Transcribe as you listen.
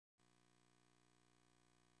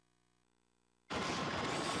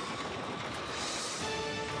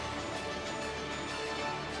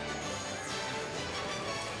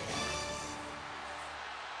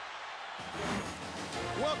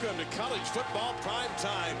Welcome to college football prime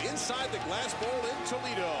time inside the Glass Bowl in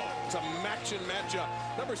Toledo. It's a action matchup.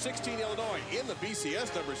 Number 16 Illinois in the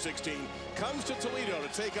BCS. Number 16 comes to Toledo to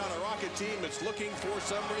take on a Rocket team that's looking for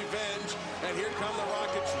some revenge. And here come the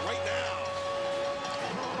Rockets right now.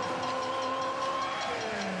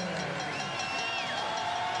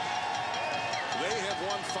 They have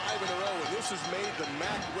won 5 in a row, and this has made the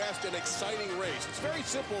MAC West an exciting race. It's very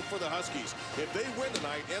simple for the Huskies. If they win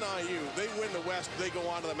tonight, NIU, they win the West, they go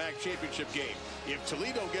on to the MAC championship game. If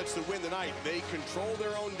Toledo gets the win tonight, they control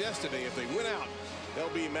their own destiny. If they win out, they'll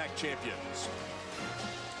be MAC champions.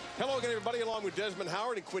 Hello again, everybody, along with Desmond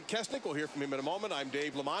Howard and Quint Kesnick. We'll hear from him in a moment. I'm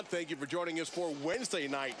Dave Lamont. Thank you for joining us for Wednesday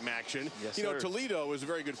night action. Yes, you know, sir. Toledo is a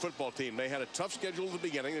very good football team. They had a tough schedule at the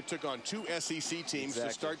beginning. They took on 2 SEC teams to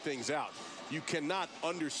start things out. You cannot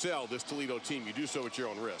undersell this Toledo team. You do so at your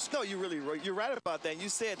own risk. No, you're right about that. You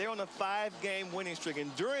said they're on a 5-game winning streak,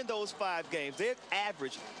 and during those 5 games, they've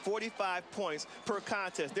averaged 45 points per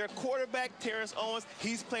contest. Their quarterback, Terrence Owens,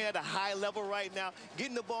 he's playing at a high level right now,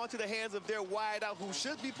 getting the ball into the hands of their wideout, who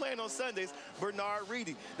should be playing on Sundays, Bernard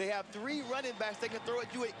Reedy. They have 3 running backs they can throw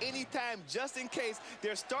at you at any time, just in case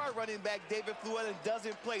their star running back, David Fluellen,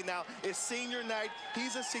 doesn't play. Now, it's senior night.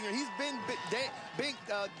 He's a senior. He's been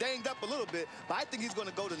danged up a little bit, but I think he's going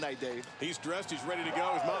to go tonight, Dave. He's dressed. He's ready to go.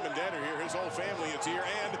 His mom and dad are here. His whole family is here.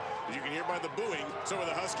 And, as you can hear by the booing, so are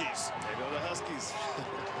the Huskies. There go the Huskies.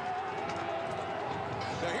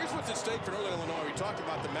 Now, here's what's at stake for Northern Illinois. We talked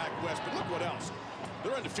about the MAC West, but look what else.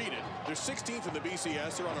 They're undefeated. They're 16th in the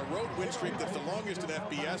BCS. They're on a road win streak that's the longest in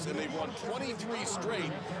FBS, and they've won 23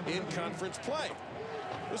 straight in conference play.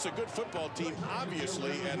 This is a good football team,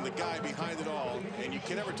 obviously, and the guy behind it all, and you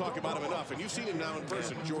can never talk about him enough. And you've seen him now in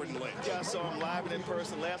person, Jordan Lynch. Yeah, I saw him live and in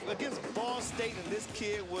person last week against Ball State, and this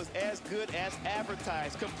kid was as good as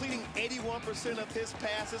advertised, completing 81% of his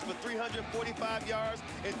passes for 345 yards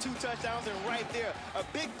and 2 touchdowns. And right there, a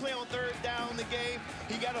big play on 3rd down in the game.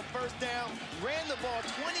 He got a 1st down, ran the ball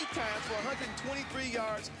 20 times for 123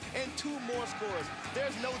 yards and 2 more scores.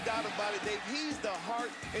 There's no doubt about it, Dave. He's the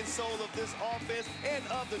heart and soul of this offense and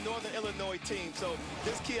of the Northern Illinois team. So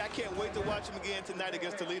this kid, I can't wait to watch him again tonight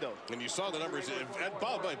against Toledo. And you saw the numbers.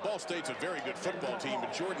 Ball State's a very good football team,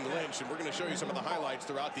 but Jordan Lynch, and we're going to show you some of the highlights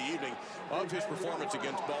throughout the evening of his performance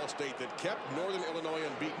against Ball State that kept Northern Illinois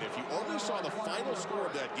unbeaten. If you only saw the final score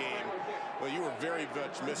of that game, well, you were very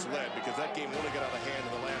much misled, because that game only got out of hand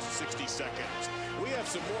in the last 60 seconds. We have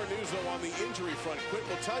some more news, though, on the injury front. Quint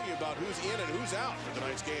will tell you about who's in and who's out for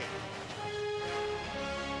tonight's game.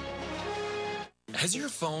 Has your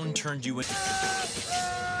phone turned you in?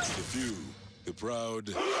 The few, the proud,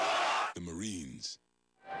 the Marines.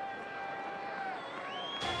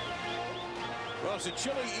 Well, it's a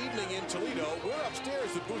chilly evening in Toledo. We're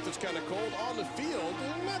upstairs. The booth is kind of cold. On the field,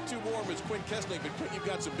 not too warm as Quint Kesnick, but Quint, you've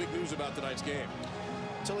got some big news about tonight's game.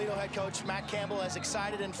 Toledo head coach Matt Campbell, as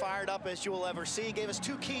excited and fired up as you will ever see, gave us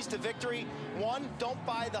 2 keys to victory. 1, don't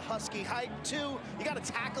buy the Husky hype. 2, you got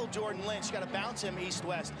to tackle Jordan Lynch. You got to bounce him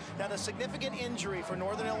east-west. Now, the significant injury for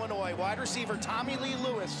Northern Illinois, wide receiver Tommy Lee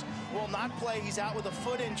Lewis will not play. He's out with a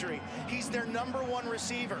foot injury. He's their #1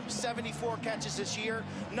 receiver, 74 catches this year,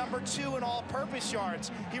 #2 in all-purpose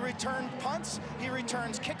yards. He returned punts. He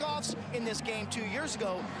returns kickoffs. In this game 2 years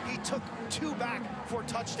ago, he took 2 back for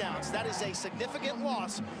touchdowns. That is a significant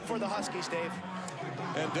loss for the Huskies, Dave.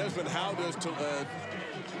 And Desmond, how does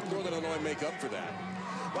Northern Illinois make up for that?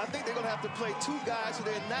 Well, I think they're going to have to play 2 guys who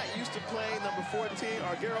they're not used to playing. Number 14,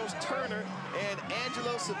 Argeros Turner, and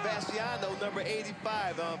Angelo Sebastiano, number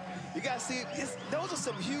 85. You got to see, those are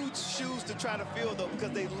some huge shoes to try to fill, though,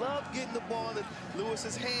 because they love getting the ball in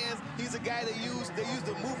Lewis's hands. He's a guy they use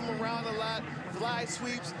to move him around a lot, fly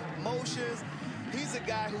sweeps, motions. He's a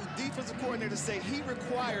guy who defensive coordinators say he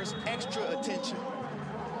requires extra attention.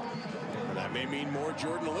 That may mean more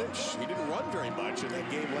Jordan Lynch. He didn't run very much in that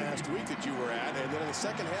game last week that you were at, and then in the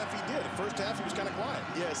second half he did. The first half he was kind of quiet.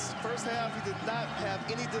 Yes, first half he did not have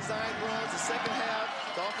any design runs. The second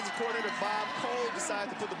half, the offensive coordinator Bob Cole decided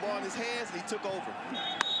to put the ball in his hands, and he took over.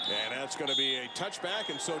 And that's going to be a touchback.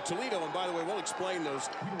 And so Toledo, and by the way, we'll explain those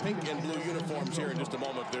pink and blue uniforms here in just a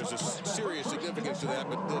moment. There's a serious significance to that.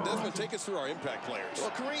 But Desmond, take us through our impact players.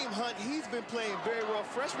 Well, Kareem Hunt, he's been playing very well.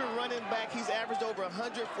 Freshman running back, he's averaged over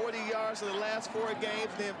 140 yards in the last 4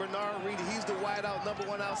 games. Then Bernard Reedy, he's the wideout,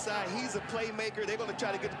 #1 outside. He's a playmaker. They're going to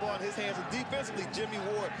try to get the ball in his hands. And defensively, Jimmy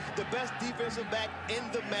Ward, the best defensive back in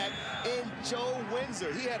the MAC, and Joe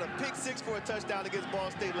Windsor. He had a pick-6 for a touchdown against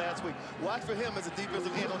Ball State last week. Watch for him as a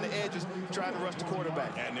defensive end on the edges, trying to rush the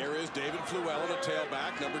quarterback. And there is David Fluellen, a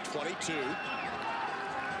tailback, number 22.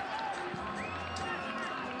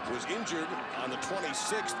 was injured on the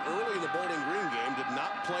 26th early in the Bowling Green game, did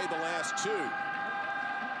not play the last two.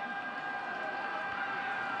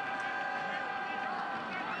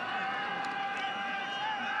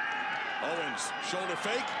 Owens, shoulder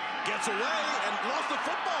fake, gets away and lost the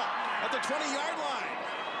football at the 20-yard line.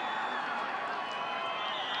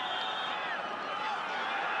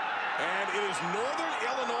 And it is Northern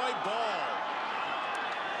Illinois ball.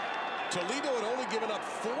 Toledo had only given up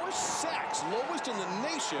 4 sacks, lowest in the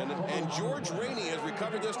nation, and George Rainey has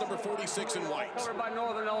recovered this, number 46 in white. Covered by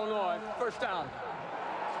Northern Illinois, first down.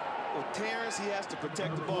 Well, Terrence, he has to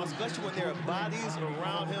protect the ball, especially when there are bodies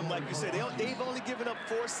around him. Like you said, they've only given up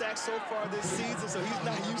 4 sacks so far this season, so he's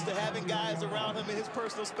not used to having guys around him in his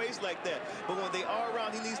personal space like that. But when they are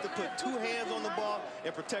around, he needs to put 2 hands on the ball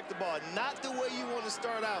and protect the ball. Not the way you want to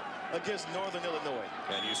start out against Northern Illinois.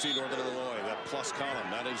 And you see Northern Illinois, that plus column,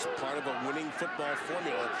 that is part of a winning football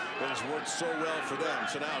formula that has worked so well for them.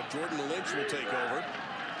 So now Jordan Lynch will take over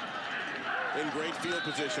in great field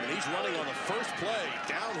position, and he's running on the first play.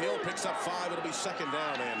 Downhill, picks up 5. It'll be second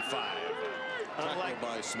down and 5. Tackled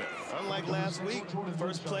by Smith. Unlike last week, the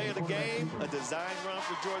first play of the game, a design run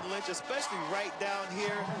for Jordan Lynch, especially right down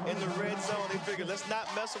here in the red zone. They figured, let's not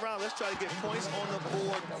mess around. Let's try to get points on the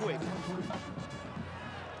board quick.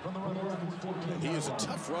 And he is a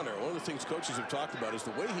tough runner. One of the things coaches have talked about is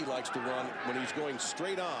the way he likes to run when he's going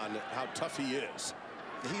straight on, how tough he is.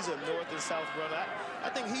 He's a north and south runner. I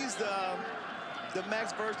think he's the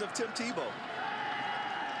max version of Tim Tebow.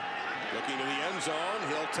 Looking to the end zone,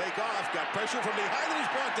 he'll take off. Got pressure from behind, and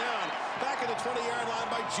he's brought down back at the 20-yard line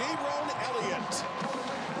by J-Rone Elliott,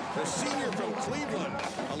 the senior from Cleveland.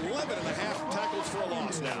 11.5 tackles for a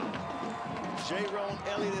loss now. J-Rone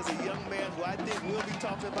Elliott is a young man who I think we'll be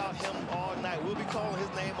talking about him all night. We'll be calling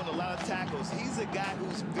his name on a lot of tackles. He's a guy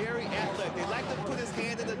who's very athletic. They like to put his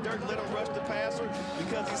hand in the dirt and let him rush the passer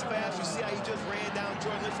because he's fast. You see how he just ran down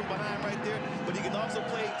Jordan Lynch from behind right there. But he can also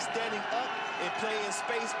play standing up and play in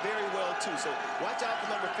space very well, too. So watch out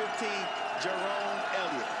for number 15, J-Rone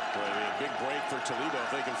Elliott. Well, it'll be a big break for Toledo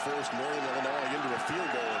if they can force Northern Illinois into a field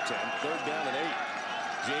goal attempt. 3rd down and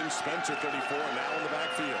 8. James Spencer, 34, now in the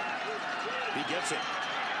backfield. He gets it,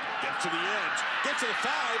 gets to the edge, gets to the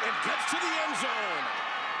 5, and gets to the end zone.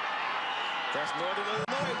 That's Northern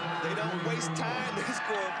Illinois. They don't waste time, they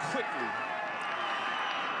score quickly.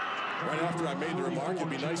 Right after I made the remark, it'd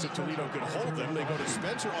be nice if Toledo could hold them. They go to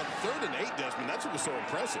Spencer on 3rd and 8, Desmond. That's what was so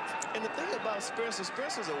impressive. And the thing about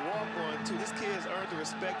Spencer's a walk-on, too. This kid has earned the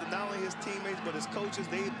respect of not only his teammates, but his coaches.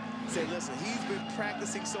 They said, listen, he's been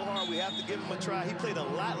practicing so hard, we have to give him a try. He played a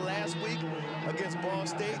lot last week against Ball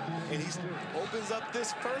State, and he opens up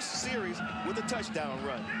this first series with a touchdown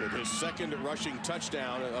run. With his 2nd rushing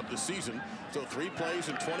touchdown of the season. So 3 plays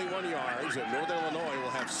and 21 yards, and Northern Illinois will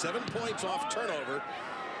have 7 points off turnover.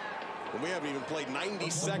 And we haven't even played 90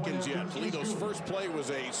 seconds yet. Toledo's first play was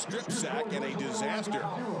a strip sack and a disaster.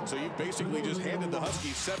 So you basically just handed the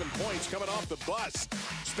Huskies 7 points coming off the bus.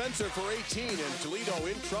 Spencer for 18, and Toledo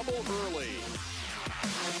in trouble early.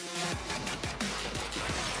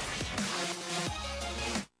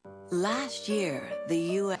 Last year, the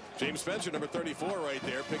U.S. James Spencer, number 34 right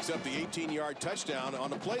there, picks up the 18-yard touchdown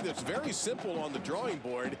on a play that's very simple on the drawing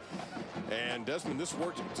board. And Desmond, this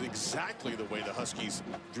worked exactly the way the Huskies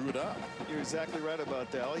drew it up. You're exactly right about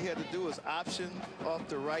that. All he had to do was option off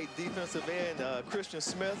the right defensive end, Christian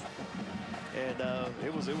Smith. And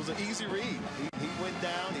it was an easy read. He went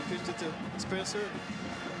down, he pitched it to Spencer,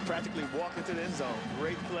 practically walked into the end zone.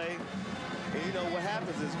 Great play. And you know what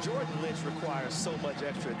happens is Jordan Lynch requires so much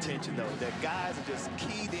extra attention, though, that guys are just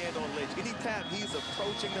keyed in on Lynch. Anytime he's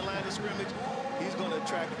approaching the line of scrimmage, he's going to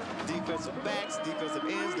attract defensive backs, defensive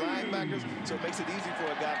ends, linebackers. So it makes it easy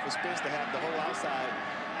for a guy for Spence to have the whole outside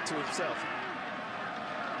to himself.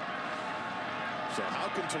 So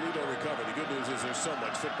how can Toledo recover? The good news is there's so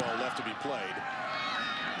much football left to be played.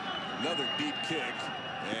 Another deep kick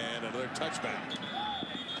and another touchback.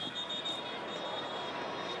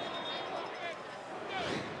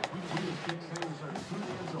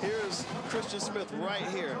 Here's Christian Smith right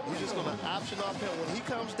here. He's just going to option off him. When he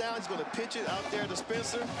comes down, he's going to pitch it out there to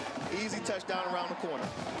Spencer. Easy touchdown around the corner.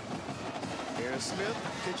 Here's Smith,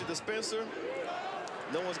 pitch it to Spencer.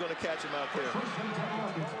 No one's going to catch him out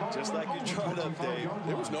there. Just like you drawed up, Dave.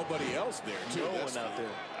 There was nobody else there, too. No one out there.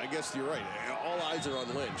 I guess you're right. All eyes are on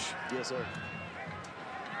Lynch. Yes, sir.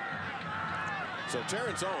 So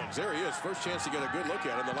Terrence Owens, there he is. First chance to get a good look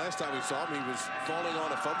at him. The last time we saw him, he was falling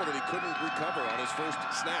on a fumble that he couldn't recover on his first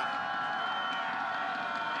snap.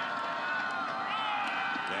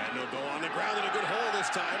 And he'll go on the ground in a good hole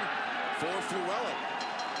this time for Fluellen.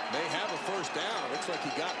 May have a first down. Looks like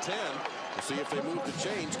he got 10. We'll see if they move the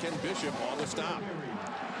change. Ken Bishop on the stop.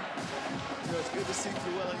 You know, it's good to see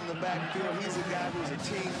Llewellyn in the backfield. He's a guy who's a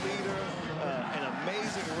team leader, an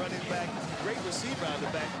amazing running back, great receiver out of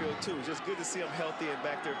the backfield, too. Just good to see him healthy and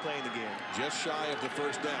back there playing again. Just shy of the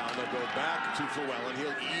first down. They'll go back to Llewellyn.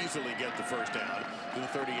 He'll easily get the first down to the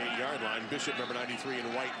 38-yard line. Bishop, number 93,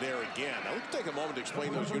 in white there again. Now, let's take a moment to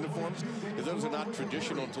explain those uniforms, because those are not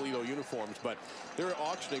traditional Toledo uniforms, but they're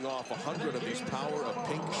auctioning off 100 of these Power of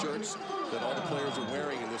Pink shirts that all the players are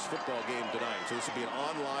wearing in this football game tonight. So this will be an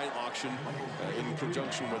online auction in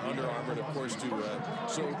conjunction with Under Armour, and of course to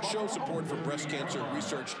show support for breast cancer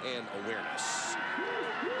research and awareness.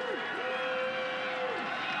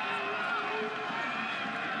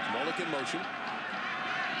 Smolik in motion.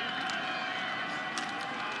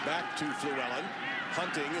 Back to Llewellyn.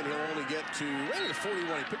 Hunting, and he'll only get to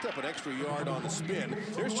 41. He picked up an extra yard on the spin.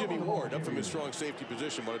 There's Jimmy Ward up from his strong safety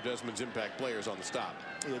position, one of Desmond's impact players on the stop.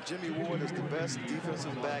 Yeah, Jimmy Ward is the best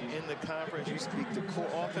defensive back in the conference. You speak to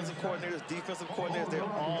offensive coordinators, defensive coordinators, they're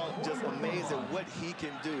all just amazed at what he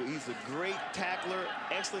can do. He's a great tackler,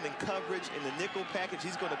 excellent in coverage in the nickel package.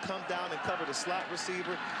 He's going to come down and cover the slot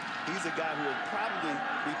receiver. He's a guy who will probably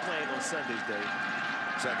be playing on Sunday's day.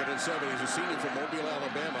 2nd and 7. He's a senior from Mobile,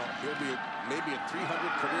 Alabama. He'll be maybe at 300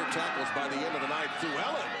 career tackles by the end of the night.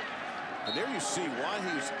 Llewellyn. And there you see why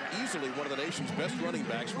he's easily one of the nation's best running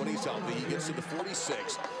backs when he's healthy. He gets to the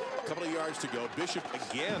 46. A couple of yards to go. Bishop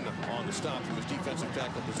again on the stop from his defensive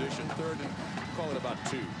tackle position. 3rd and call it about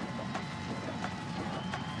 2.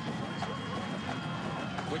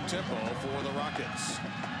 Quick tempo for the Rockets.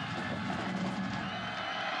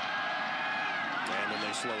 And then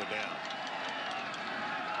they slow it down.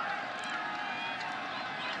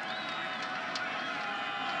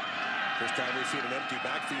 First time we've seen an empty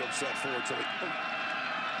backfield set for Toledo.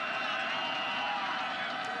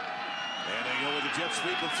 And they go with the jet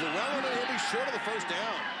sweep with Llewellyn, and he'll be short of the first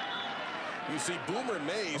down. You see Boomer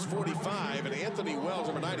Mays, 45, and Anthony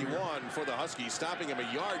Wells, number 91, for the Huskies, stopping him a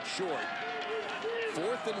yard short.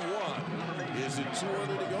 4th and 1. Is it too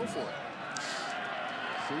early to go for it?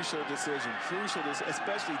 Crucial decision,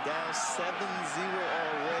 especially down 7-0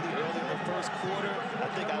 already early in the first quarter. I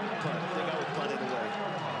think I would punt. I would punt it away.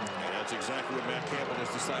 That's exactly what Matt Campbell has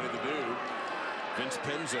decided to do. Vince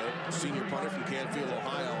Penza, senior punter from Canfield,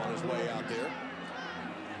 Ohio, on his way out there.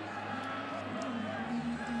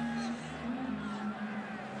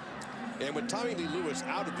 And with Tommy Lee Lewis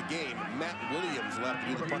out of the game, Matt Williams left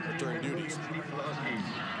to do the punt return duties.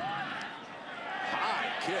 High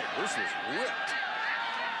kick. This was ripped.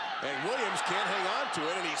 And Williams can't hang on to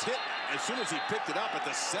it, and he's hit as soon as he picked it up at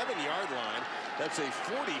the 7-yard line. That's a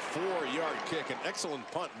 44-yard kick, an excellent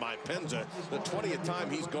punt by Penza. The 20th time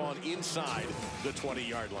he's gone inside the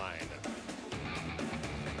 20-yard line.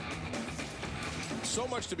 So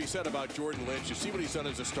much to be said about Jordan Lynch. You see what he's done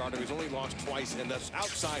as a starter. He's only lost twice, and that's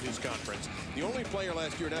outside his conference. The only player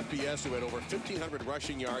last year in FBS who had over 1,500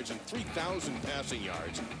 rushing yards and 3,000 passing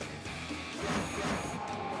yards.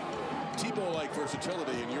 Tebow-like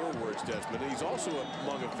versatility, in your words, Desmond. And he's also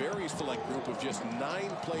among a very select group of just 9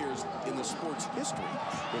 players in the sport's history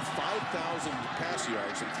with 5,000 pass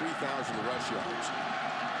yards and 3,000 rush yards.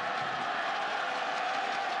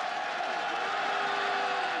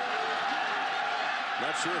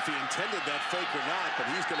 Not sure if he intended that fake or not, but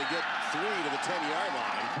he's going to get 3 to the 10-yard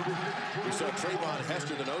line. We saw Trayvon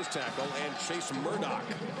Hester, the nose tackle, and Chase Murdoch,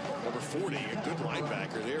 number 40, a good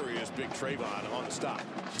linebacker. There he is, big Trayvon on the stop.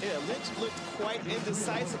 Yeah, Lynch looked quite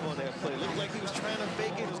indecisive on that play. Looked like he was trying to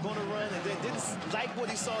fake it, was going to run, and then didn't like what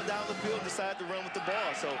he saw down the field and decided to run with the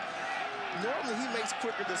ball. So normally he makes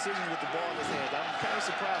quicker decisions with the ball in his hand. I'm kind of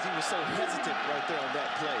surprised he was so hesitant right there on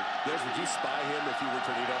that play. Des, would you spy him if you were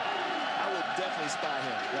Toledo? I would definitely spy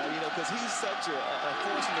him, you know, because he's such a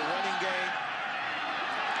force in the running game.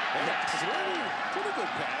 Pretty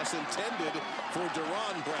good pass intended for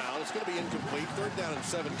Deron Brown. It's going to be incomplete. 3rd down and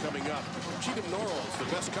 7 coming up. Cheatham Norrells, the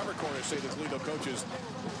best cover corner, say the Toledo coaches.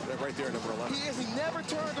 Right there, number 11. He never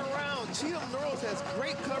turned around. Cheatham Norrells has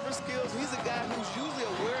great cover skills. He's a guy who's usually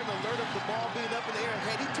aware and alert of the ball being up in the air.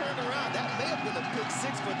 Had he turned around, that may have been a pick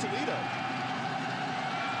 6 for Toledo.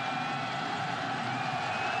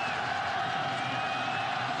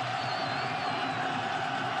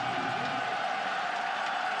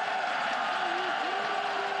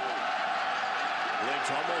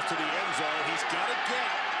 Almost to the end zone. He's got a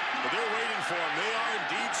gap, but they're waiting for him. They are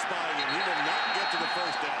indeed spying him. He will not get to the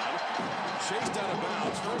first down. Chased out of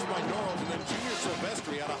bounds, first by Norrells, and then Junior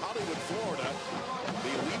Silvestri out of Hollywood, Florida.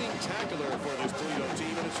 The leading tackler for this Toledo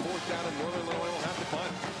team, and it's 4th down, and Northern Illinois will have to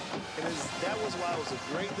punt. And as that was why it was a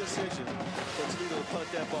great decision for Toledo to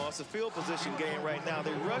punt that ball. It's a field position game right now.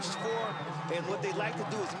 They rushed for, and what they like to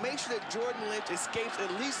do is make sure that Jordan Lynch escapes at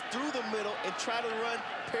least through the middle and try to run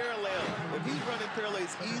parallel. If he's running parallel,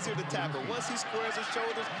 it's easier to tackle. Once he squares his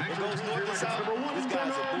shoulders and goes north to south, this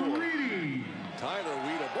guy's a bull. Tyler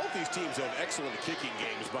Weedle. Both these teams have excellent kicking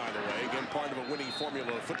games, by the way. Again, part of a winning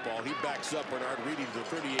formula of football. He backs up Bernard Reedy to the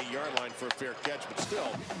 38-yard line for a fair catch, but still,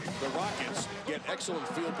 the Rockets get excellent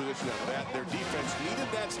field position out of that. Their defense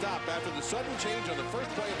needed that stop after the sudden change on the first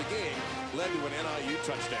play of the game led to an NIU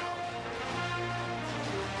touchdown.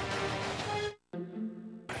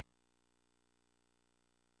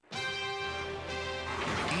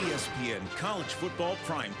 ESPN College Football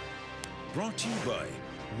Prime, brought to you by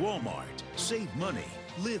Walmart. Save money,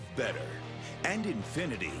 live better. And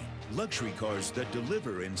Infinity, luxury cars that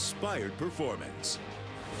deliver inspired performance.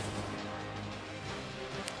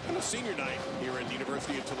 And a senior night here at the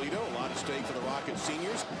University of Toledo. A lot at stake for the Rocket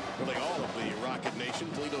seniors. Really all of the Rocket Nation.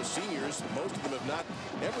 Toledo seniors, most of them have not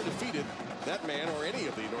ever defeated that man or any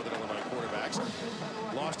of the Northern Illinois quarterbacks.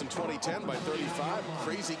 Lost in 2010 by 35.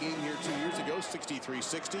 Crazy game here 2 years ago,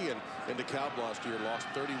 63-60. And DeKalb last year lost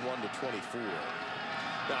 31-24.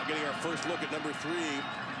 Now getting our first look at number 3,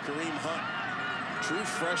 Kareem Hunt. True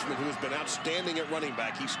freshman who has been outstanding at running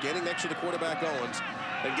back. He's standing next to the quarterback Owens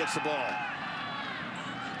and gets the ball.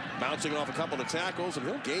 Bouncing off a couple of tackles, and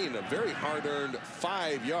he'll gain a very hard-earned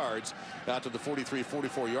 5 yards out to the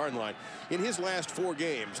 43-44-yard line. In his last 4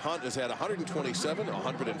 games, Hunt has had 127,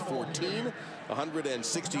 114,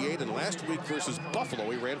 168, and last week versus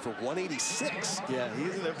Buffalo, he ran for 186. Yeah,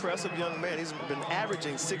 he's an impressive young man. He's been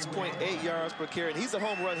averaging 6.8 yards per carry, and he's a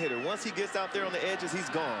home run hitter. Once he gets out there on the edges, he's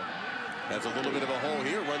gone. Has a little bit of a hole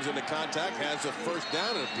here, runs into contact, has a first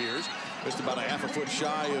down, it appears. Just about a half a foot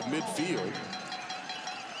shy of midfield.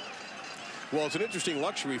 Well, it's an interesting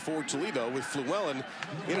luxury for Toledo with Fluellen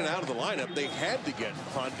in and out of the lineup. They had to get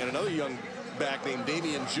Hunt and another young back named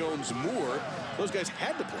Damian Jones-Moore. Those guys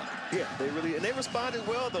had to play. Yeah, they responded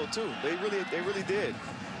well though too. They really did.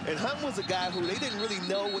 And Hunt was a guy who they didn't really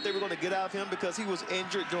know what they were going to get out of him because he was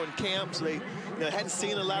injured during camp. So they hadn't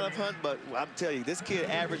seen a lot of Hunt. But I'm telling you, this kid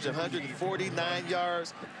averaged 149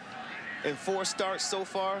 yards in 4 starts so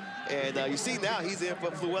far. And you see now he's in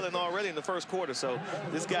for Fluellen already in the first quarter. So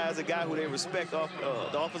this guy is a guy who they respect, the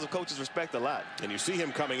offensive coaches respect a lot. And you see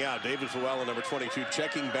him coming out, David Fluellen, number 22,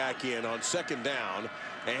 checking back in on 2nd down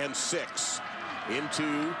and 6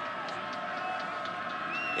 into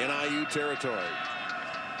NIU territory.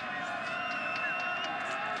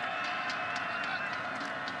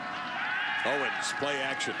 Owens, play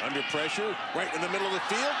action, under pressure, right in the middle of the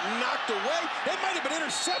field, knocked away. It might have been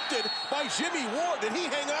intercepted by Jimmy Ward. Did he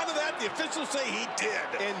hang on to that? The officials say he did.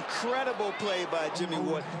 Incredible play by Jimmy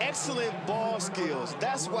Ward. Excellent ball skills.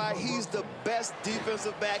 That's why he's the best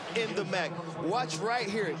defensive back in the MAC. Watch right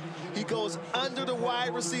here. He goes under the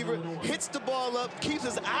wide receiver, hits the ball up, keeps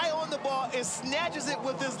his eye on the ball, and snatches it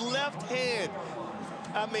with his left hand.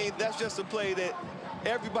 I mean, that's just a play that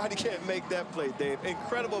everybody can't make that play, Dave.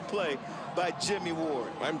 Incredible play by Jimmy Ward.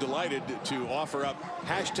 I'm delighted to offer up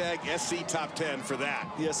hashtag SC Top 10 for that.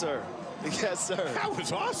 Yes, sir. Yes, sir. That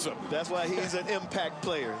was awesome. That's why he's an impact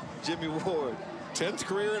player, Jimmy Ward. 10th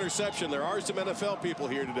career interception. There are some NFL people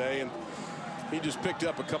here today, and he just picked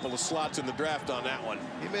up a couple of slots in the draft on that one.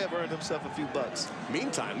 He may have earned himself a few bucks.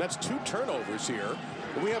 Meantime, that's 2 turnovers here.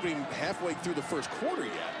 And we haven't even halfway through the first quarter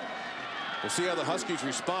yet. We'll see how the Huskies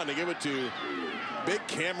respond. They give it to big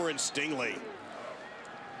Cameron Stingley.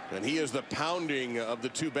 And he is the pounding of the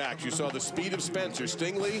 2 backs. You saw the speed of Spencer.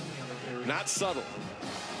 Stingley, not subtle.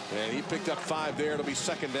 And he picked up 5 there. It'll be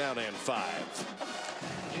 2nd down and 5.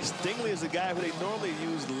 Stingley is a guy who they normally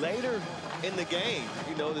use later in the game,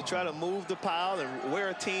 you know, to try to move the pile and wear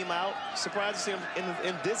a team out. Surprised to see him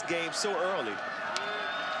in this game so early.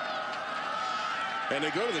 And they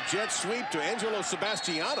go to the jet sweep to Angelo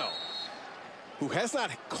Sebastiano, who has not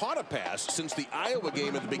caught a pass since the Iowa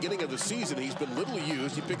game at the beginning of the season. He's been little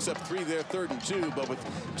used. He picks up 3 there, 3rd and 2, but with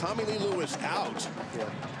Tommy Lee Lewis out,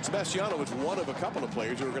 Sebastiano is one of a couple of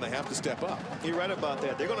players who are going to have to step up. You're right about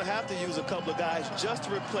that. They're going to have to use a couple of guys just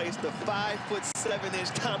to replace the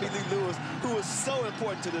 5'7" Tommy Lee Lewis, who is so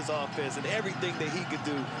important to this offense and everything that he could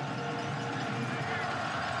do.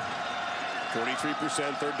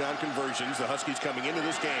 43% 3rd down conversions. The Huskies coming into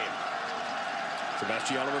this game.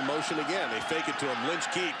 Sebastiano in motion again. They fake it to him. Lynch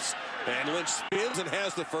keeps. And Lynch spins and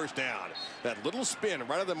has the 1st down. That little spin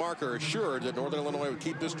right of the marker assured that Northern Illinois would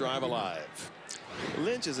keep this drive alive.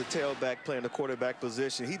 Lynch is a tailback playing the quarterback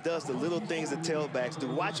position. He does the little things that tailbacks do.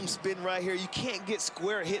 Watch him spin right here. You can't get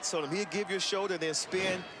square hits on him. He'll give you a shoulder, then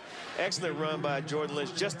spin. Excellent run by Jordan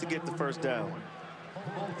Lynch just to get the first down.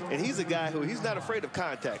 And he's a guy who, he's not afraid of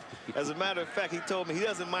contact. As a matter of fact, he told me he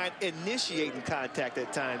doesn't mind initiating contact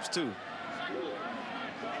at times, too.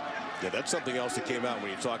 Yeah, that's something else that came out when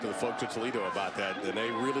you talk to the folks at Toledo about that, and they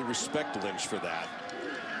really respect Lynch for that.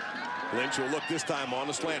 Lynch will look this time on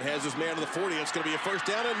the slant, has his man to the 40. It's going to be a first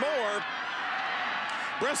down and more.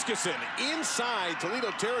 Breskison inside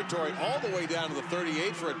Toledo territory all the way down to the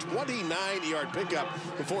 38 for a 29-yard pickup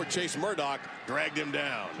before Chase Murdoch dragged him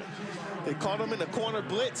down. They caught him in the corner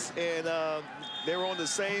blitz, and they were on the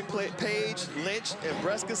same page. Lynch and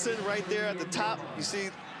Breskison right there at the top. You see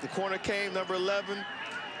the corner came, number 11.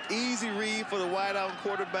 Easy read for the wide-out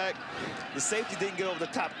quarterback. The safety didn't get over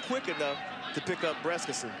the top quick enough to pick up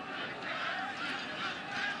Breskison.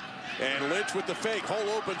 And Lynch with the fake. Hole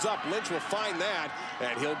opens up. Lynch will find that,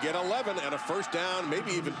 and he'll get 11 and a first down,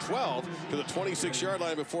 maybe even 12, to the 26-yard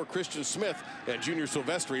line before Christian Smith and Junior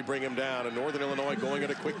Silvestri bring him down. And Northern Illinois going at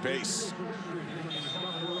a quick pace.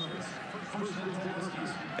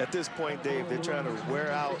 At this point, Dave, they're trying to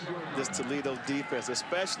wear out this Toledo defense,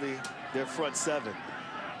 especially their front seven.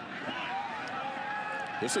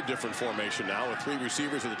 It's a different formation now with 3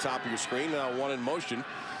 receivers at the top of your screen. Now 1 in motion.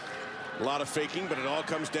 A lot of faking, but it all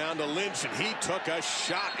comes down to Lynch, and he took a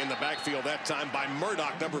shot in the backfield that time by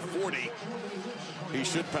Murdoch, number 40. He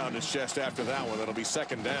should pound his chest after that one. That'll be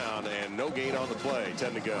second down, and no gain on the play.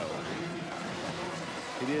 10 to go.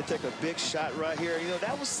 He did take a big shot right here. You know,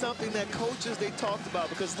 that was something that coaches, they talked about,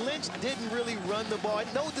 because Lynch didn't really run the ball.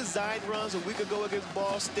 No design runs a week ago against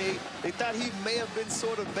Ball State. They thought he may have been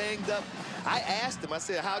sort of banged up. I asked him, I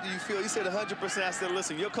said, how do you feel? He said 100%. I said,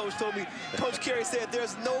 listen, your coach told me, Coach Carey said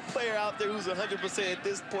there's no player out there who's 100% at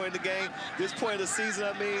this point in the game, this point of the season,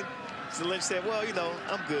 I mean. So Lynch said, well, you know,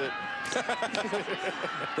 I'm good.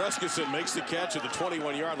 Breskison makes the catch at the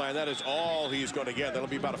 21-yard line. That is all he's going to get. That'll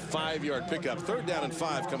be about a 5-yard pickup. Third down and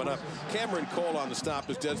 5 coming up. Cameron Cole on the stop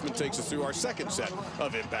as Desmond takes us through our second set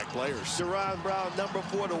of impact players. Deron Brown, number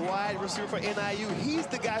 4, the wide receiver for NIU. He's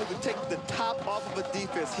the guy who can take the top off of a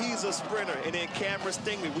defense. He's a sprinter. And then Cameron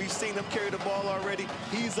Stingley, we've seen him carry the ball already.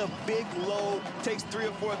 He's a big load. Takes 3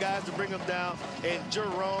 or 4 guys to bring him down. And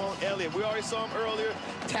Jerome Elliott, we already saw him earlier,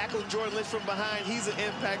 tackled Jordan Lynch from behind. He's an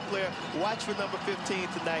impact player. Watch for number 15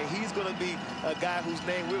 tonight. He's going to be a guy whose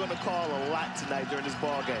name we're going to call a lot tonight during this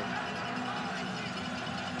ball game.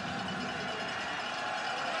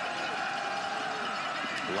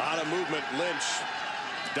 A lot of movement. Lynch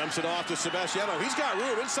dumps it off to Sebastiano. He's got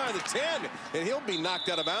room inside the 10, and he'll be knocked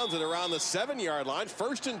out of bounds at around the 7-yard line.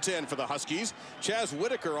 First and 10 for the Huskies. Chaz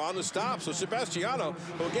Whitaker on the stop. So Sebastiano,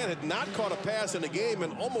 who again had not caught a pass in a game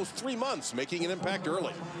in almost 3 months, making an impact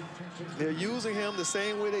early. They're using him the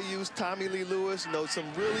same way they used Tommy Lee Lewis. You know, some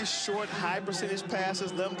really short, high percentage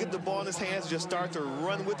passes. Let him get the ball in his hands, just start to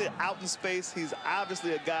run with it out in space. He's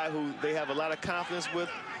obviously a guy who they have a lot of confidence with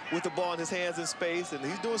the ball in his hands in space, and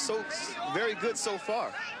he's doing so very good so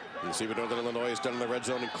far. You see what Northern Illinois has done in the red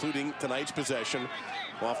zone, including tonight's possession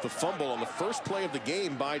off the fumble on the first play of the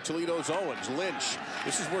game by Toledo's Owens. Lynch,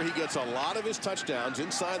 this is where he gets a lot of his touchdowns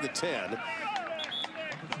inside the 10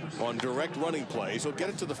 on direct running plays. He'll get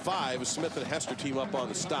it to the 5 as Smith and Hester team up on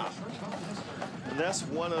the stop. And that's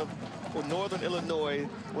one of, for Northern Illinois,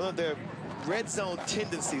 one of their red zone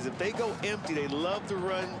tendencies. If they go empty, they love to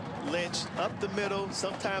run Lynch up the middle,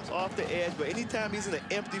 sometimes off the edge, but anytime he's in an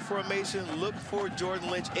empty formation, look for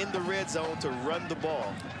Jordan Lynch in the red zone to run the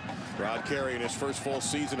ball. Rod Carey in his first full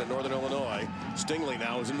season at Northern Illinois. Stingley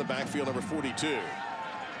now is in the backfield, number 42.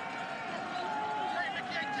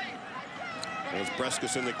 There's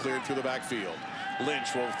Breskison that cleared through the backfield.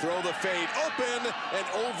 Lynch will throw the fade, open and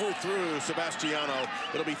overthrew Sebastiano.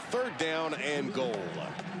 It'll be third down and goal.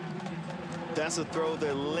 That's a throw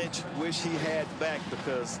that Lynch wish he had back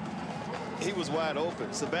because he was wide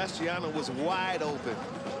open. Sebastiano was wide open.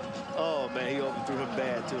 Oh, man, he overthrew him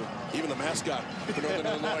bad, too. Even the mascot for Northern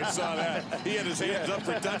Illinois saw that. He had his hands up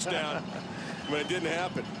for touchdown, but it didn't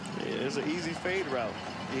happen. Yeah, it's an easy fade route.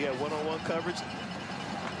 He had one-on-one coverage.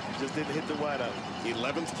 Just didn't hit the wideout.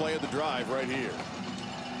 11th play of the drive right here.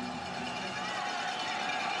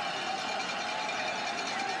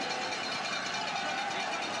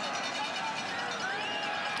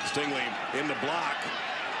 Stingley in the block.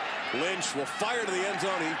 Lynch will fire to the end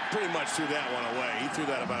zone. He pretty much threw that one away. He threw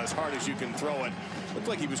that about as hard as you can throw it. Looked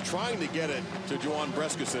like he was trying to get it to Juwan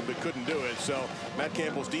Breskison, but couldn't do it. So Matt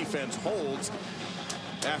Campbell's defense holds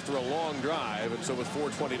after a long drive. And so with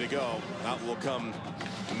 4:20 to go, out will come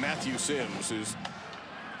Matthew Sims, who's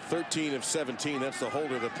 13 of 17. That's the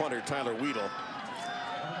holder, the punter, Tyler Weedle.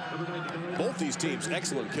 Both these teams,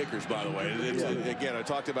 excellent kickers, by the way. Again, I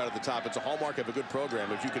talked about at the top, it's a hallmark of a good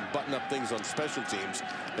program if you can button up things on special teams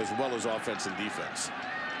as well as offense and defense.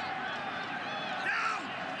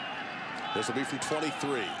 This will be from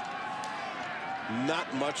 23.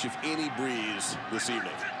 Not much, if any, breeze this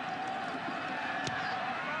evening.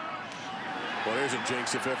 Well, there's a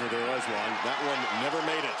jinx if ever there was one. That one never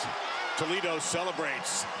made it. Toledo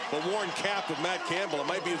celebrates the worn cap of Matt Campbell. It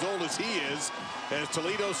might be as old as he is as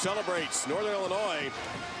Toledo celebrates. Northern Illinois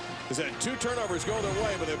has had 2 turnovers go their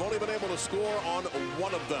way, but they've only been able to score on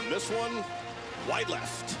one of them. This one, wide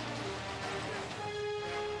left.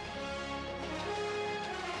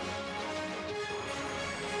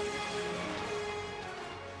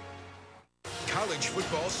 College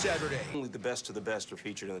football Saturday. Only the best of the best are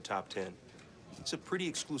featured in the top 10. It's a pretty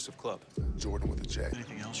exclusive club. Jordan with the jack.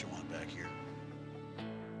 Anything else you want back here?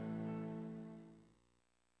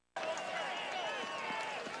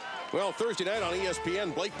 Well, Thursday night on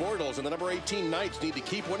ESPN, Blake Bortles and the number 18 Knights need to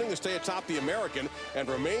keep winning to stay atop the American and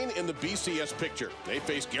remain in the BCS picture. They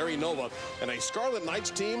face Gary Nova and a Scarlet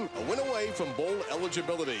Knights team a win away from bowl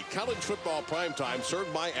eligibility. College football primetime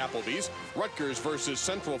served by Applebee's. Rutgers versus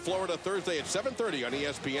Central Florida Thursday at 7:30 on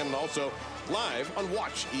ESPN and also live on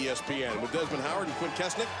Watch ESPN. With Desmond Howard and Quinn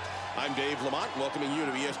Kesnick, I'm Dave Lamont, welcoming you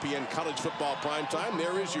to ESPN College Football Primetime.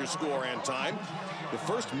 There is your score and time. The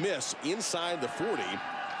first miss inside the 40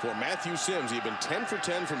 for Matthew Sims. He'd been 10 for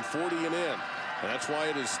 10 from 40 and in. And that's why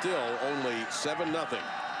it is still only 7-0.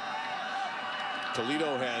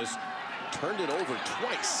 Toledo has turned it over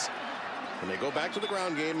twice. And they go back to the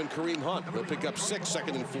ground game, and Kareem Hunt will pick up 6.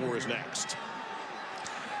 2nd and 4 is next.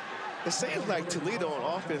 It seems like Toledo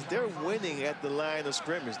on offense, they're winning at the line of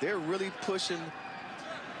scrimmage. They're really pushing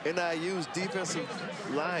NIU's defensive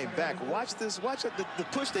line back. Watch this. Watch the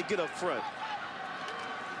push they get up front.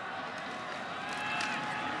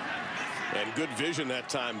 And good vision that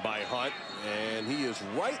time by Hunt. And he is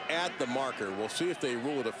right at the marker. We'll see if they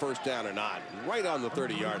rule it a first down or not. Right on the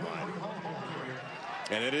 30-yard line.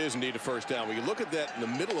 And it is indeed a first down. When you look at that in the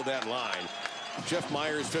middle of that line, Jeff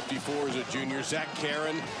Myers, 54, is a junior. Zach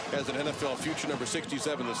Karen has an NFL future, number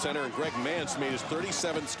 67, the center. And Greg Mance made his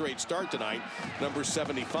 37th straight start tonight, number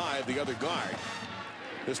 75, the other guard.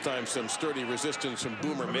 This time some sturdy resistance from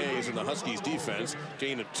Boomer Mays in the Huskies defense.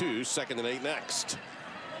 Gain of 2, 2nd and 8 next.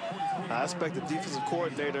 I expect the defensive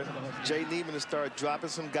coordinator, Jay Neiman, to start dropping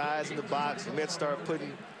some guys in the box. He might start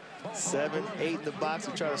putting 7, 8 in the box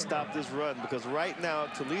to try to stop this run, because right now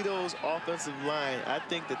Toledo's offensive line, I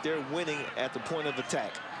think that they're winning at the point of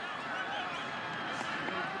attack.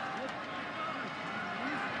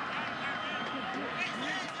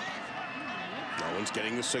 Owens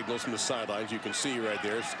getting the signals from the sidelines. You can see right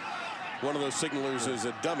there. One of those signalers is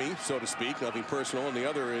a dummy, so to speak, nothing personal, and the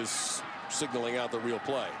other is signaling out the real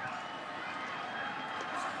play.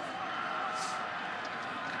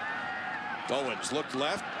 Owens looked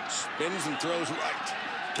left, spins and throws right.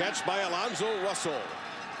 Catch by Alonzo Russell.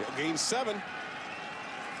 He'll gain 7.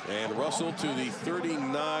 And Russell to the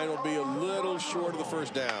 39 will be a little short of the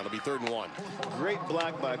first down. It'll be 3rd and 1. Great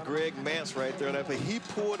block by Greg Mance right there. He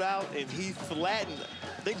pulled out and he flattened,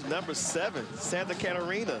 I think, number 7, Santa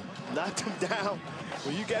Catarina. Knocked him down.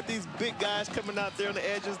 When you got these big guys coming out there on the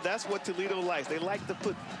edges, that's what Toledo likes. They like to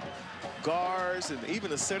put guards and even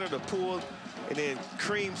the center to pull and then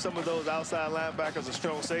cream some of those outside linebackers and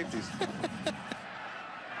strong safeties.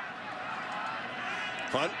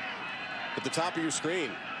 Hunt at the top of your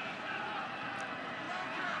screen.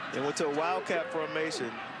 They went to a wildcat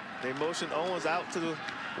formation. They motioned Owens out to the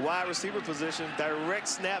wide receiver position. Direct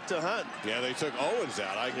snap to Hunt. Yeah, they took Owens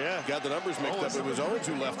out. I got the numbers mixed up. It was Owens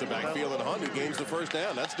who left the backfield and Hunt who gains the first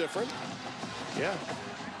down. That's different. Yeah.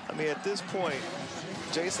 I mean, at this point,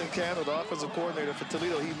 Jason Candle, the offensive coordinator for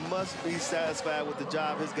Toledo, he must be satisfied with the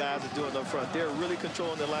job his guys are doing up front. They're really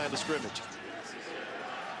controlling the line of scrimmage.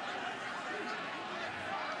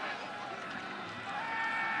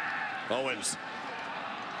 Owens.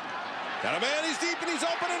 Got a man, he's deep and he's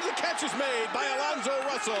open, and the catch is made by Alonzo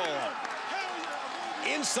Russell.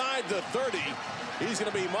 Inside the 30. He's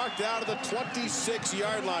going to be marked out of the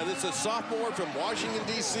 26-yard line. This is a sophomore from Washington,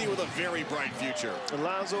 D.C. with a very bright future.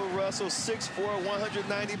 Alonzo Russell, 6'4",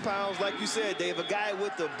 190 pounds. Like you said, Dave, a guy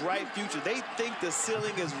with a bright future. They think the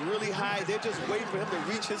ceiling is really high. They're just waiting for him to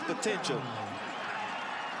reach his potential.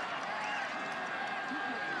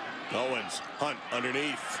 Owens, Hunt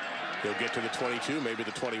underneath. He'll get to the 22, maybe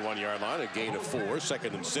the 21-yard line. A gain of 4,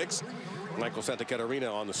 2nd and 6. Michael Santa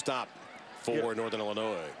Catarina on the stop for Northern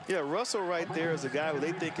Illinois. Yeah, Russell right there is a guy who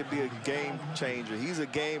they think could be a game changer. He's a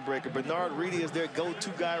game breaker. Bernard Reedy is their go-to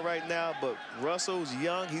guy right now, but Russell's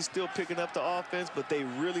young. He's still picking up the offense, but they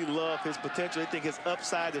really love his potential. They think his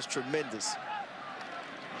upside is tremendous.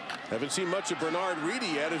 Haven't seen much of Bernard Reedy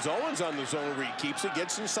yet as Owens on the zone read. Keeps it,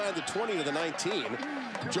 gets inside the 20 to the 19.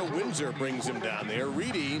 Joe Windsor brings him down there.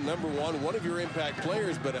 Reedy, number one of your impact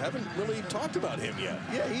players, but I haven't really talked about him yet.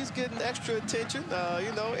 Yeah, he's getting extra attention.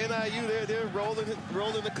 You know, NIU, they're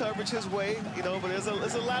rolling the coverage his way, you know, but there's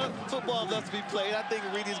a lot of football left to be played. I think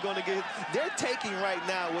Reedy's going to get, they're taking right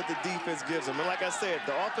now what the defense gives them. And like I said,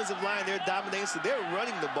 the offensive line, they're dominating, so they're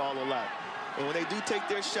running the ball a lot. And when they do take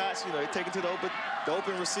their shots, you know, they take it to the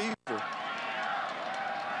open receiver.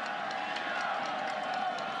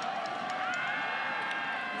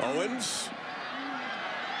 Owens.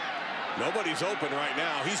 Nobody's open right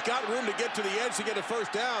now. He's got room to get to the edge to get a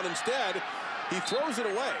first down. Instead, he throws it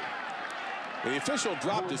away. The official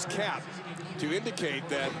dropped his cap to indicate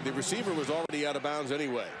that the receiver was already out of bounds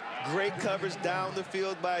anyway. Great coverage down the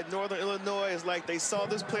field by Northern Illinois. It's like they saw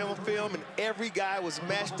this play on film, and every guy was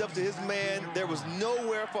matched up to his man. There was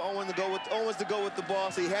nowhere for Owens to go with the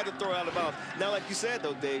ball, so he had to throw it out of bounds. Now, like you said,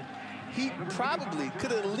 though, Dave, he probably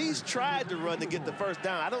could have at least tried to run to get the first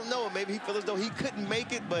down. I don't know. Maybe he felt as though he couldn't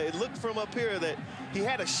make it, but it looked from up here that he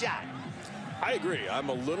had a shot. I agree. I'm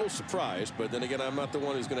a little surprised, but then again, I'm not the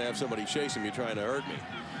one who's going to have somebody chasing me trying to hurt me.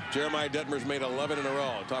 Jeremiah Detmer's made 11 in a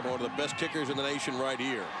row. Talking about one of the best kickers in the nation right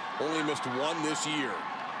here. Only missed one this year.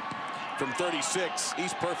 From 36,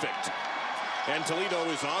 he's perfect. And Toledo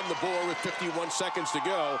is on the board with 51 seconds to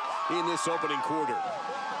go in this opening quarter.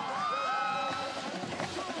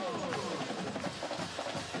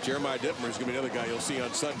 Jeremiah Detmer is going to be another guy you'll see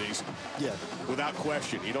on Sundays. Yeah. Without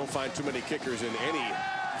question. You don't find too many kickers in any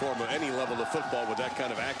form of any level of football with that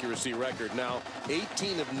kind of accuracy record. Now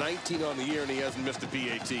 18 of 19 on the year, and he hasn't missed a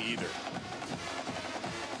PAT either.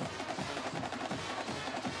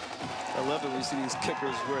 I love it when you see these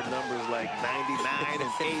kickers wear numbers like 99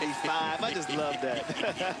 and 85. I just love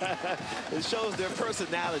that. It shows their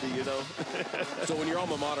personality, you know. So when your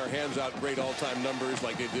alma mater hands out great all-time numbers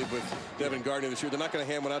like they did with Devin Gardner this year, they're not going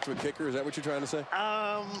to hand one out to a kicker? Is that what you're trying to say?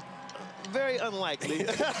 Very unlikely.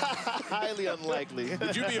 Highly unlikely.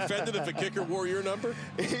 Would you be offended if a kicker wore your number?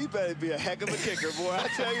 He better be a heck of a kicker, boy. I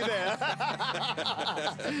tell you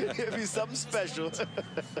that. It'd be something special.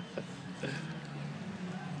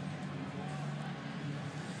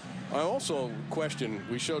 I also question,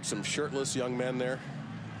 we showed some shirtless young men there.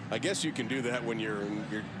 I guess you can do that when you're in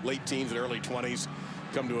your late teens and early 20s,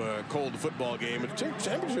 come to a cold football game.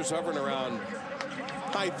 Temperatures hovering around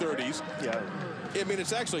high 30s. Yeah. I mean,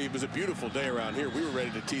 it was a beautiful day around here. We were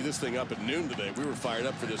ready to tee this thing up at noon today. We were fired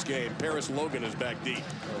up for this game. Paris Logan is back deep.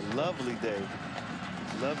 A lovely day.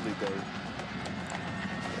 Lovely day.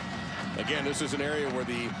 Again, this is an area where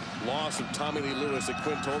the loss of Tommy Lee Lewis that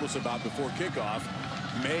Quinn told us about before kickoff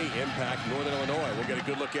may impact Northern Illinois. We'll get a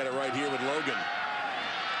good look at it right here with Logan.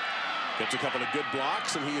 Gets a couple of good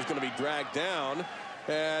blocks, and he is going to be dragged down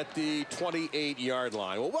at the 28-yard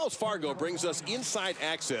line. Well, Wells Fargo brings us inside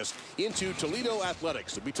access into Toledo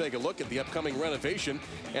athletics. We take a look at the upcoming renovation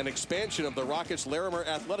and expansion of the Rockets Larimer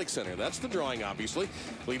Athletic Center. That's the drawing, obviously.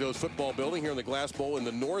 Toledo's football building here in the Glass Bowl in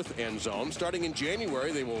the north end zone. Starting in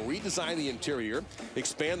January, they will redesign the interior,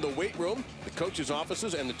 expand the weight room, the coaches'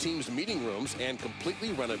 offices, and the team's meeting rooms, and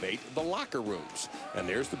completely renovate the locker rooms. And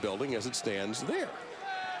there's the building as it stands there.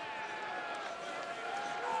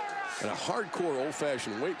 And a hardcore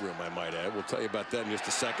old-fashioned weight room, I might add. We'll tell you about that in just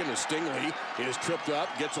a second. As Stingley is tripped up,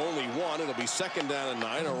 gets only one. It'll be 2nd down and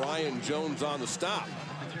 9. Orion Jones on the stop.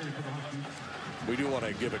 We do want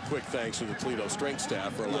to give a quick thanks to the Toledo strength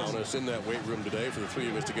staff for allowing us in that weight room today for the 3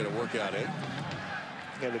 of us to get a workout in.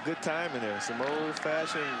 Had a good time in there. Some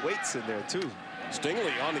old-fashioned weights in there, too.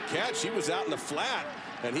 Stingley on the catch. He was out in the flat,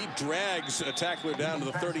 and he drags a tackler down to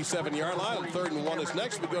the 37-yard line. And 3rd and 1 is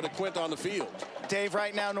next. We go to Quint on the field. Dave,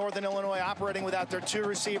 right now, Northern Illinois operating without their 2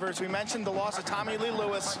 receivers. We mentioned the loss of Tommy Lee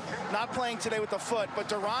Lewis, not playing today with the foot, but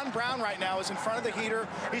Deron Brown right now is in front of the heater.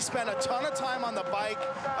 He spent a ton of time on the bike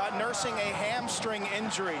nursing a hamstring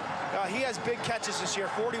injury. He has big catches this year,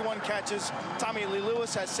 41 catches. Tommy Lee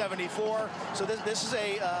Lewis has 74. So this is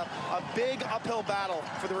a big uphill battle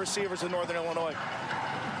for the receivers of Northern Illinois.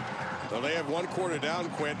 Well, they have one quarter down,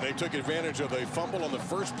 Quint. They took advantage of the fumble on the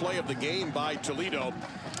first play of the game by Toledo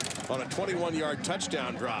on a 21-yard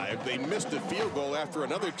touchdown drive. They missed the field goal after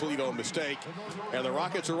another Toledo mistake, and the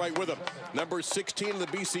Rockets are right with them. Number 16 in the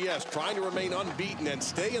BCS, trying to remain unbeaten and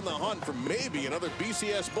stay in the hunt for maybe another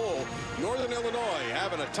BCS Bowl. Northern Illinois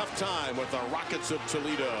having a tough time with the Rockets of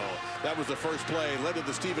Toledo. That was the first play, led to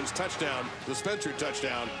the Stevens touchdown, the Spencer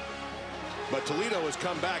touchdown. But Toledo has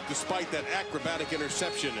come back despite that acrobatic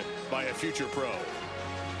interception by a future pro.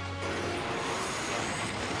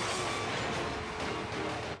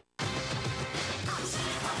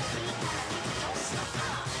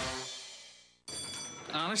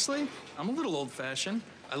 Honestly, I'm a little old-fashioned.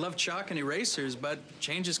 I love chalk and erasers, but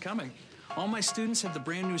change is coming. All my students have the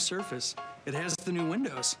brand new Surface. It has the new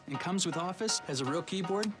Windows and comes with Office, has a real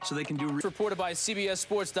keyboard, so they can do... Reported by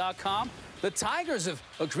CBSSports.com, the Tigers have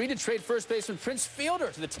agreed to trade first baseman Prince Fielder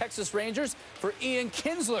to the Texas Rangers for Ian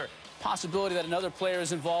Kinsler. Possibility that another player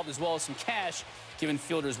is involved, as well as some cash, given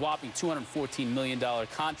Fielder's whopping $214 million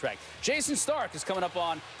contract. Jason Stark is coming up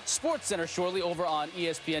on SportsCenter shortly over on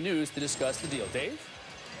ESPN News to discuss the deal. Dave?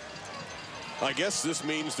 I guess this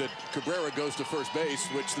means that Cabrera goes to first base,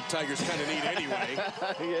 which the Tigers kind of need anyway.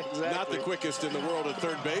 Yeah, exactly. Not the quickest in the world at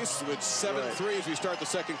third base. With 7-3 as we start the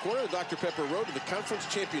second quarter, the Dr. Pepper road to the conference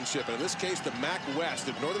championship. And in this case, the MAC West.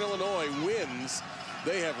 If Northern Illinois wins,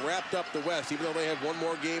 they have wrapped up the West, even though they have one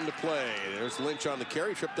more game to play. There's Lynch on the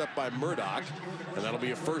carry, tripped up by Murdoch. And that'll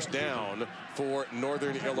be a first down for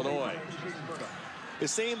Northern Illinois. It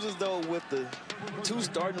seems as though with the two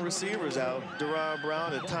starting receivers out, Deron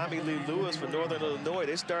Brown and Tommy Lee Lewis for Northern Illinois,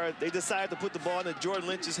 they decided to put the ball in Jordan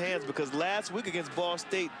Lynch's hands, because last week against Ball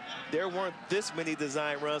State, there weren't this many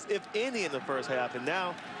design runs, if any, in the first half. And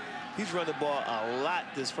now he's run the ball a lot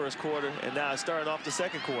this first quarter, and now it's starting off the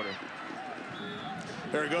second quarter.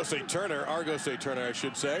 Argose Turner, I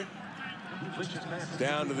should say.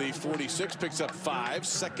 Down to the 46, picks up 5,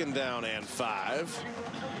 second down and 5.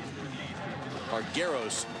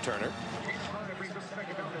 Argyros Turner.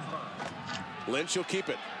 Lynch will keep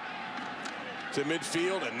it to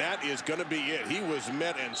midfield, and that is going to be it. He was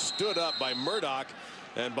met and stood up by Murdoch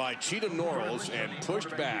and by Cheatham Norrells and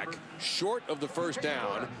pushed back short of the first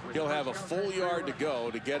down. He'll have a full yard to go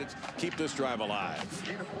to get it, keep this drive alive.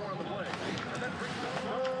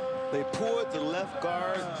 They poured the left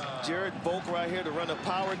guard, Jared Volk, right here to run a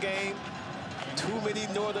power game. Too many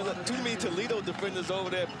Toledo defenders over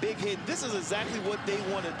there. Big hit. This is exactly what they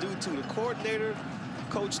want to do too. The coordinator,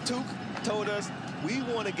 Coach Took, told us we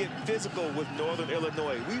want to get physical with Northern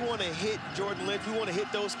Illinois. We want to hit Jordan Lynch. We want to hit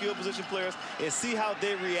those skill position players and see how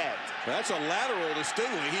they react. That's a lateral to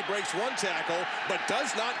Stingley. He breaks one tackle, but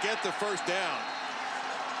does not get the first down.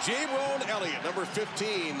 J-Ron Elliott, number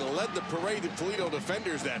 15, led the parade of Toledo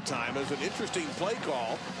defenders that time. It was an interesting play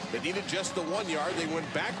call that needed just the 1 yard. They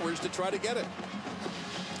went backwards to try to get it.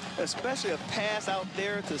 Especially a pass out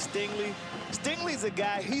there to Stingley. Stingley's a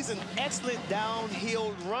guy, he's an excellent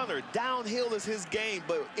downhill runner. Downhill is his game,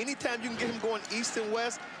 but anytime you can get him going east and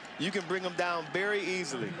west, you can bring him down very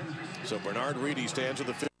easily. So Bernard Reedy stands at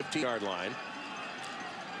the 15-yard line.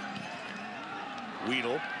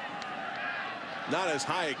 Weedle. Not as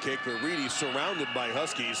high a kick, but Reedy, surrounded by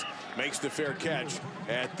Huskies, makes the fair catch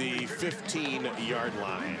at the 15-yard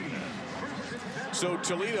line. So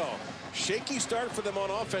Toledo, shaky start for them on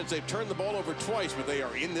offense. They've turned the ball over twice, but they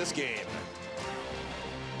are in this game.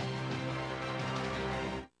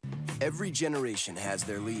 Every generation has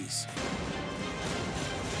their Lees.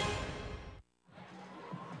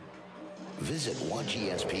 Visit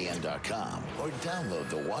WatchESPN.com or download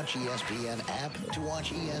the Watch ESPN app to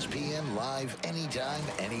watch ESPN live anytime,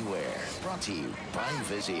 anywhere. Brought to you by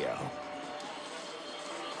Vizio.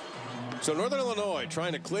 So Northern Illinois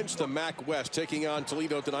trying to clinch the MAC West, taking on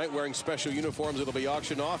Toledo tonight, wearing special uniforms that'll be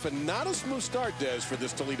auctioned off, and not a smooth start, Des, for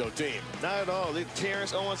this Toledo team. Not at all.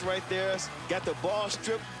 Terrence Owens right there got the ball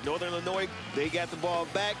stripped. Northern Illinois, they got the ball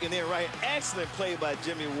back, and then excellent play by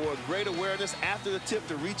Jimmy Ward. Great awareness after the tip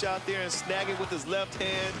to reach out there and snag it with his left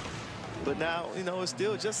hand. But now, it's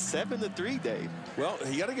still just 7-3, Dave. Well,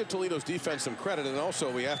 you got to give Toledo's defense some credit, and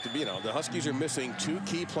also we have to, the Huskies are missing 2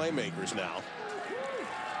 key playmakers now.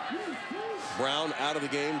 Brown out of the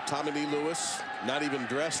game. Tommy Lee Lewis not even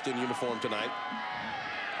dressed in uniform tonight.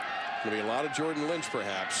 Going to be a lot of Jordan Lynch,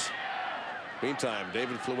 perhaps. Meantime,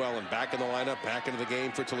 David Fluellen back in the lineup, back into the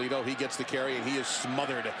game for Toledo. He gets the carry, and he is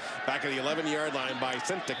smothered back at the 11-yard line by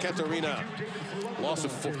Santa Catarina. Loss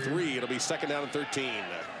of 3. It'll be second down and 13.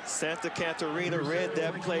 Santa Catarina read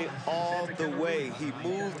that play all the way. He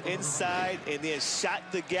moved inside and then shot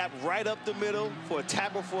the gap right up the middle for a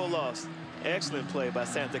tackle for a loss. Excellent play by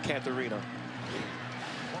Santa Catarina.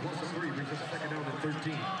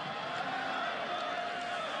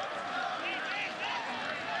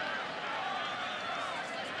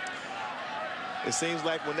 It seems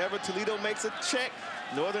like whenever Toledo makes a check,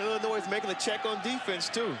 Northern Illinois is making a check on defense,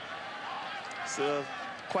 too. It's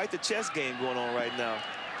quite the chess game going on right now.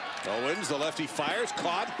 Owens, the lefty, fires,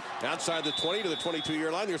 caught outside the 20 to the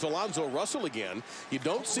 22-yard line. There's Alonzo Russell again. You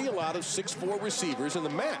don't see a lot of 6'4" receivers in the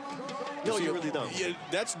MAC. No, you really don't. Yeah,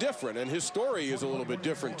 that's different, and his story is a little bit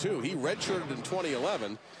different, too. He redshirted in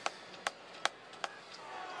 2011,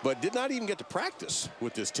 but did not even get to practice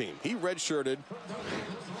with this team. He redshirted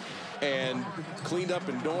and cleaned up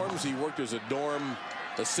in dorms. He worked as a dorm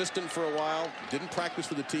assistant for a while, didn't practice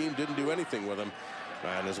with the team, didn't do anything with them,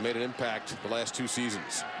 and has made an impact the last 2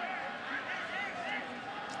 seasons.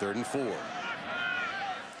 3rd and 4.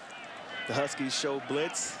 The Huskies show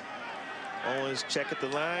blitz. Owens check at the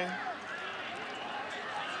line.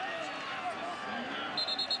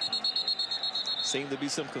 Seemed to be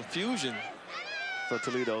some confusion for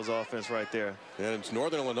Toledo's offense right there. And it's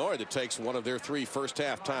Northern Illinois that takes one of their 3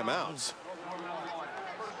 first-half timeouts.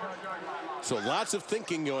 So lots of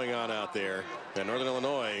thinking going on out there. And Northern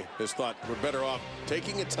Illinois has thought we're better off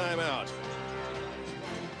taking a timeout.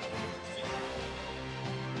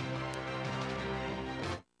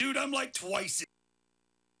 Dude, I'm like twice.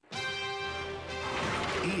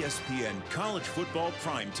 ESPN College Football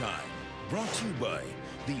Primetime. Brought to you by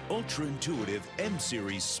the ultra-intuitive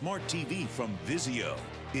M-Series Smart TV from Vizio.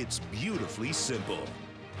 It's beautifully simple.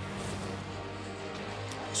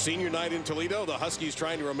 Senior night in Toledo. The Huskies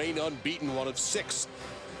trying to remain unbeaten, one of 6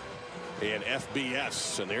 in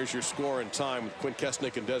FBS. And there's your score and time with Quinn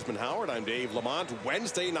Kesnick and Desmond Howard. I'm Dave Lamont.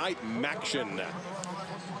 Wednesday night MACtion.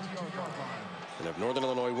 And if Northern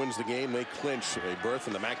Illinois wins the game, they clinch a berth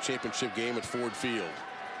in the MAC championship game at Ford Field.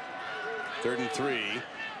 3rd and 3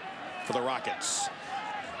 for the Rockets.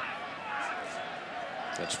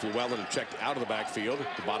 That's Llewellyn checked out of the backfield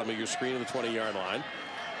at the bottom of your screen at the 20-yard line.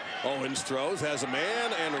 Owens throws, has a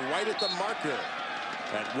man, and right at the marker.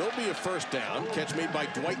 That will be a first down. Catch made by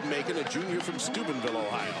Dwight Macon, a junior from Steubenville,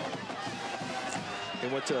 Ohio. They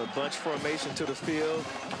went to a bunch formation to the field,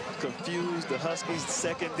 confused the Huskies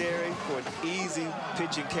secondary for an easy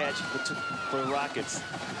pitch and catch for the Rockets.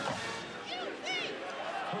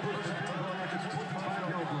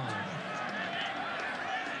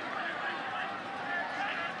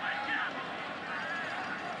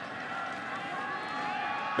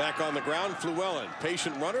 Back on the ground, Llewellyn,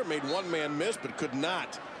 patient runner, made one man miss, but could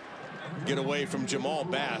not get away from Jamal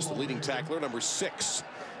Bass, the leading tackler, number 6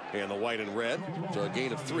 in the white and red. So a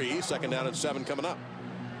gain of 3, 2nd down and 7 coming up.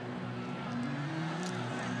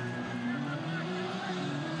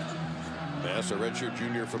 Bass, a redshirt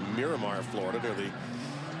junior from Miramar, Florida, near the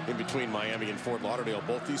in between Miami and Fort Lauderdale.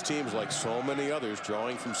 Both these teams, like so many others,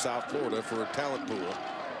 drawing from South Florida for a talent pool.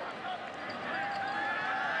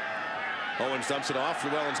 Owens dumps it off.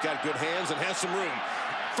 Llewellyn's got good hands and has some room.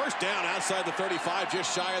 First down outside the 35,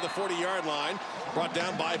 just shy of the 40-yard line. Brought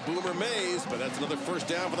down by Boomer Mays, but that's another first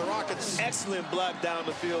down for the Rockets. Excellent block down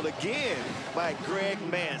the field again by Greg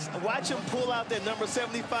Mance. Watch him pull out that number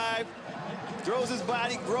 75. Throws his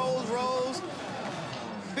body, rolls.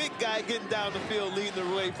 Big guy getting down the field, leading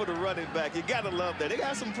the way for the running back. You got to love that. They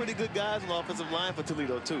got some pretty good guys on the offensive line for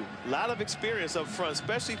Toledo, too. A lot of experience up front,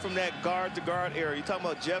 especially from that guard-to-guard area. You're talking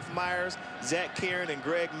about Jeff Myers, Zach Karen, and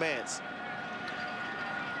Greg Mance.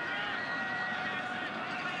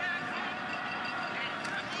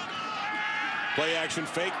 Play action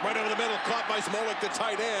fake right over the middle, caught by Smolik, the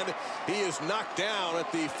tight end. He is knocked down at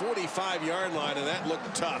the 45-yard line, and that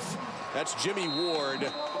looked tough. That's Jimmy Ward.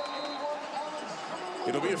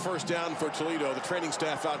 It'll be a first down for Toledo. The training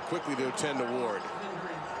staff out quickly to attend to Ward.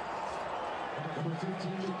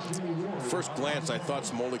 First glance, I thought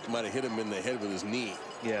Smolik might have hit him in the head with his knee.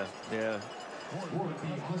 Yeah. That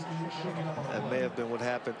may have been what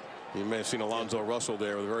happened. You may have seen Alonzo Russell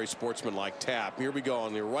there with a very sportsmanlike tap. Here we go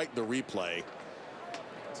on the right, the replay.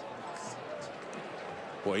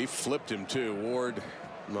 Boy, he flipped him too. Ward,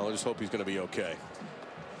 well, I just hope he's going to be okay.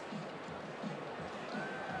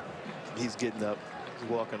 He's getting up. He's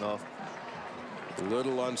walking off. A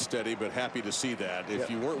little unsteady, but happy to see that. If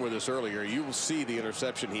you weren't with us earlier, you will see the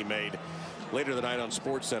interception he made later tonight on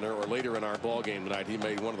SportsCenter, or later in our ball game tonight. He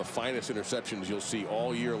made one of the finest interceptions you'll see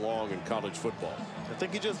all year long in college football. I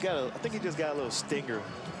think he just got a little stinger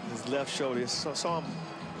in his left shoulder. Saw him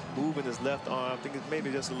moving his left arm. I think it's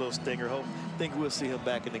maybe just a little stinger. I think we'll see him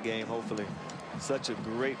back in the game, hopefully. Such a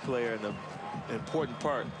great player and an important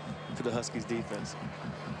part to the Huskies defense.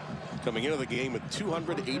 Coming into the game with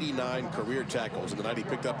 289 career tackles, and tonight he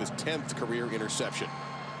picked up his 10th career interception.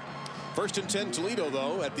 First and 10 Toledo,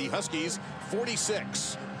 though, at the Huskies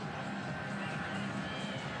 46.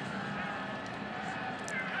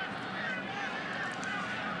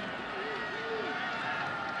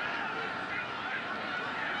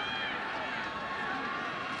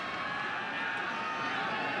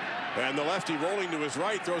 And the lefty rolling to his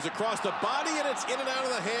right, throws across the body, and it's in and out of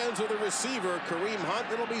the hands of the receiver, Kareem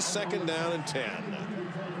Hunt. It'll be 2nd down and 10.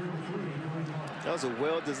 That was a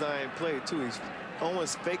well-designed play, too.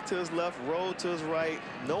 Owens faked to his left, rolled to his right.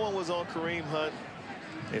 No one was on Kareem Hunt.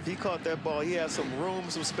 If he caught that ball, he had some room,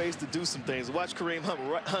 some space to do some things. Watch Kareem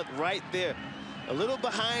Hunt right there. A little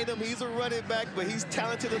behind him. He's a running back, but he's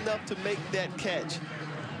talented enough to make that catch.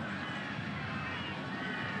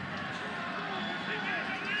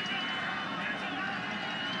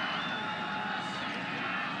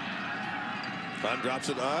 Hunt drops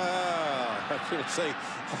it. I was going to say,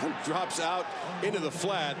 Hunt drops out into the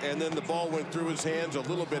flat, and then the ball went through his hands a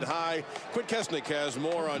little bit high. Quint Kesnick has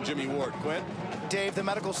more on Jimmy Ward. Quint? Dave, the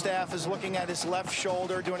medical staff is looking at his left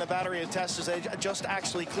shoulder, doing a battery of tests as they just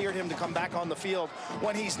actually cleared him to come back on the field.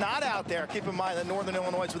 When he's not out there, keep in mind that Northern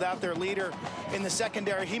Illinois is without their leader in the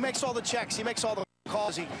secondary. He makes all the checks. He makes all the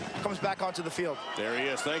calls. He comes back onto the field. There he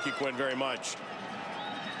is. Thank you, Quint, very much.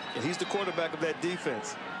 And he's the quarterback of that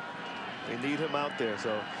defense. They need him out there,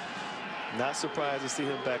 so not surprised to see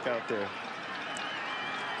him back out there.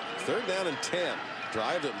 3rd down and 10.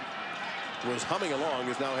 Drive that was humming along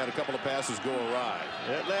has now had a couple of passes go awry.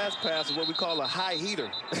 That last pass is what we call a high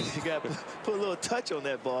heater. You got to put a little touch on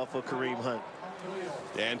that ball for Kareem Hunt.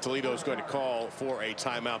 And Toledo is going to call for a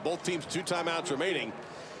timeout. Both teams 2 timeouts remaining.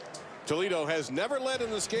 Toledo has never led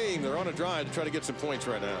in this game. They're on a drive to try to get some points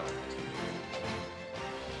right now.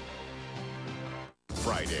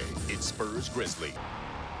 Friday, it's Spurs Grizzly.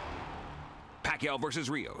 Pacquiao versus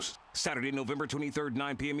Rios. Saturday, November 23rd,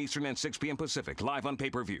 9 p.m. Eastern and 6 p.m. Pacific. Live on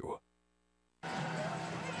pay-per-view.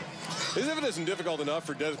 As if it isn't difficult enough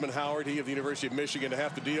for Desmond Howard, he of the University of Michigan, to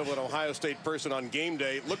have to deal with an Ohio State person on game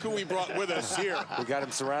day, look who we brought with us here. We got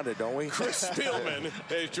him surrounded, don't we? Chris Spielman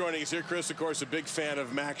is joining us here. Chris, of course, a big fan of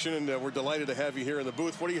Maction, and we're delighted to have you here in the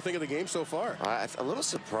booth. What do you think of the game so far? A little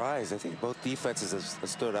surprised. I think both defenses have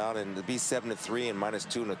stood out, and to be 7-3 and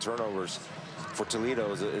 -2 in the turnovers for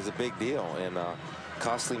Toledo is a big deal. And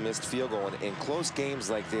costly missed field goal. In close games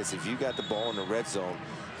like this, if you got the ball in the red zone,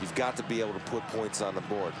 you've got to be able to put points on the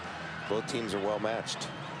board. Both teams are well matched.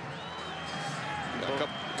 A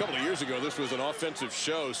couple of years ago, this was an offensive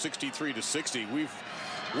show, 63-60. We've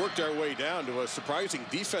worked our way down to a surprising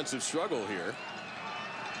defensive struggle here.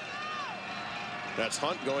 That's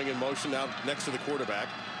Hunt going in motion now next to the quarterback.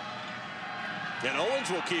 And Owens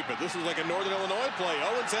will keep it. This is like a Northern Illinois play.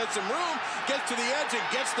 Owens has some room, gets to the edge, and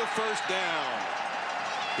gets the 1st down.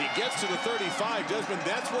 He gets to the 35. Desmond,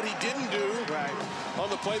 that's what he didn't do on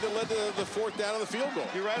the play that led to the 4th down on the field goal.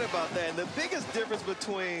 You're right about that. And the biggest difference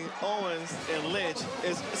between Owens and Lynch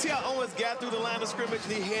is, see how Owens got through the line of scrimmage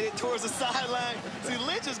and he headed towards the sideline? See,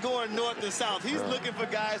 Lynch is going north and south. He's looking for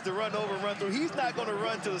guys to run over and run through. He's not going to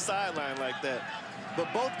run to the sideline like that.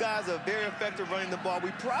 But both guys are very effective running the ball.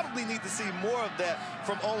 We probably need to see more of that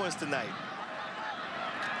from Owens tonight.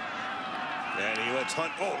 And he lets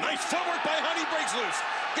Hunt. Oh, nice footwork by Hunt. He breaks loose.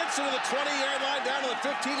 Gets to the 20-yard line, down to the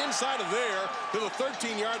 15, inside of there to the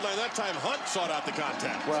 13-yard line. That time Hunt sought out the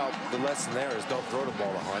contact. Well, the lesson there is don't throw the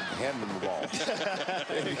ball to Hunt, hand him the ball.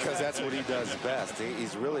 Because that's what he does best.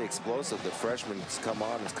 He's really explosive. The freshman's come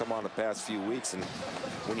on the past few weeks. And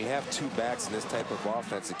when you have 2 backs in this type of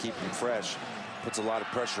offense to keep them fresh, puts a lot of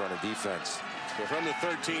pressure on the defense. So from the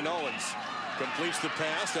 13, Owens completes the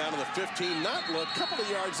pass down to the 15. Not a couple of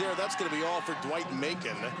yards there. That's going to be all for Dwight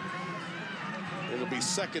Macon. It'll be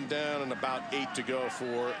 2nd down and about 8 to go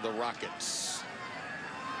for the Rockets.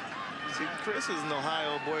 See, Chris is an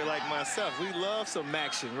Ohio boy like myself. We love some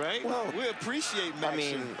Maction, right? Well, we appreciate Maction. I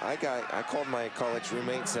mean, I called my college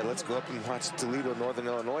roommate and said, let's go up and watch the Toledo Northern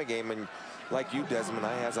Illinois game. And like you, Desmond,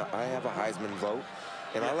 I have a Heisman vote.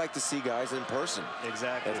 And I like to see guys in person.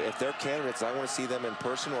 Exactly. If they're candidates, I want to see them in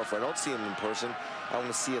person. Or if I don't see them in person, I want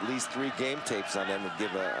to see at least 3 game tapes on them to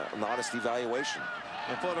give an honest evaluation.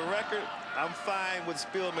 And for the record, I'm fine with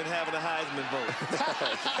Spielman having a Heisman vote.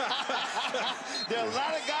 There are a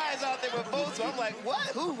lot of guys out there with votes, so I'm like, what?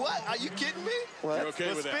 Who? What? Are you kidding me? Well, you're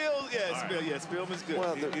okay with that? Spielman's good.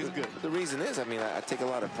 Well, he's good. The reason is, I mean, I take a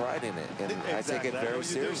lot of pride in it, and I take it very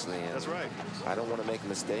seriously. And that's right. I don't want to make a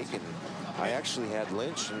mistake, and I actually had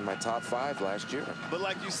Lynch in my top 5 last year. But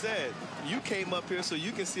like you said, you came up here so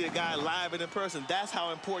you can see a guy live and in person. That's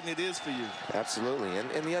how important it is for you. Absolutely.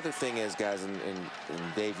 And the other thing is, guys, and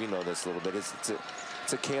Dave, you know this a little bit,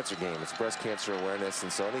 it's a cancer game. It's breast cancer awareness.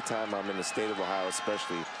 And so anytime I'm in the state of Ohio,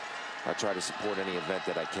 especially, I try to support any event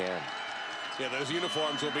that I can. Yeah, those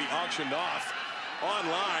uniforms will be auctioned off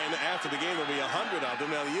online after the game. There'll be 100 of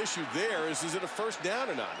them. Now the issue there is it a first down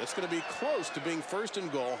or not? It's going to be close to being first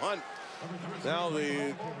and goal. Hunt, now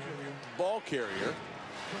the ball carrier,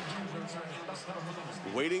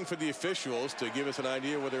 waiting for the officials to give us an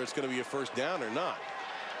idea whether it's going to be a first down or not.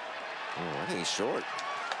 I think he's short.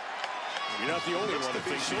 You're not the only one that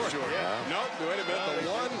thinks he's short. Yeah. Nope, wait a minute. The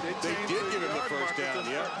one, they did give him the first down.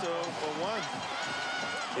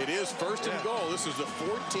 It is first and goal. This is the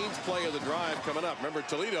 14th play of the drive coming up. Remember,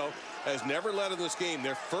 Toledo has never led in this game.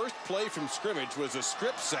 Their first play from scrimmage was a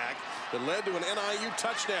strip sack that led to an NIU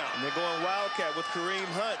touchdown. And they're going Wildcat with Kareem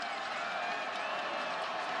Hunt.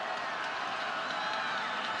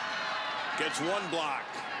 Gets one block,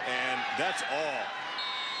 and that's all.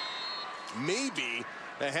 Maybe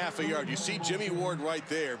a half a yard. You see Jimmy Ward right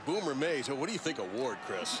there. Boomer Mays. What do you think of Ward,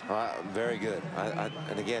 Chris? Very good.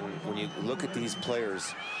 And again, when you look at these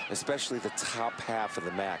players, especially the top half of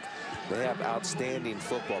the MAC, they have outstanding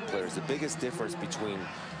football players. The biggest difference between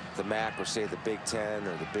the MAC or, say, the Big 10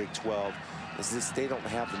 or the Big 12 is this: they don't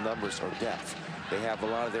have the numbers or depth. They have a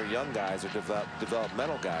lot of their young guys or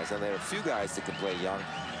developmental guys, and they have a few guys that can play young,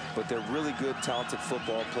 but they're really good, talented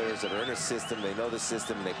football players that are in a system. They know the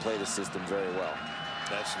system, and they play the system very well.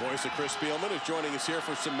 That's the voice of Chris Spielman, is joining us here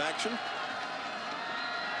for some action.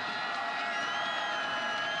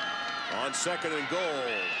 On second and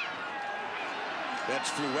goal. That's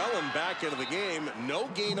Fluellen back into the game. No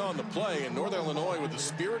gain on the play, and Northern Illinois with a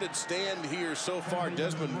spirited stand here so far.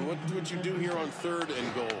 Desmond, what would you do here on third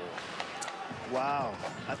and goal? Wow,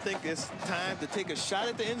 I think it's time to take a shot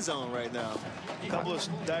at the end zone right now. A couple of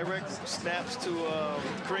direct snaps to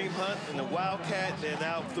Kareem Hunt and the Wildcat, and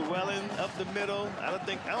now Fluellen up the middle. I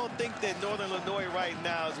don't think that Northern Illinois right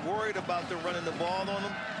now is worried about them running the ball on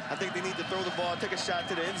them. I think they need to throw the ball, take a shot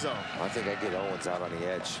to the end zone. I think I get Owens out on the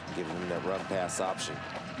edge, give him that run pass option.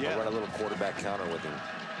 Yeah. I'll run a little quarterback counter with him.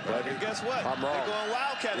 But guess what? I'm wrong. They're going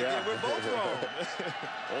Wildcat again. We're both wrong.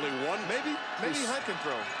 Only one. Maybe Hunt can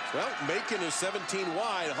throw. Well, Macon is 17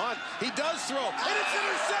 wide. Hunt, he does throw. And it's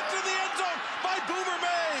intercepted in the end zone by Boomer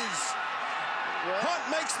Mays. Well, Hunt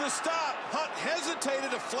makes the stop. Hunt hesitated.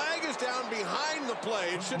 A flag is down behind the play.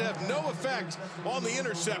 It should have no effect on the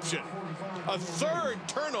interception. A third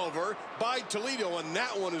turnover by Toledo, and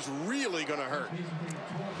that one is really going to hurt.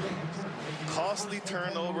 Costly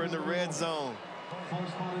turnover in the red zone.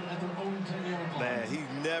 Man, he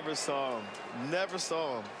never saw him. Never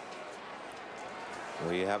saw him.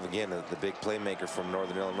 Well, you have, again, the big playmaker from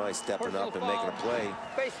Northern Illinois stepping up and making a play.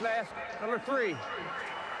 Face mask, number 3.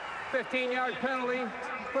 15-yard penalty,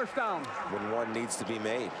 first down. When one needs to be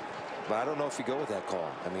made. But I don't know if you go with that call.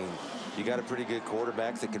 I mean, you got a pretty good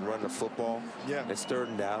quarterback that can run the football. Yeah. It's third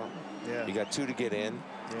and down. Yeah. You got 2 to get in,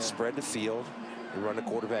 spread the field. You run the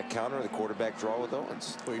quarterback counter, the quarterback draw with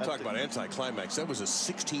Owens. Well, you talk about anticlimax. That was a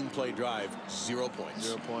 16-play drive, 0 points.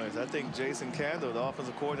 0 points. I think Jason Candle, the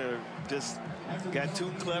offensive coordinator, just got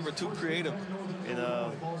too clever, too creative. And,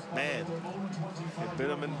 man, it bit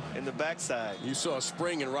him in the backside. You saw a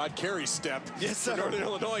spring in Rod Carey's step. Yes, sir. Northern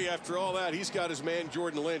Illinois, after all that, he's got his man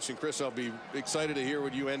Jordan Lynch. And, Chris, I'll be excited to hear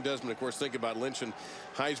what you and Desmond, of course, think about Lynch and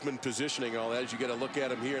Heisman positioning and all that. As you get a look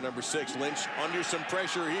at him here, number 6. Lynch under some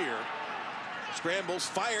pressure here. Scrambles,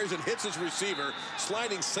 fires, and hits his receiver,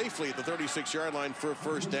 sliding safely at the 36-yard line for a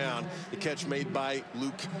first down. The catch made by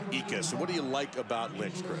Luke Ickes. So what do you like about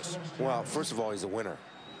Lynch, Chris? Well, first of all, he's a winner.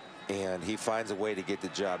 And he finds a way to get the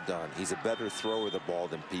job done. He's a better thrower of the ball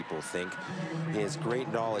than people think. He has great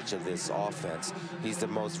knowledge of this offense. He's the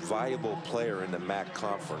most valuable player in the MAC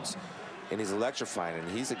conference. And he's electrifying. And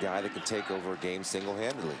he's a guy that can take over a game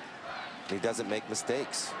single-handedly. He doesn't make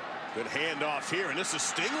mistakes. Good handoff here, and this is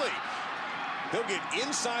Stingley. He'll get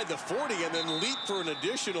inside the 40 and then leap for an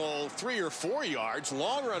additional 3 or 4 yards.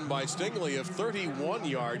 Long run by Stingley of 31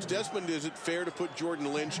 yards. Desmond, is it fair to put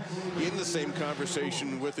Jordan Lynch in the same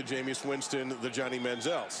conversation with the Jameis Winston, the Johnny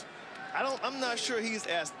Manziels? I'm not sure he's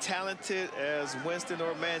as talented as Winston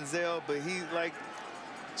or Manziel, but he, like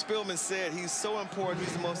Spielman said, he's so important.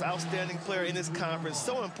 He's the most outstanding player in this conference,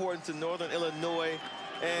 so important to Northern Illinois.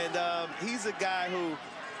 And he's a guy who,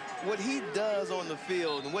 what he does on the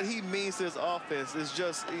field and what he means to his offense is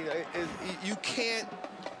just, you can't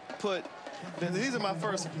put. These are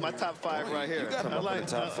my top 5 right here. You got him up in the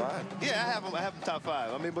top 5. Yeah, I have him top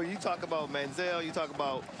 5. I mean, but you talk about Manziel, you talk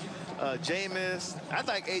about Jameis. I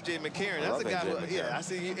like A.J. McCarron. That's a guy who, yeah, I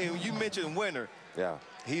see. And you mentioned winner. Yeah.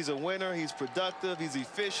 He's a winner. He's productive. He's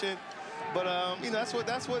efficient. But you know,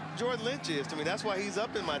 that's what Jordan Lynch is to me. That's why he's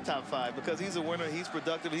up in my top 5, because he's a winner. He's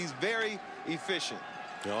productive. He's very efficient.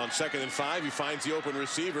 On 2nd and 5, he finds the open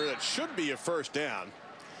receiver. That should be a first down.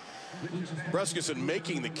 Breskinson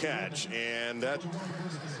making the catch, and that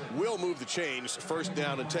will move the chains. First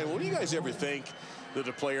down and 10. Well, do you guys ever think that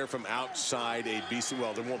a player from outside a BC,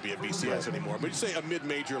 well, there won't be a BCS anymore, but you say a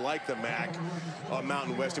mid-major like the MAC,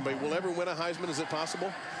 Mountain West, will ever win a Heisman? Is it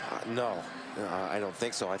possible? No. I don't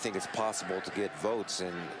think so. I think it's possible to get votes,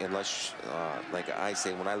 and unless, like I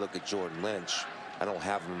say, when I look at Jordan Lynch, I don't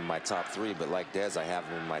have him in my top 3, but like Dez, I have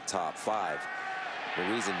him in my top 5. The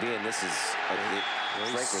reason being, this is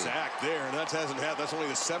a sack there, and that's only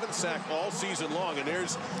the 7th sack all season long. And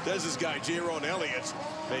there's Dez's guy, Jaron Elliott,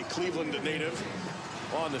 a Cleveland native,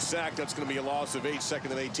 on the sack. That's going to be a loss of 8,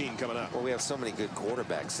 2nd and 18 coming up. Well, we have so many good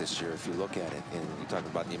quarterbacks this year, if you look at it. And you talk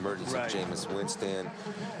about the emergence of Jameis Winston.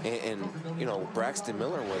 And, you know, Braxton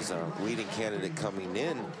Miller was a leading candidate coming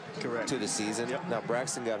in to the season. Now,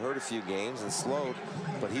 Braxton got hurt a few games and slowed,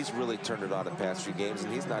 but he's really turned it on the past few games,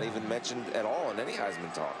 and he's not even mentioned at all in any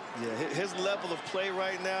Heisman talk. Yeah, his level of play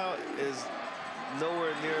right now is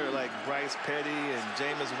nowhere near like Bryce Petty and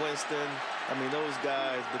Jameis Winston. I mean, those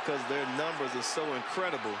guys, because their numbers are so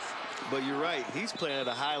incredible. But you're right, he's playing at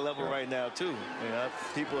a high level right now too. You know,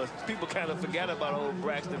 people kind of forget about old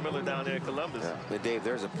Braxton Miller down there in Columbus. Yeah. But Dave,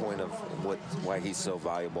 there's a point of why he's so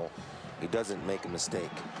valuable. He doesn't make a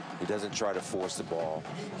mistake. He doesn't try to force the ball.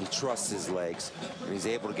 He trusts his legs, and he's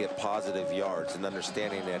able to get positive yards, and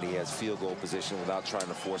understanding that he has field goal position without trying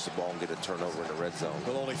to force the ball and get a turnover in the red zone.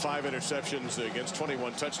 Well, only 5 interceptions against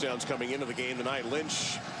 21 touchdowns coming into the game tonight.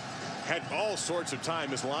 Lynch had all sorts of time.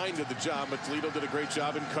 His line did the job, but Toledo did a great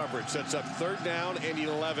job in coverage. Sets up 3rd down and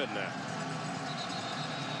 11.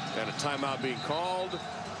 And a timeout being called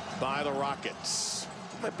by the Rockets.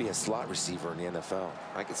 Might be a slot receiver in the NFL.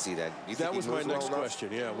 I could see that. That was my next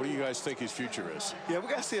question. Yeah, what do you guys think his future is? Yeah, we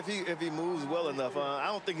got to see if he moves well enough. I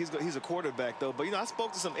don't think he's a quarterback though. But you know, I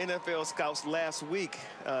spoke to some NFL scouts last week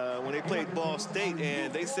when they played Ball State,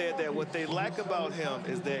 and they said that what they like about him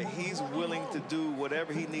is that he's willing to do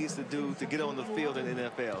whatever he needs to do to get on the field in the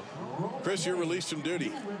NFL. Chris, you're released from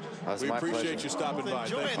duty. We appreciate you stopping by.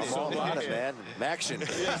 Thank you so much. Man. Maction.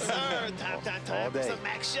 Yes, sir. Time for some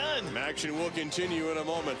action. Action will continue in a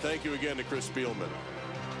moment. Thank you again to Chris Spielman.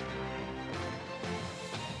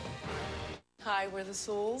 Hi, we're the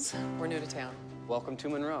Souls. We're new to town. Welcome to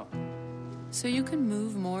Monroe. So you can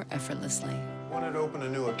move more effortlessly. Wanted to open a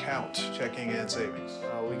new account, checking and savings.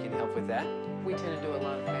 We can help with that. We tend to do a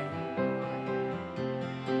lot of paying.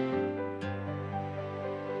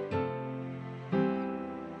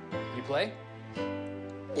 You play?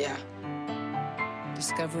 Yeah.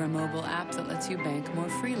 Discover a mobile app that lets you bank more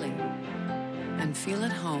freely and feel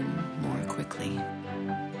at home more quickly.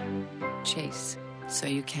 Chase, so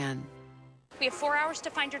you can. We have 4 hours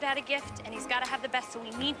to find your dad a gift, and he's got to have the best, so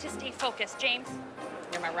we need to stay focused. James,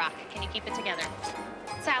 you're my rock. Can you keep it together?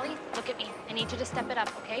 Sally, look at me. I need you to step it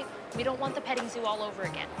up, okay? We don't want the petting zoo all over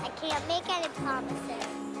again. I can't make any promises.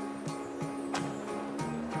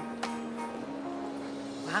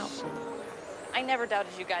 Wow. I never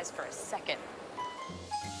doubted you guys for a second.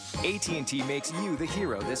 AT&T makes you the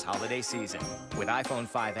hero this holiday season with iPhone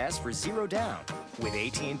 5S for $0 down with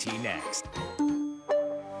AT&T Next.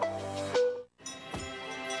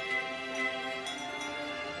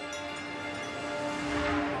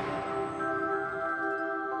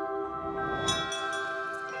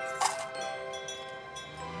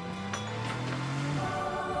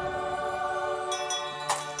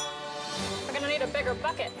 We're gonna need a bigger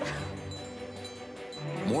bucket.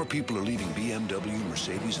 More people are leaving BMW,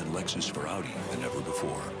 Mercedes, and Lexus for Audi than ever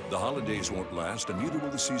before. The holidays won't last, and neither will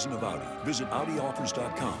the season of Audi. Visit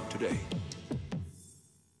AudiOffers.com today.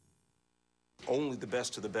 Only the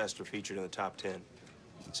best of the best are featured in the top 10.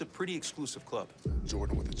 It's a pretty exclusive club.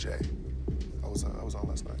 Jordan with a J. I was on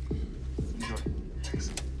last night. Enjoy.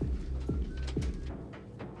 Thanks.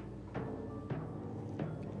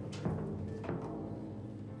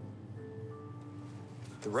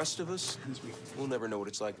 The rest of us, we'll never know what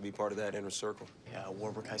it's like to be part of that inner circle. Yeah,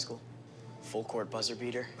 Warburg High School. Full court buzzer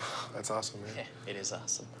beater. That's awesome, man. Yeah, it is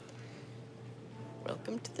awesome.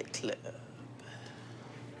 Welcome to the club.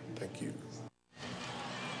 Thank you.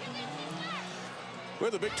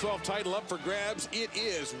 With the Big 12 title up for grabs, it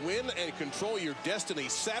is win and control your destiny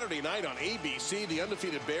Saturday night on ABC. The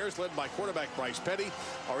undefeated Bears, led by quarterback Bryce Petty,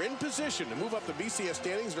 are in position to move up the BCS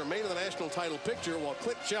standings and remain in the national title picture, while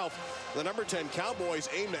Clint Shelf, the number 10 Cowboys,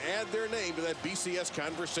 aim to add their name to that BCS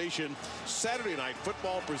conversation. Saturday night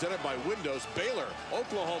football presented by Windows. Baylor,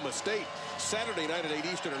 Oklahoma State, Saturday night at 8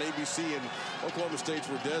 Eastern on ABC, and Oklahoma State's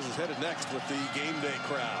where Dez is headed next with the game day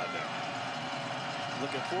crowd.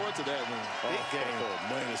 Looking forward to that one. Big game. Oh,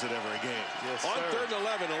 man, is it ever a game. Yes, on sir. 3rd and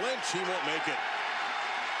 11, Lynch, he won't make it.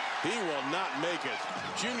 He will not make it.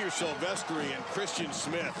 Junior Silvestri and Christian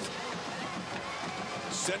Smith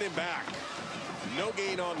send him back. No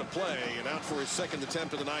gain on the play, and out for his 2nd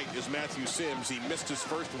attempt of the night is Matthew Sims. He missed his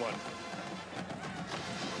first one.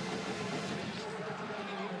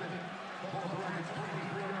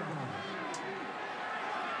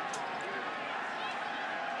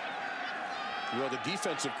 Well, the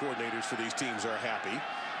defensive coordinators for these teams are happy.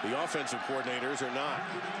 The offensive coordinators are not.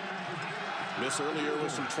 Miss earlier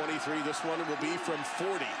was from 23. This one will be from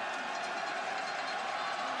 40.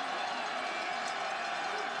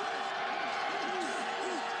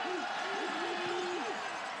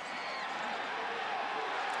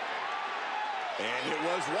 And it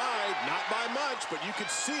was wide, not by much, but you could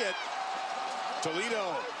see it.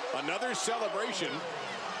 Toledo, another celebration,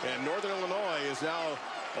 and Northern Illinois is now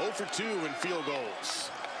 0 for 2 in field goals.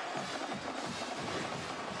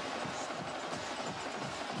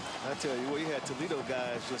 I tell you what, you had Toledo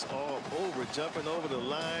guys just all over, jumping over the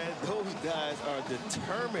line. Those guys are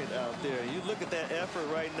determined out there. You look at that effort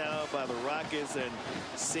right now by the Rockets and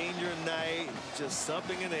senior night, just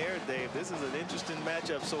something in the air, Dave. This is an interesting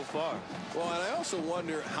matchup so far. Well, and I also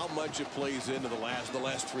wonder how much it plays into the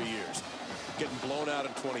last 3 years. Getting blown out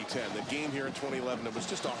in 2010. The game here in 2011, it was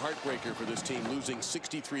just a heartbreaker for this team, losing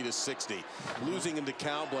 63-60. Losing in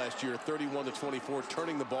DeKalb last year, 31-24,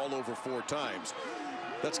 turning the ball over 4 times.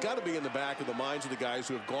 That's got to be in the back of the minds of the guys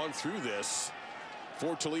who have gone through this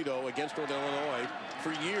for Toledo against Northern Illinois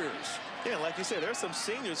for years. Yeah, like you said, there's some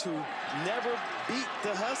seniors who never beat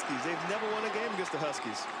the Huskies. They've never won a game against the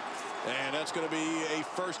Huskies. And that's going to be a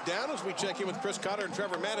first down as we check in with Chris Cotter and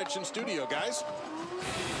Trevor Matich in studio, guys.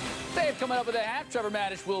 Dave, coming up with a half. Trevor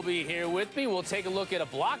Matich will be here with me. We'll take a look at a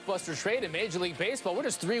blockbuster trade in Major League Baseball. We're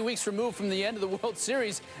just 3 weeks removed from the end of the World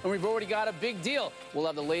Series, and we've already got a big deal. We'll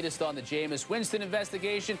have the latest on the Jameis Winston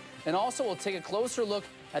investigation, and also we'll take a closer look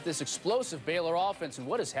at this explosive Baylor offense and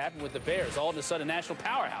what has happened with the Bears. All of a sudden, a national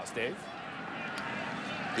powerhouse, Dave.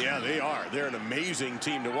 Yeah, they are. They're an amazing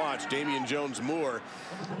team to watch. Damian Jones-Moore,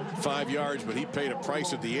 5 yards, but he paid a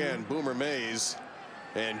price at the end. Boomer Mays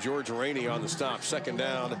and George Rainey on the stop. 2nd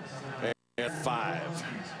down and 5.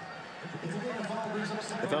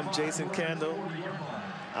 If I'm Jason Candle,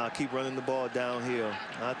 I'll keep running the ball downhill.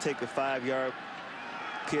 I'll take a 5-yard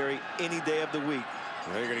carry any day of the week.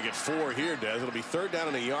 Well, you're going to get 4 here, Des. It'll be 3rd down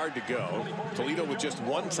and a yard to go. Toledo with just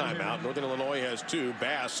 1 timeout. Northern Illinois has 2.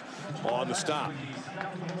 Bass on the stop.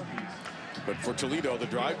 But for Toledo, the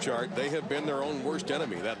drive chart, they have been their own worst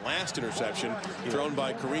enemy. That last interception thrown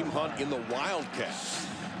by Kareem Hunt in the Wildcats.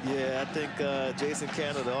 Yeah, I think Jason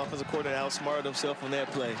Candle, the offensive coordinator, outsmarted himself on that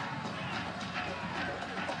play.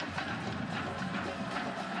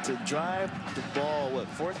 To drive the ball, what,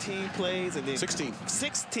 14 plays and then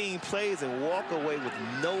 16 plays and walk away with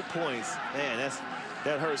no points. Man,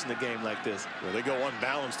 that hurts in a game like this. Well, they go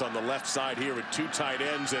unbalanced on the left side here with 2 tight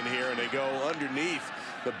ends in here, and they go underneath.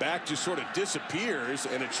 The back just sort of disappears,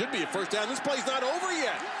 and it should be a first down. This play's not over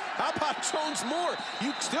yet. How about Jones-Moore?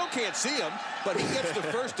 You still can't see him, but he gets the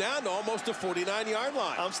first down to almost the 49-yard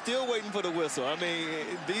line. I'm still waiting for the whistle. I mean,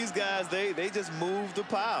 these guys, they just moved the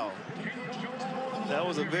pile. That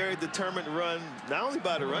was a very determined run, not only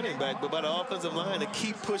by the running back, but by the offensive line to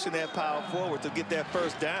keep pushing that pile forward to get that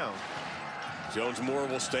first down. Jones-Moore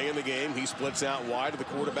will stay in the game. He splits out wide to the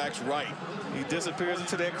quarterback's right. He disappears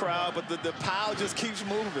into that crowd, but the pile just keeps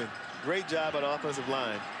moving. Great job by the offensive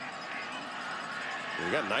line.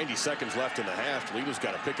 We got 90 seconds left in the half. Toledo's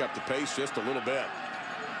got to pick up the pace just a little bit.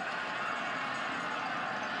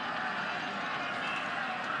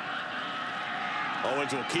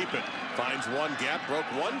 Owens will keep it. Finds 1 gap, broke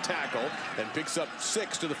 1 tackle, and picks up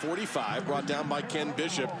 6 to the 45. Brought down by Ken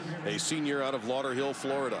Bishop, a senior out of Lauderhill,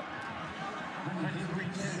 Florida.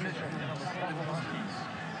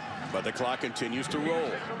 But the clock continues to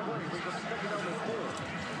roll.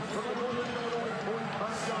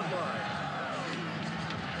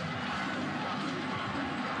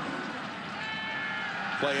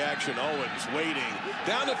 Play action, Owens waiting.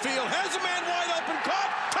 Down the field, has a man wide open,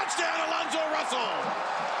 caught. Touchdown, Alonzo Russell.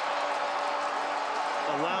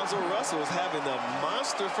 Alonzo Russell is having a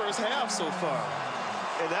monster first half so far.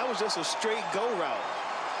 And that was just a straight go route.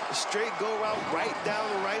 A straight go route right down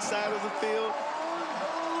the right side of the field.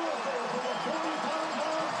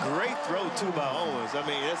 Great throw, too, by Owens. I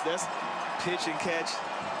mean, that's pitch and catch.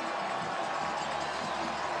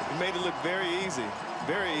 It made it look very easy.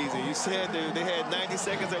 Very easy. You said they had 90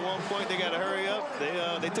 seconds at one point. They got to hurry up.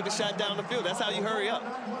 They took a shot down the field. That's how you hurry up.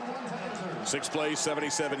 6 plays,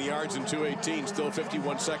 77 yards, and 2:18. Still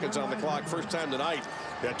 51 seconds on the clock. First time tonight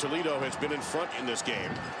that Toledo has been in front in this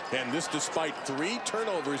game. And this despite 3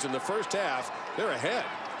 turnovers in the first half. They're ahead.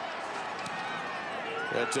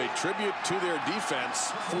 That's a tribute to their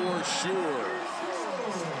defense for sure.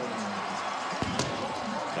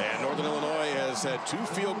 And Northern Illinois has had 2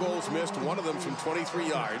 field goals missed, one of them from 23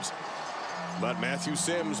 yards. But Matthew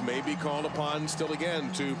Sims may be called upon still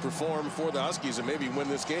again to perform for the Huskies and maybe win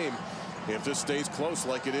this game if this stays close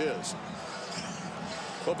like it is.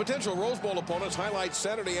 Well, potential Rose Bowl opponents highlight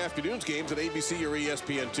Saturday afternoon's games at ABC or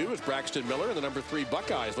ESPN2 as Braxton Miller and the number 3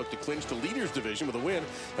 Buckeyes look to clinch the leaders division with a win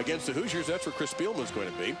against the Hoosiers. That's where Chris Spielman's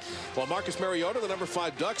going to be. While Marcus Mariota, the number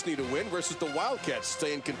 5 Ducks, need a win versus the Wildcats,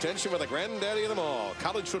 stay in contention with the granddaddy of them all.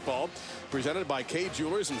 College football presented by Kay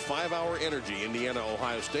Jewelers and 5 Hour Energy. Indiana,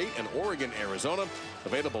 Ohio State, and Oregon, Arizona.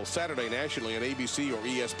 Available Saturday nationally on ABC or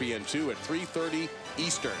ESPN2 at 3:30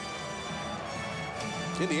 Eastern.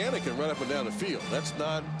 Indiana can run up and down the field.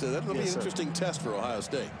 That'll be an interesting test for Ohio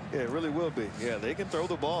State. Yeah, it really will be. Yeah, they can throw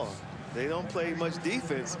the ball. They don't play much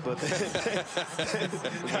defense, but they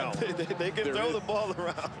can throw the ball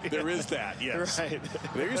around. There is that, yes. Right.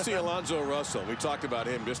 There you see Alonzo Russell. We talked about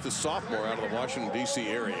him, just a sophomore out of the Washington, D.C.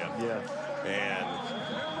 area. Yeah. And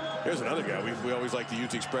here's another guy. We always like to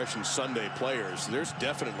use the expression Sunday players. There's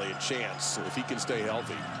definitely a chance if he can stay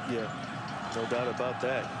healthy. Yeah, no doubt about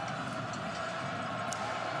that.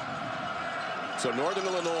 So Northern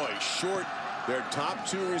Illinois short their top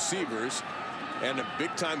 2 receivers, and a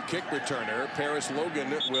big-time kick returner. Paris Logan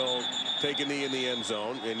will take a knee in the end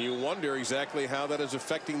zone, and you wonder exactly how that is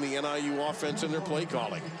affecting the NIU offense and their play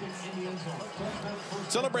calling.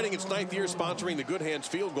 Celebrating its 9th year sponsoring the Good Hands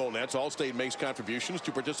Field Goal Nets, Allstate makes contributions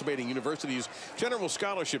to participating universities' general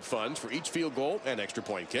scholarship funds for each field goal and extra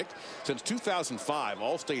point kicked. Since 2005,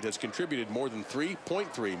 Allstate has contributed more than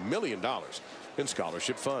 $3.3 million in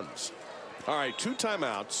scholarship funds. All right, 2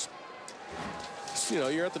 timeouts. You know,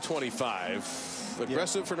 you're at the 25.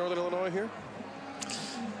 Aggressive for Northern Illinois here?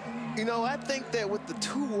 You know, I think that with the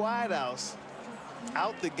 2 wideouts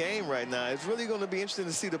out the game right now, it's really going to be interesting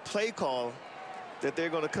to see the play call that they're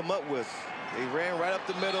going to come up with. They ran right up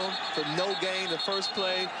the middle for no gain the first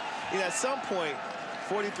play. You know, at some point,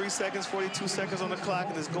 43 seconds, 42 seconds on the clock,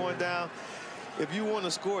 and it's going down. If you want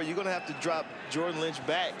to score, you're going to have to drop Jordan Lynch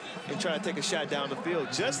back and try to take a shot down the field,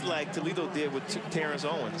 just like Toledo did with Terrence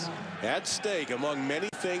Owens. At stake, among many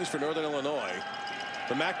things for Northern Illinois,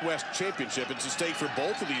 the MAC West Championship. It's at stake for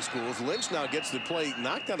both of these schools. Lynch now gets the play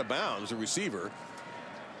knocked out of bounds, the receiver.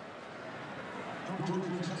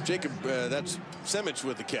 Jacob, that's Semic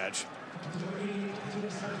with the catch.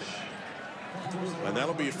 And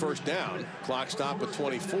that'll be a first down. Clock stop at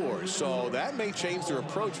 24. So that may change their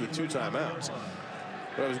approach with 2 timeouts.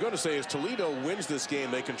 What I was going to say is Toledo wins this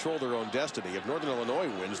game, they control their own destiny. If Northern Illinois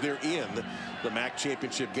wins, they're in the MAC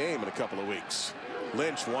championship game in a couple of weeks.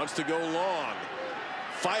 Lynch wants to go long.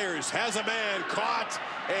 Fires, has a man, caught,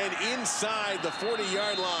 and inside the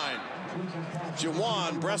 40-yard line.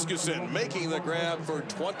 Jawan Breskusen making the grab for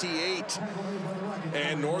 28.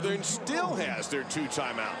 And Northern still has their 2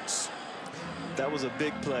 timeouts. That was a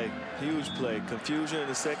big play, huge play. Confusion in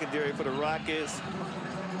the secondary for the Rockets.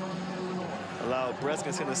 Allowed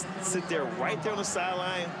Breskusen to sit there right there on the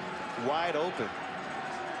sideline, wide open.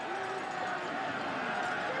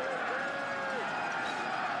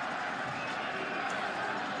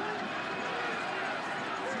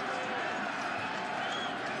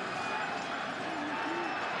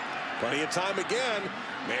 Plenty of time again.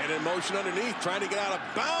 Man in motion underneath, trying to get out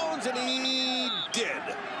of bounds, and he did.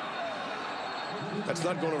 That's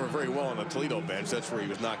not going over very well on the Toledo bench. That's where he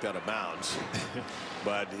was knocked out of bounds.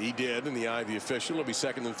 But he did in the eye of the official. It'll be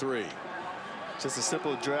 2nd and 3. Just a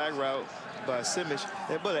simple drag route by Simic,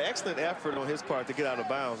 but an excellent effort on his part to get out of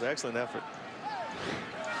bounds. Excellent effort.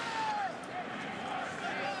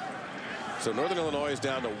 So Northern Illinois is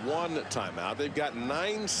down to 1 timeout. They've got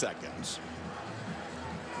 9 seconds.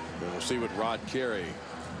 And we'll see what Rod Carey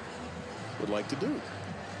would like to do.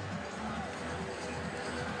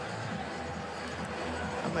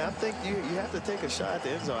 I mean, I think you have to take a shot at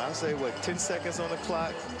the end zone. I'll say, what, 10 seconds on the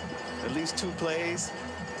clock, at least 2 plays.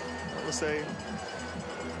 I would say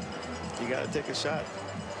you got to take a shot.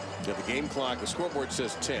 Yeah, the game clock, the scoreboard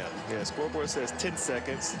says 10. Yeah, scoreboard says 10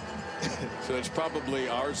 seconds. So it's probably,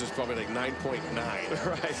 ours is probably like 9.9.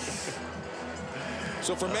 Right.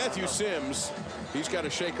 So for Matthew Sims, he's got to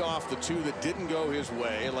shake off the two that didn't go his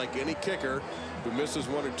way. And like any kicker who misses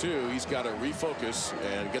one or two, he's got to refocus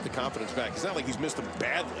and get the confidence back. It's not like he's missed them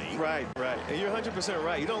badly. Right. And you're 100%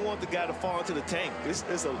 right. You don't want the guy to fall into the tank.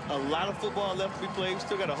 There's a lot of football left to be played.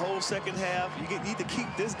 Still got a whole second half. You need to keep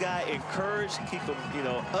this guy encouraged, keep him,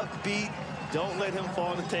 upbeat. Don't let him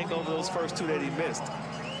fall in the tank over those first two that he missed.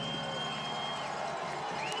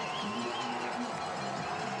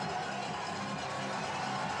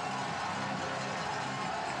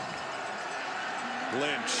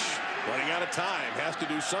 Lynch running out of time, has to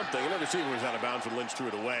do something. And the receiver was out of bounds when Lynch threw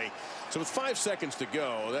it away. So with 5 seconds to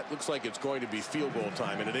go, that looks like it's going to be field goal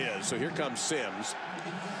time, and it is. So here comes Sims.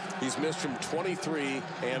 He's missed from 23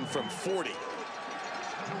 and from 40.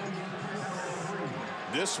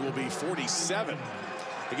 This will be 47.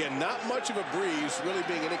 Again, not much of a breeze really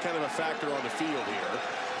being any kind of a factor on the field here.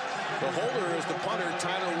 The holder is the punter,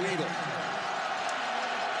 Tyler Weedle.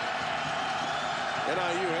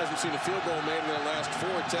 NIU hasn't seen a field goal made in their last 4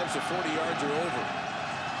 attempts of 40 yards or over.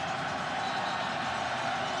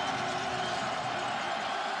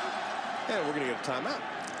 And we're going to get a timeout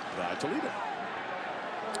by Toledo.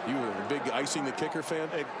 You were a big icing the kicker fan?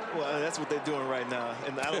 Hey, well, that's what they're doing right now,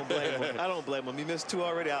 and I don't blame him. I don't blame him. He missed 2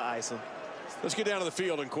 already. I'll ice him. Let's get down to the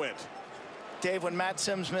field and Quint. Dave, when Matt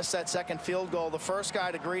Sims missed that second field goal, the first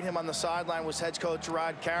guy to greet him on the sideline was head coach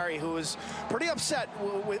Rod Carey, who was pretty upset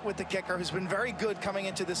with the kicker, who's been very good coming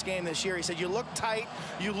into this game this year. He said, you look tight,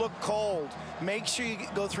 you look cold. Make sure you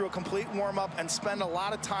go through a complete warm-up and spend a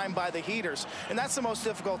lot of time by the heaters. And that's the most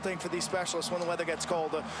difficult thing for these specialists when the weather gets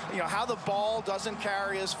cold. How the ball doesn't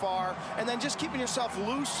carry as far, and then just keeping yourself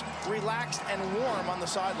loose, relaxed, and warm on the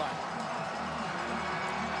sideline.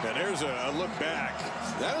 And there's a look back.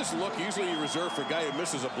 That is a look usually reserved for a guy who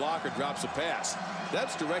misses a block or drops a pass.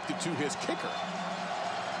 That's directed to his kicker.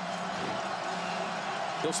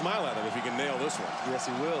 He'll smile at him if he can nail this one. Yes,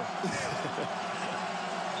 he will.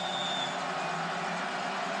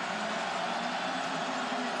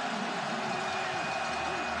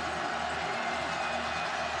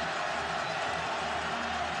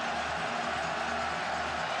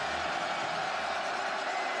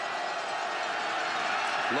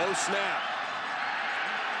 Low snap.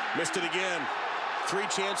 Missed it again. 3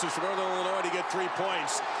 chances for Northern Illinois to get 3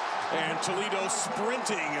 points. And Toledo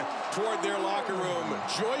sprinting toward their locker room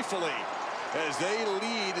joyfully as they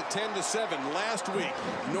lead 10-7. Last week,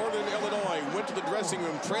 Northern Illinois went to the dressing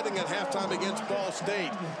room trailing at halftime against Ball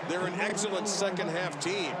State. They're an excellent second half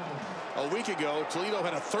team. A week ago, Toledo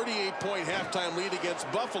had a 38-point halftime lead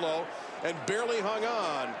against Buffalo and barely hung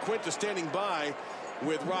on. Quint is standing by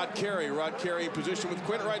with Rod Carey. Rod Carey in position with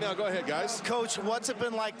Quint right now. Go ahead, guys. Coach, what's it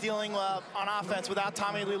been like dealing on offense without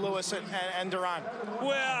Tommy Lee Lewis and Duran?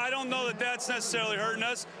 Well, I don't know that that's necessarily hurting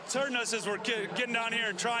us. It's hurting us as we're getting down here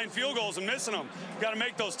and trying field goals and missing them. Got to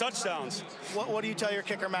make those touchdowns. What do you tell your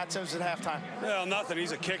kicker, Matt Sims, at halftime? Well, nothing.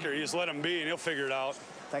 He's a kicker. You just let him be, and he'll figure it out.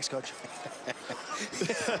 Thanks, Coach.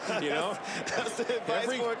 That's the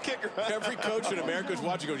advice for a kicker. Every coach in America is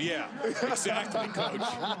watching goes, yeah, exactly, Coach.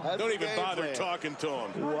 Don't even bother talking to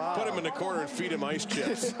him. Wow. Put him in the corner and feed him ice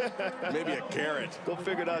chips. Maybe a carrot. Go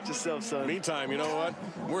figure it out yourself, son. Meantime, you know what?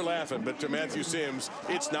 We're laughing, but to Matthew Sims,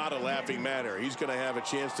 it's not a laughing matter. He's going to have a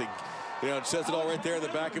chance to, it says it all right there in the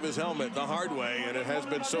back of his helmet, the hard way, and it has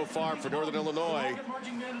been so far for Northern Illinois.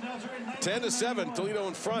 10-7, Toledo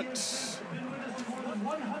in front.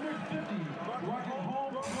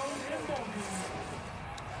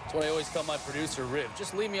 That's what I always tell my producer, Riv.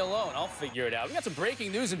 Just leave me alone. I'll figure it out. We got some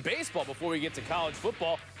breaking news in baseball before we get to college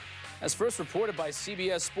football. As first reported by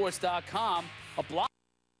CBSSports.com, a block.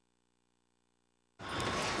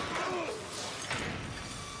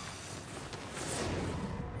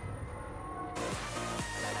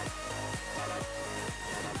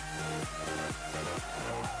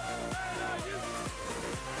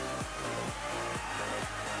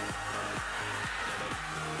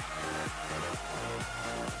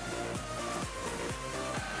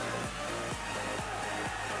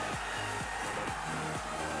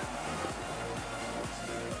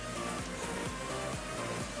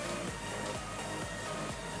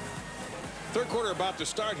 Third quarter about to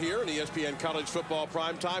start here in ESPN College Football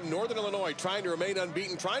Primetime. Northern Illinois trying to remain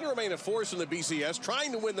unbeaten, trying to remain a force in the BCS,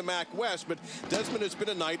 trying to win the MAC West, but Desmond, it's been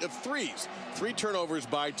a night of threes. 3 turnovers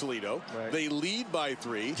by Toledo. Right. They lead by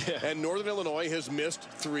 3, and Northern Illinois has missed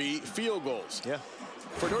 3 field goals. Yeah.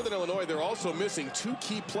 For Northern Illinois, they're also missing 2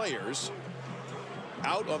 key players.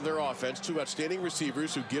 out of their offense, 2 outstanding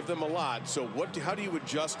receivers who give them a lot. So how do you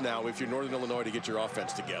adjust now if you're Northern Illinois to get your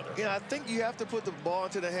offense together? Yeah, I think you have to put the ball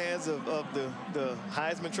into the hands of the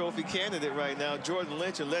Heisman Trophy candidate right now, Jordan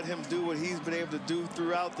Lynch, and let him do what he's been able to do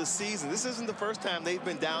throughout the season. This isn't the first time they've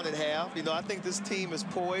been down at half. You know, I think this team is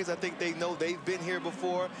poised. I think they know they've been here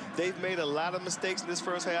before. They've made a lot of mistakes in this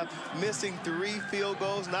first half, missing 3 field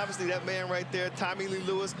goals. And obviously that man right there, Tommy Lee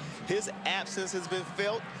Lewis, his absence has been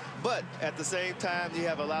felt. But at the same time, you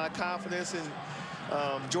have a lot of confidence in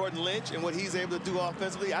Jordan Lynch and what he's able to do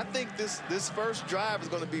offensively. I think this first drive is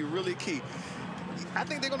going to be really key. I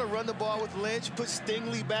think they're going to run the ball with Lynch, put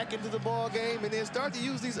Stingley back into the ball game, and then start to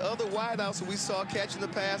use these other wideouts that we saw catching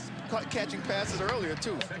passes earlier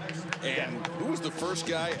too. And who was the first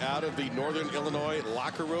guy out of the Northern Illinois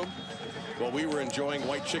locker room while we were enjoying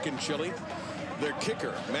white chicken chili? Their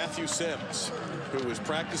kicker, Matthew Sims, who was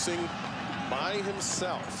practicing by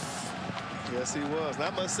himself. Yes, he was. And I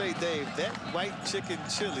must say, Dave, that white chicken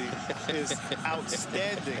chili is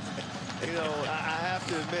outstanding. You know, I have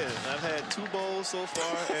to admit, I've had 2 bowls so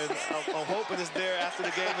far, and I'm hoping it's there after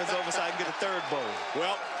the game is over so I can get a 3rd bowl.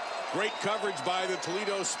 Well, great coverage by the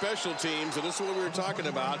Toledo special teams, and this is what we were talking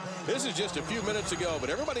about. This is just a few minutes ago,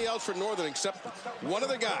 but everybody else for Northern except one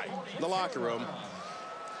other guy in the locker room.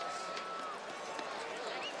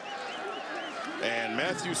 And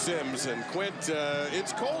Matthew Sims and Quint,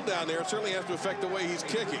 it's cold down there. It certainly has to affect the way he's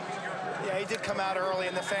kicking. Yeah, he did come out early,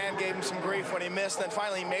 and the fan gave him some grief when he missed. Then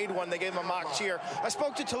finally made one. They gave him a mock cheer. I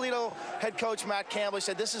spoke to Toledo head coach Matt Campbell. He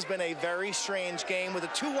said this has been a very strange game with the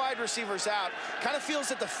 2 wide receivers out. Kind of feels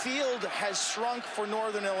that the field has shrunk for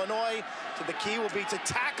Northern Illinois. So the key will be to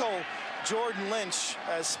tackle Jordan Lynch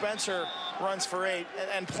as Spencer runs for 8.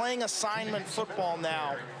 And playing assignment football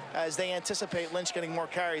now, as they anticipate Lynch getting more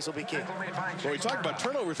carries, will be key. Well, we talked about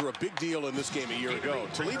turnovers were a big deal in this game a year ago.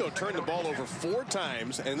 Toledo turned the ball over 4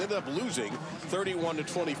 times and ended up losing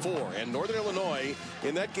 31-24. And Northern Illinois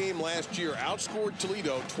in that game last year outscored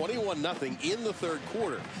Toledo 21-0 in the 3rd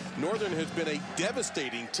quarter. Northern has been a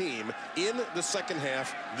devastating team in the second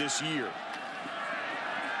half this year.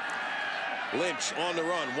 Lynch on the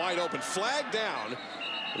run, wide open, flag down.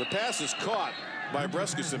 The pass is caught by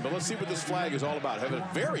Brescison, but let's see what this flag is all about. Have a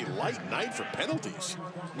very light night for penalties.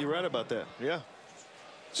 You're right about that. Yeah.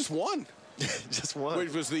 Just one. Just one.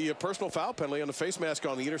 Which was the personal foul penalty on the face mask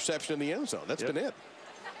on the interception in the end zone. That's been it.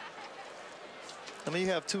 I mean,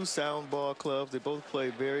 you have 2 sound ball clubs. They both play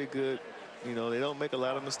very good. You know, they don't make a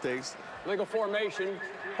lot of mistakes. Legal formation,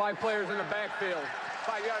 5 players in the backfield.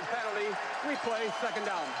 5-yard penalty, replay, 2nd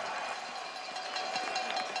down.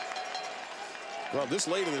 Well, this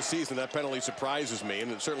late in the season, that penalty surprises me,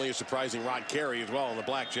 and it certainly is surprising Rod Carey as well in the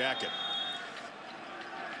black jacket.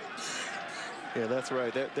 Yeah, that's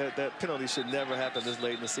right. That penalty should never happen this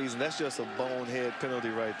late in the season. That's just a bonehead penalty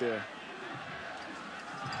right there.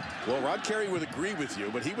 Well, Rod Carey would agree with you,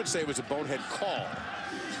 but he would say it was a bonehead call.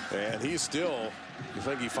 And he's still, you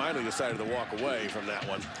think he finally decided to walk away from that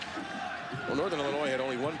one. Well, Northern Illinois had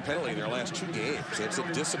only 1 penalty in their last 2 games. It's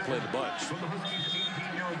a disciplined bunch.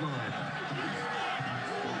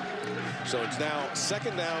 So it's now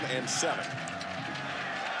 2nd down and 7.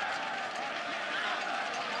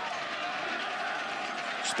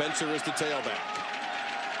 Spencer is the tailback.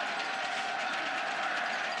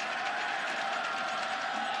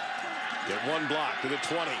 Get 1 block to the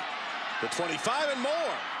 20, the 25 and more.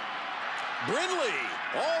 Brindley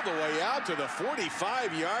all the way out to the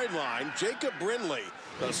 45-yard line. Jacob Brindley,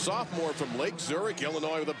 a sophomore from Lake Zurich,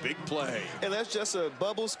 Illinois, with a big play. And that's just a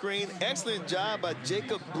bubble screen. Excellent job by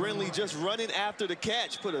Jacob Brindley just running after the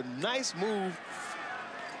catch. Put a nice move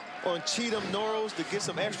on Cheatham Norrells to get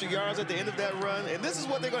some extra yards at the end of that run. And this is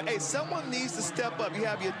what they're going to, hey, someone needs to step up. You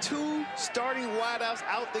have your 2 starting wideouts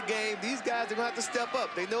out the game. These guys are going to have to step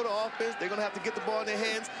up. They know the offense. They're going to have to get the ball in their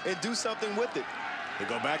hands and do something with it. They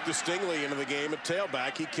go back to Stingley into the game at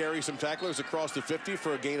tailback. He carries some tacklers across the 50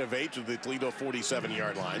 for a gain of 8 to the Toledo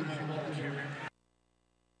 47-yard line.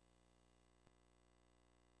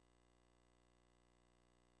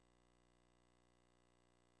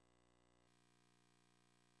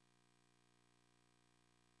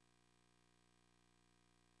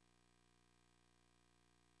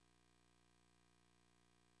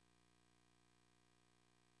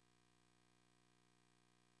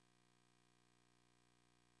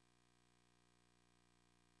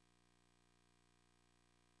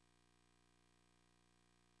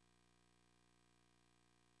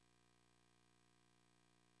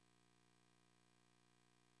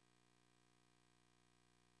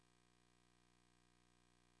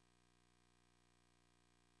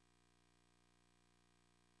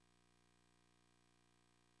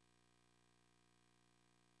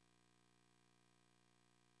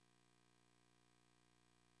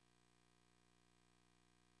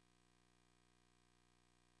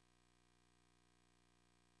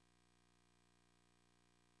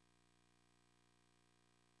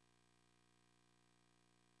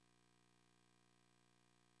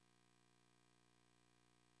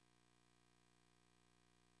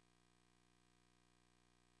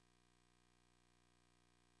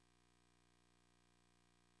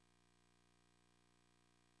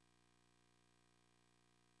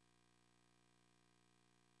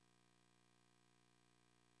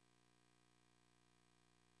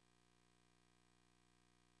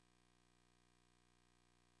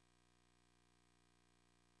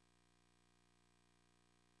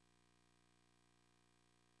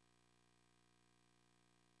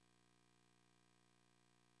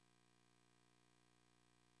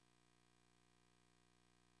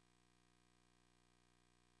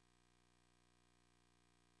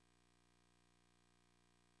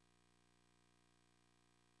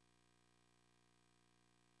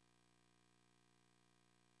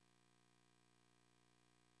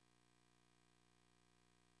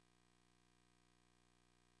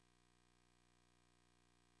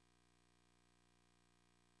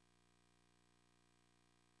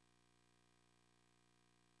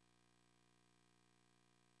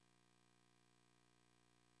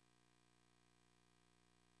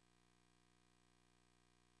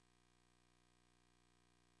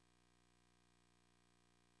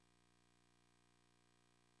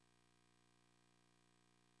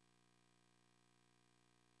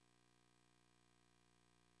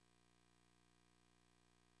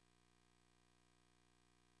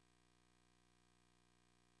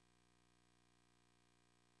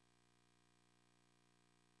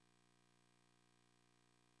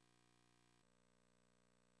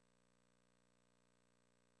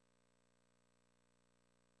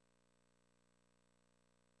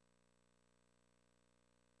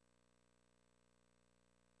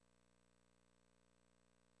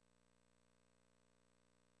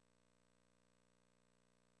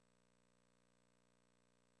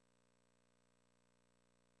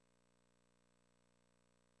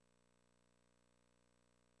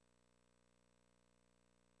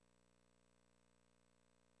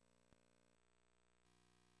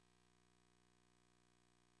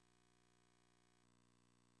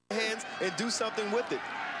 and do something with it.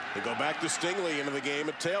 They go back to Stingley into the game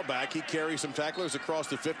at tailback. He carries some tacklers across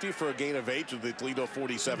the 50 for a gain of 8 to the Toledo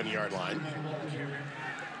 47-yard line.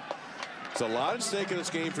 It's a lot at stake in this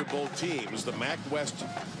game for both teams. The MAC West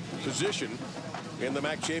position in the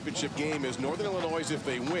MAC championship game is Northern Illinois if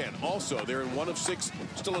they win. Also, they're in 1 of 6,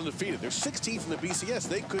 still undefeated. They're 16th in the BCS.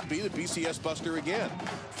 They could be the BCS buster again.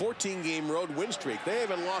 14-game road win streak. They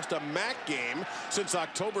haven't lost a MAC game since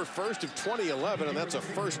October 1st of 2011, and that's a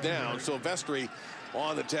first down. Silvestri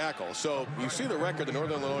on the tackle. So you see the record that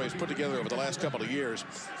Northern Illinois has put together over the last couple of years.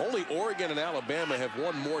 Only Oregon and Alabama have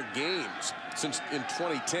won more games since in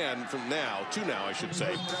 2010 from now, to now I should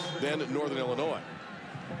say, than Northern Illinois.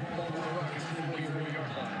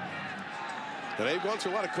 And they've gone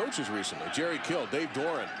through a lot of coaches recently. Jerry Kill, Dave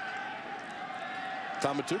Doran.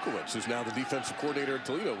 Tom Matukowicz, who's now the defensive coordinator at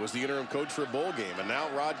Toledo, was the interim coach for a bowl game. And now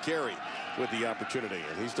Rod Carey with the opportunity.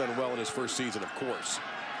 And he's done well in his first season, of course.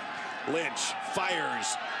 Lynch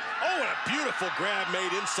fires. Oh, and a beautiful grab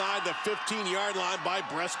made inside the 15-yard line by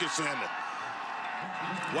Breskison.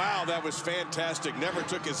 Wow, that was fantastic. Never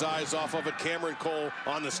took his eyes off of it. Cameron Cole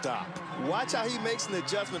on the stop. Watch how he makes an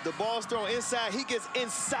adjustment. The ball's thrown inside. He gets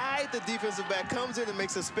inside the defensive back, comes in and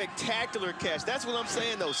makes a spectacular catch. That's what I'm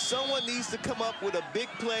saying, though. Someone needs to come up with a big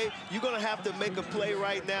play. You're going to have to make a play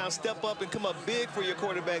right now. Step up and come up big for your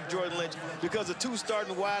quarterback, Jordan Lynch, because the 2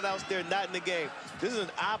 starting wideouts, they're not in the game. This is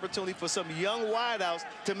an opportunity for some young wideouts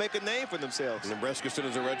to make a name for themselves. And Breskison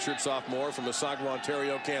is a redshirt sophomore from Mississauga,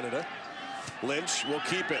 Ontario, Canada. Lynch will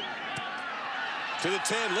keep it. To the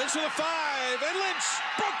 10, Lynch to the 5, and Lynch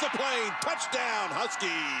broke the plane. Touchdown,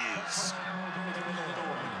 Huskies.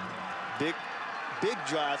 Big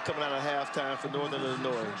drive coming out of halftime for Northern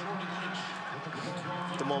Illinois.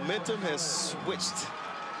 The momentum has switched.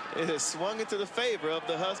 It has swung into the favor of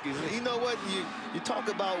the Huskies. And you know what? You talk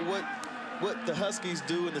about what the Huskies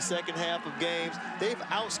do in the second half of games. They've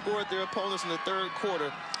outscored their opponents in the third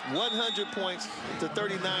quarter 100 points to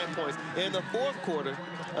 39 points. In the fourth quarter,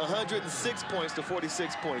 106 points to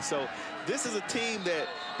 46 points. So this is a team that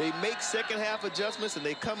they make second half adjustments and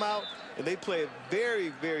they come out and they play very,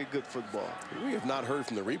 very good football. We have not heard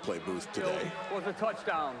from the replay booth today. Was a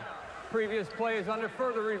touchdown. Previous play is under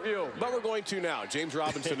further review. But we're going to now. James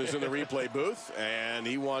Robinson is in the replay booth, and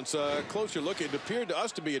he wants a closer look. It appeared to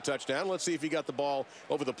us to be a touchdown. Let's see if he got the ball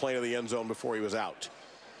over the plane of the end zone before he was out.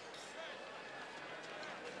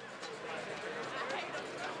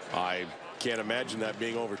 I can't imagine that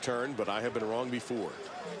being overturned, but I have been wrong before.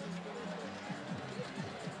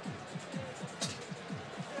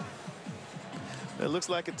 It looks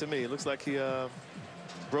like it to me. It looks like he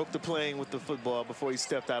broke the plane with the football before he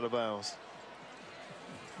stepped out of bounds.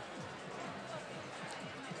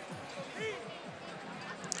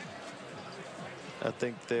 I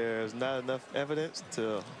think there's not enough evidence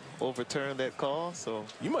to overturn that call, so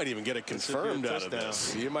you might even get it confirmed out of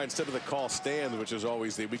this. You might, instead of the call stand, which is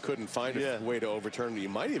always we couldn't find a way to overturn it, you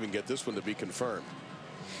might even get this one to be confirmed.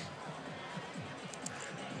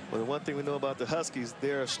 Well, the one thing we know about the Huskies,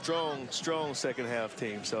 they're a strong second half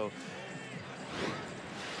team. So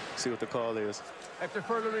see what the call is. After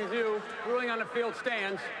further review, ruling on the field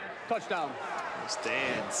stands. Touchdown.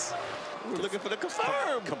 Stands. We're looking for the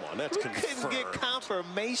confirm. Come on, that's confirmed. Couldn't get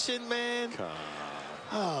confirmation, man.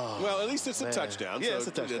 Oh, well, at least it's a touchdown. Yeah, so it's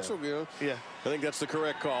a touchdown. Yeah. I think that's the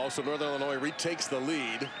correct call. So Northern Illinois retakes the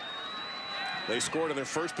lead. They scored in their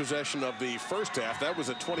first possession of the first half. That was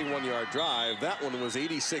a 21-yard drive. That one was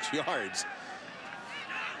 86 yards.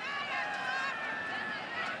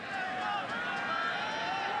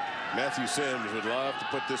 Matthew Sims would love to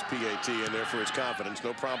put this PAT in there for his confidence.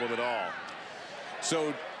 No problem at all.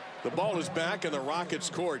 So the ball is back in the Rockets'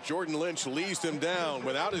 court. Jordan Lynch leads them down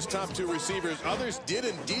without his top 2 receivers. Others did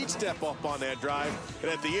indeed step up on that drive.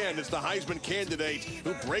 And at the end, it's the Heisman candidate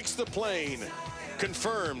who breaks the plane.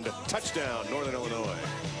 Confirmed touchdown, Northern Illinois.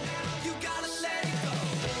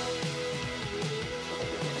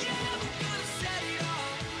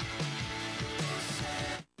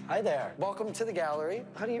 Hi there. Welcome to the gallery.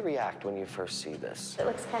 How do you react when you first see this? It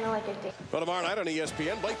looks kind of like a dick. Well, tomorrow night on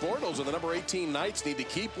ESPN, Blake Bortles and the number 18 Knights need to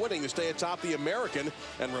keep winning to stay atop the American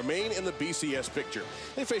and remain in the BCS picture.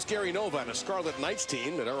 They face Gary Nova and a Scarlet Knights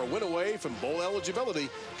team that are a win away from bowl eligibility.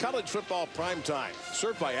 College football primetime,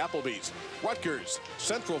 served by Applebee's. Rutgers,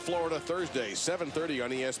 Central Florida, Thursday, 7:30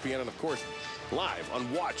 on ESPN, and of course, live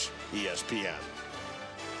on Watch ESPN.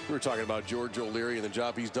 We were talking about George O'Leary and the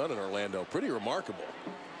job he's done in Orlando. Pretty remarkable.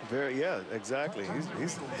 Yeah, exactly.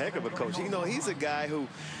 He's a heck of a coach. You know, he's a guy who,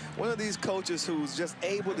 one of these coaches who's just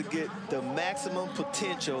able to get the maximum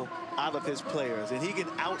potential out of his players, and he can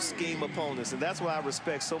out-scheme opponents, and that's what I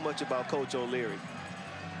respect so much about Coach O'Leary.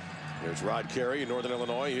 There's Rod Carey in Northern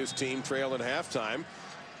Illinois. His team trailed in halftime.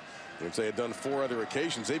 Which they had done 4 other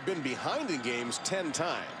occasions. They've been behind in games 10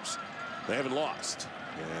 times. They haven't lost.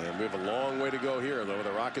 And we have a long way to go here, though.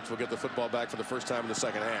 The Rockets will get the football back for the first time in the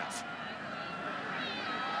second half.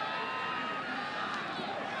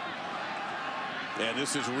 And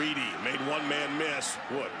this is Reedy. Made one man miss.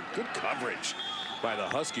 What good coverage by the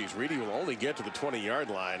Huskies. Reedy will only get to the 20-yard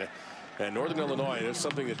line. And Northern Illinois is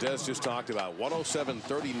something that Des just talked about.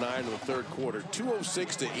 107-39 in the third quarter.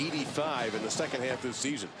 206-85 in the second half this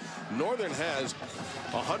season. Northern has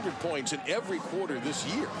 100 points in every quarter this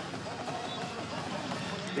year.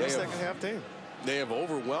 Their second half team. They have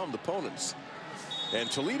overwhelmed opponents.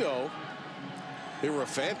 And Toledo, they were a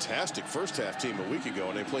fantastic first half team a week ago,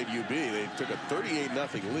 and they played UB. They took a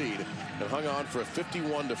 38-0 lead and hung on for a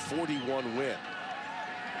 51-41 win.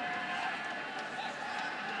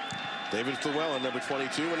 David Llewellyn, number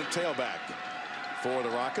 22, and a tailback for the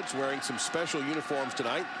Rockets, wearing some special uniforms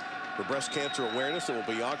tonight for breast cancer awareness that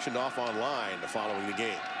will be auctioned off online following the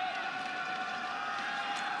game.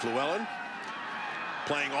 Llewellyn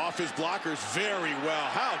playing off his blockers very well.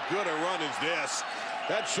 How good a run is this?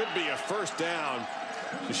 That should be a first down.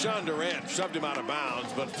 Deshaun Durant shoved him out of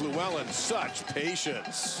bounds, but Llewellyn, such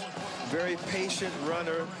patience. Very patient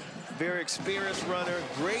runner. Very experienced runner.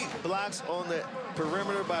 Great blocks on the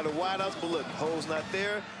perimeter by the wideouts, but look, hole's not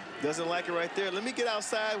there. Doesn't like it right there. Let me get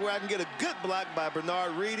outside where I can get a good block by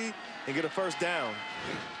Bernard Reedy and get a first down.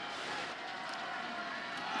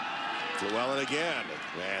 Llewellyn again,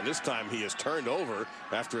 and this time he is turned over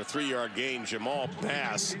after a 3-yard gain. Jamal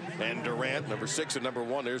Bass and Durant, number 6 and number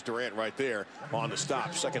 1. There's Durant right there on the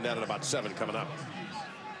stop. Second down at about 7 coming up.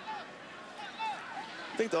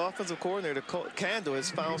 I think the offensive coordinator, Candle,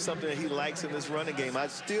 has found something that he likes in this running game. I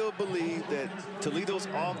still believe that Toledo's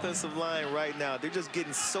offensive line right now, they're just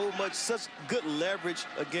getting such good leverage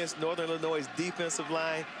against Northern Illinois' defensive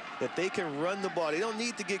line that they can run the ball. They don't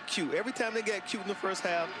need to get cute. Every time they get cute in the first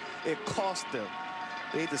half, it costs them.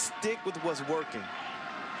 They need to stick with what's working.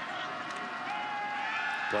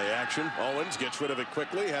 Play action. Owens gets rid of it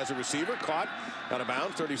quickly. Has a receiver caught out of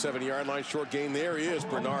bounds. 37-yard line, short gain. There is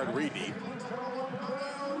Bernard Reedy.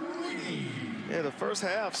 Yeah, the first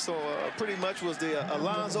half pretty much was the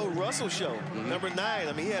Alonzo Russell show. Number 9.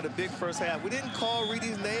 I mean, he had a big first half. We didn't call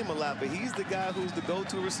Reedy's name a lot, but he's the guy who's the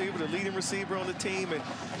go-to receiver, the leading receiver on the team. And,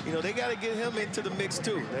 you know, they got to get him into the mix,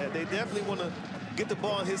 too. They definitely want to get the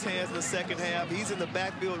ball in his hands in the second half. He's in the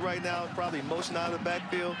backfield right now, probably motion out of the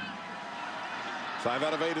backfield. 5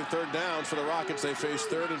 out of 8 in third downs for the Rockets. They face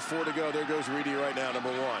 3rd and 4 to go. There goes Reedy right now,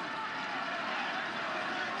 number 1.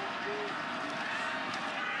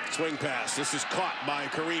 Swing pass. This is caught by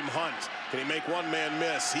Kareem Hunt. Can he make one man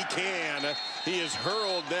miss? He can. He is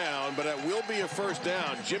hurled down, but it will be a first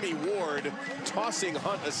down. Jimmy Ward tossing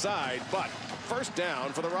Hunt aside, but first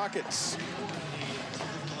down for the Rockets.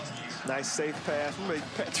 Nice safe pass. Remember,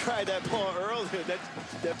 he tried that ball earlier.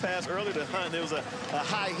 That pass earlier to Hunt. It was a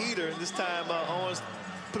high heater, and this time Owens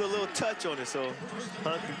put a little touch on it, so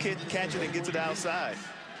Hunt can catch it and get to the outside.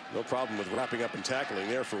 No problem with wrapping up and tackling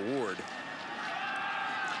there for Ward.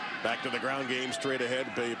 Back to the ground game straight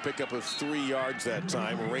ahead. They pick up of 3 yards that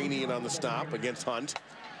time. Rainey on the stop against Hunt.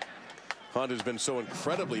 Hunt has been so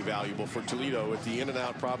incredibly valuable for Toledo with the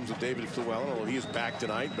in-and-out problems with David Llewellyn, although he is back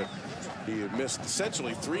tonight, but he had missed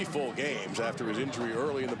essentially 3 full games after his injury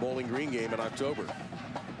early in the Bowling Green game in October.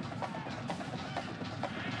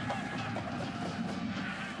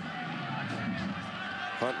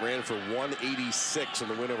 Hunt ran for 186 in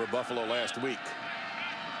the win over Buffalo last week.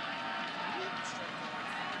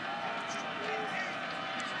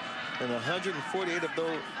 And 148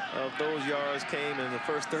 of those yards came in the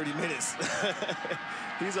first 30 minutes.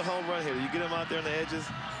 He's a home run hitter. You get him out there on the edges,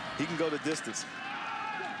 he can go the distance.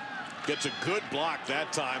 Gets a good block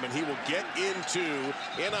that time, and he will get into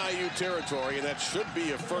NIU territory, and that should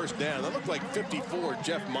be a first down. That looked like 54,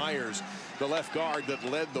 Jeff Myers, the left guard that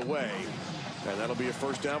led the way. And that'll be a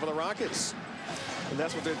first down for the Rockets. And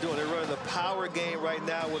that's what they're doing. They're running the power game right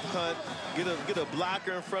now with Hunt. Get a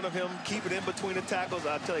blocker in front of him, keep it in between the tackles.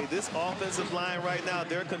 I'll tell you, this offensive line right now,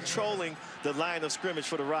 they're controlling the line of scrimmage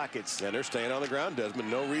for the Rockets. And they're staying on the ground, Desmond.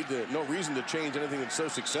 No reason to change anything that's so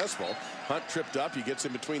successful. Hunt tripped up. He gets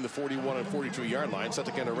in between the 41 and 42-yard line.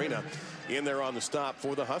 Satakan Arena in there on the stop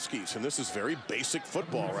for the Huskies. And this is very basic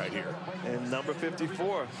football right here. And number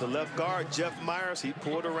 54, the left guard, Jeff Myers, he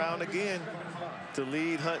pulled around again to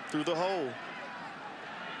lead Hunt through the hole.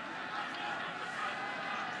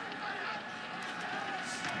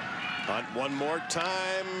 Hunt one more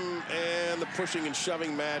time, and the pushing and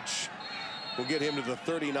shoving match will get him to the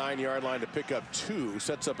 39-yard line to pick up 2.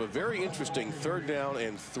 Sets up a very interesting 3rd down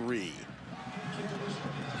and 3.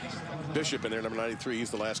 Bishop in there, number 93.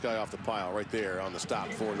 He's the last guy off the pile right there on the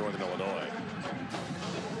stop for Northern Illinois.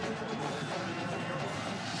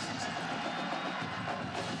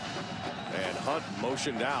 And Hunt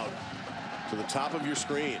motioned out to the top of your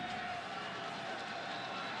screen.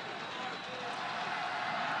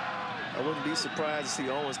 I wouldn't be surprised to see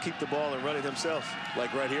Owens keep the ball and run it himself.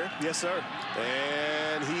 Like right here? Yes, sir.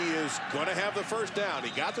 And he is going to have the 1st down. He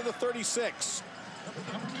got to the 36.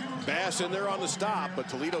 Bass in there on the stop, but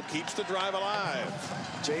Toledo keeps the drive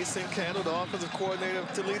alive. Jason Candle, the offensive coordinator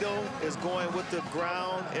of Toledo, is going with the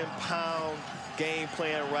ground and pound game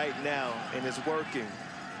plan right now, and it's working.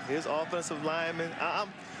 His offensive linemen,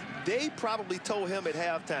 they probably told him at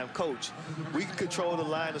halftime, Coach, we can control the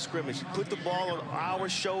line of scrimmage. Put the ball on our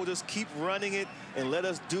shoulders, keep running it, and let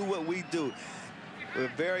us do what we do.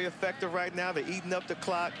 We're very effective right now. They're eating up the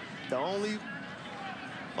clock. The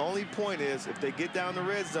only point is, if they get down the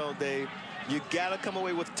red zone, Dave, you got to come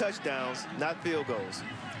away with touchdowns, not field goals.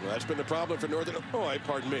 Well, that's been the problem for Northern Illinois,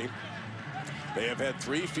 pardon me. They have had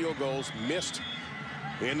 3 field goals missed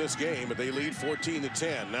in this game, but they lead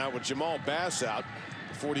 14-10. Now with Jamal Bass out,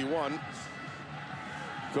 41,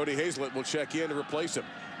 Cody Hazlett will check in to replace him.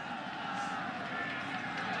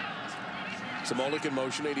 Samolik in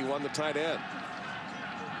motion, 81, the tight end.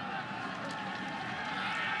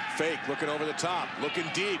 Fake, looking over the top, looking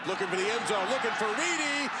deep, looking for the end zone, looking for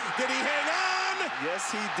Reedy. Did he hang on?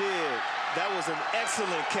 Yes, he did. That was an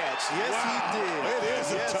excellent catch. Yes, wow. He did. It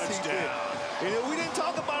is yes, a touchdown. We didn't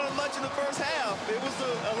talk about it much in the first half. It was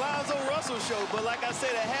the Alonzo Russell show. But like I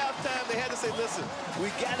said, at halftime, they had to say, listen, we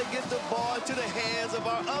got to get the ball into the hands of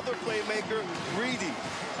our other playmaker, Reedy.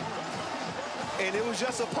 And it was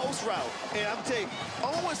just a post route. And I'm telling you,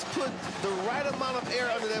 Owens put the right amount of air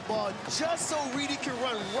under that ball just so Reedy can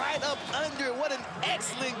run right up under it. What an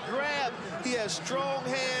excellent grab. He has strong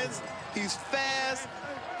hands. He's fast.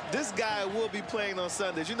 This guy will be playing on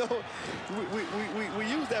Sundays. You know, we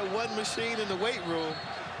use that one machine in the weight room,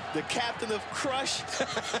 the captain of crush,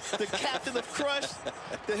 the captain of crush,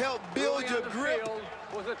 to help build your grip.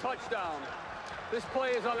 Was a touchdown. This play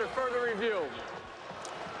is under further review.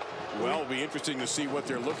 Well, it'll be interesting to see what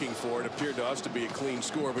they're looking for. It appeared to us to be a clean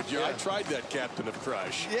score, but yeah, I tried that captain of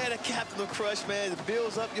crush. Yeah, the captain of crush, man. It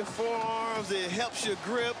builds up your forearms. It helps your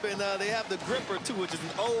grip, and they have the gripper, too, which is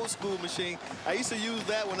an old-school machine. I used to use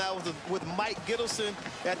that when I was with Mike Gittleson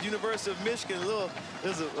at the University of Michigan.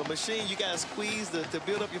 There's a machine you got to squeeze to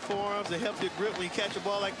build up your forearms and help your grip when you catch a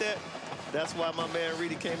ball like that. That's why my man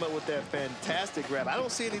Reedy came up with that fantastic grab. I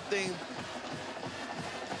don't see anything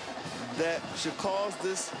that should cause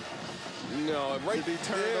this right to be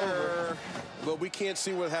turned over. But we can't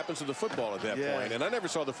see what happens to the football at that point. And I never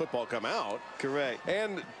saw the football come out. Correct.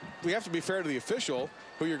 And we have to be fair to the official,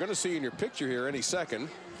 who you're going to see in your picture here any second.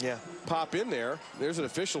 Yeah. Pop in there. There's an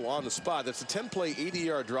official on the spot. That's a 10-play,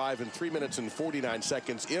 80-yard drive in 3 minutes and 49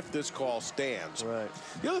 seconds if this call stands. Right.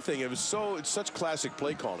 The other thing, it's such classic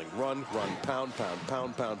play calling. Run, pound,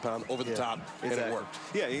 over the top, and it worked.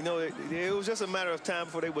 Yeah, you know, it was just a matter of time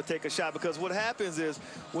before they would take a shot, because what happens is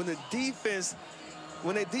when the defense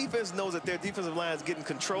knows that their defensive line is getting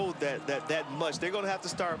controlled that much, they're going to have to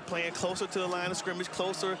start playing closer to the line of scrimmage,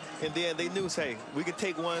 closer, and then they knew, hey, we can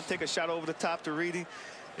take a shot over the top to Reedy.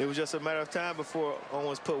 It was just a matter of time before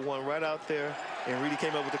Owens put one right out there, and Reedy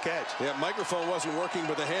came up with the catch. Yeah, microphone wasn't working,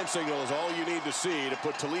 but the hand signal is all you need to see to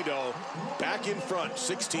put Toledo back in front,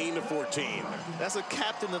 16-14. That's a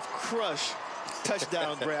captain of crush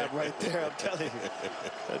touchdown grab right there, I'm telling you.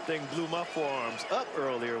 That thing blew my forearms up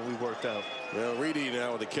earlier when we worked out. Well, Reedy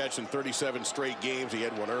now with a catch in 37 straight games. He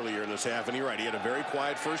had one earlier in this half, and you're right, he had a very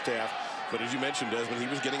quiet first half. But as you mentioned, Desmond, he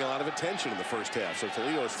was getting a lot of attention in the first half. So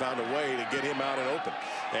Toledo has found a way to get him out and open.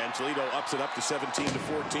 And Toledo ups it up to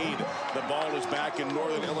 17-14. The ball is back in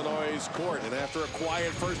Northern Illinois' court. And after a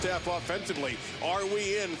quiet first half offensively, are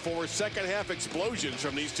we in for second half explosions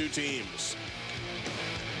from these two teams?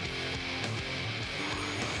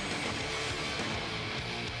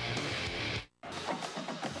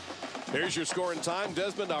 Here's your score and time.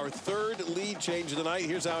 Desmond, our third lead change of the night.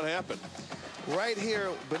 Here's how it happened. Right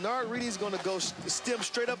here, Bernard Reedy's going to go stem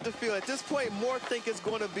straight up the field. At this point, Moore think it's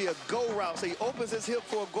going to be a go route. So he opens his hip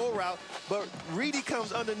for a go route, but Reedy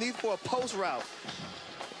comes underneath for a post route.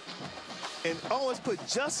 And Owens put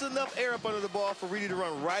just enough air up under the ball for Reedy to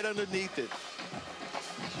run right underneath it.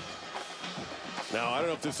 Now, I don't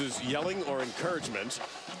know if this is yelling or encouragement,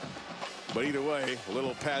 but either way, a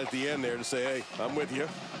little pat at the end there to say, hey, I'm with you.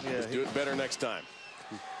 Yeah, Let's do it better next time.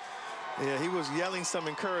 Yeah, he was yelling some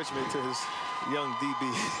encouragement to his young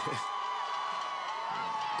DB.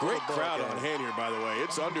 Great crowd on hand here, by the way.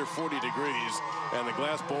 It's under 40 degrees, and the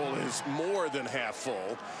glass bowl is more than half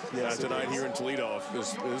full tonight here in Toledo.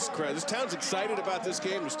 This town's excited about this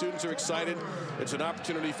game. The students are excited. It's an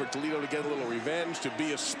opportunity for Toledo to get a little revenge, to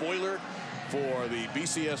be a spoiler for the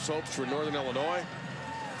BCS hopes for Northern Illinois.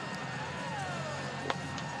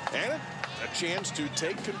 And a chance to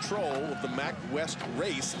take control of the MAC West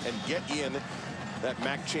race and get in that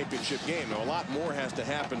MAC championship game. Now, a lot more has to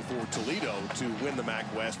happen for Toledo to win the MAC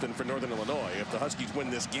West than for Northern Illinois. If the Huskies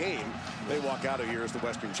win this game, they walk out of here as the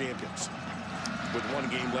Western champions with one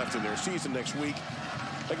game left in their season next week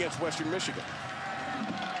against Western Michigan.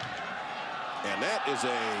 And that is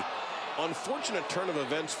a unfortunate turn of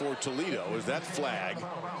events for Toledo, as that flag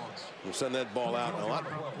will send that ball out a lot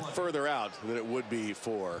further out than it would be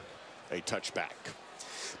for a touchback.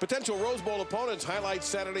 Potential Rose Bowl opponents highlight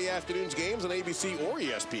Saturday afternoon's games on ABC or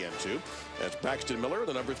ESPN2. As Braxton Miller,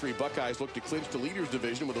 the #3 Buckeyes, look to clinch the leaders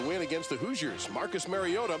division with a win against the Hoosiers. Marcus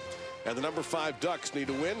Mariota and the #5 Ducks need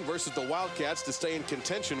to win versus the Wildcats to stay in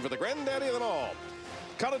contention for the granddaddy of them all.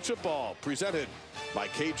 College football presented by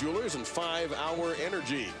K Jewelers and 5 Hour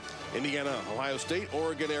Energy. Indiana, Ohio State,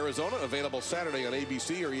 Oregon, Arizona, available Saturday on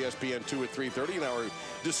ABC or ESPN2 at 3:30. In our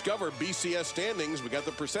Discover BCS standings, we got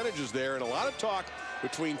the percentages there, and a lot of talk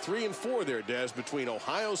between 3 and 4 there, Des, between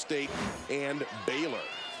Ohio State and Baylor.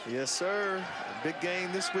 Yes, sir. A big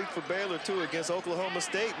game this week for Baylor, too, against Oklahoma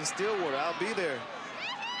State and Stillwater. I'll be there.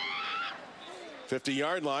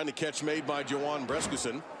 50-yard line, the catch made by Jawan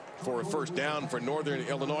Breskusen for a first down for Northern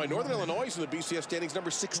Illinois. Northern Illinois is in the BCS standings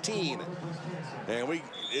 #16. And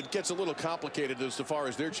it gets a little complicated as far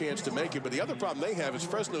as their chance to make it. But the other problem they have is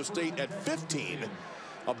Fresno State at 15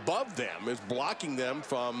 above them is blocking them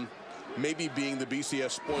from maybe being the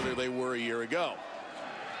BCS spoiler they were a year ago.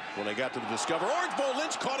 When they got to the Discover Orange Bowl,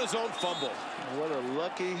 Lynch caught his own fumble. What a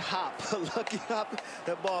lucky hop. A lucky hop.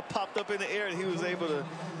 That ball popped up in the air, and he was able to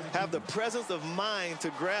have the presence of mind to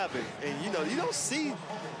grab it. And, you know, you don't see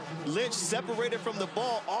Lynch separated from the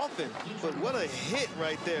ball often, but what a hit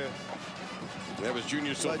right there. That was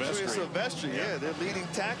Junior Silvestri. Junior Silvestri, yeah, their leading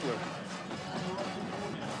tackler.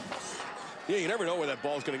 Yeah, you never know where that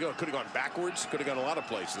ball's going to go. Could have gone backwards, could have gone a lot of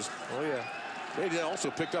places. Oh, yeah. They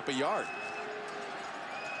also picked up a yard.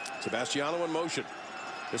 Sebastiano in motion.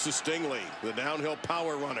 This is Stingley, the downhill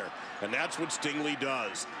power runner. And that's what Stingley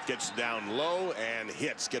does. Gets down low and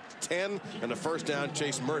hits. Gets 10 and a first down.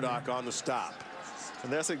 Chase Murdoch on the stop.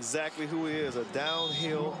 And that's exactly who he is, a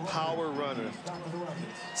downhill power runner.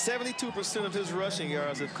 72% of his rushing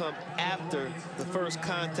yards have come after the first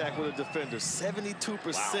contact with a defender.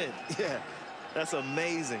 72%. Wow. Yeah, that's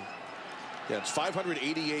amazing. Yeah, it's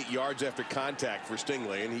 588 yards after contact for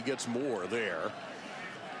Stingley, and he gets more there.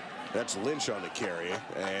 That's Lynch on the carry,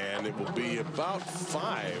 and it will be about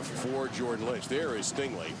 5 for Jordan Lynch. There is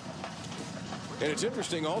Stingley. And it's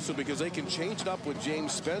interesting also because they can change it up with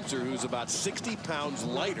James Spencer, who's about 60 pounds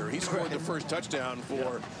lighter. He scored the first touchdown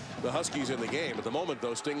for the Huskies in the game. At the moment,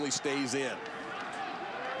 though, Stingley stays in.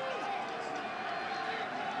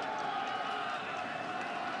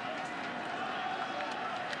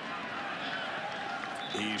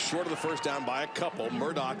 He's short of the first down by a couple.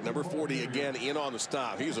 Murdoch, #40, again in on the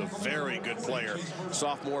stop. He's a very good player.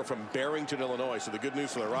 Sophomore from Barrington, Illinois. So the good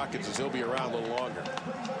news for the Rockets is he'll be around a little longer.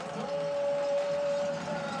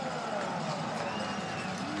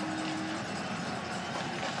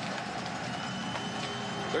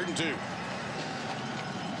 Third and 2.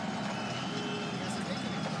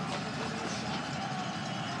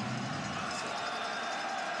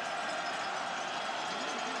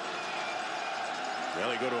 Now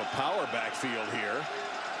they go to a power backfield here.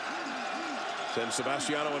 Send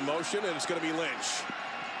Sebastiano in motion, and it's going to be Lynch.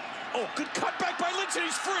 Oh, good cutback by Lynch, and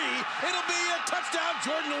he's free. It'll be a touchdown,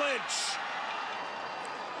 Jordan Lynch.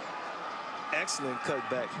 Excellent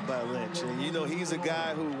cutback by Lynch. And, you know, he's a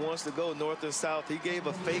guy who wants to go north and south. He gave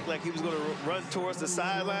a fake like he was going to run towards the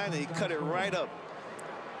sideline, and he cut it right up.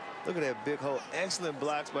 Look at that big hole. Excellent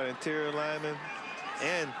blocks by the interior lineman.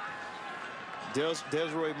 And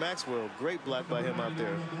Desroy Maxwell, great block by him out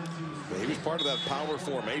there. He was part of that power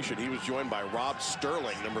formation. He was joined by Rob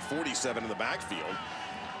Sterling, #47 in the backfield.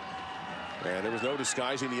 And there was no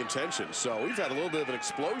disguising the intention. So we've had a little bit of an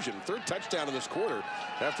explosion. Third touchdown in this quarter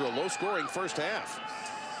after a low-scoring first half.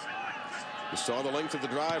 You saw the length of the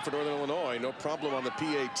drive for Northern Illinois. No problem on the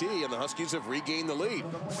PAT, and the Huskies have regained the lead.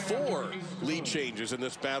 4 lead changes in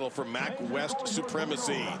this battle for MAC West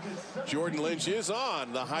supremacy. Jordan Lynch is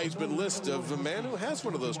on the Heisman list of a man who has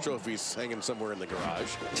one of those trophies hanging somewhere in the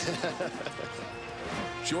garage.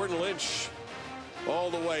 Jordan Lynch all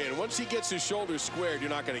the way, and once he gets his shoulders squared, you're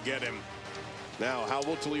not going to get him. Now, how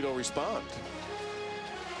will Toledo respond?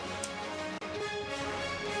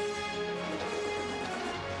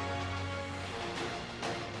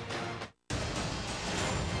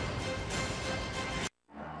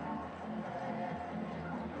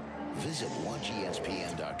 Visit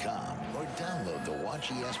WatchESPN.com or download the Watch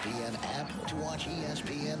ESPN app to watch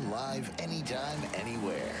ESPN live anytime,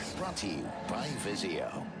 anywhere. Brought to you by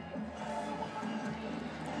Vizio.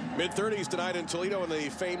 Mid-30s tonight in Toledo in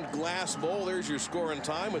the famed Glass Bowl. There's your score and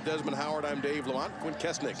time with Desmond Howard. I'm Dave Lamont. Quinn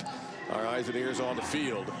Kesnick. Our eyes and ears on the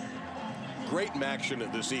field. Great action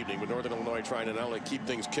this evening with Northern Illinois trying to not only keep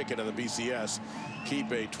things kicking in the BCS,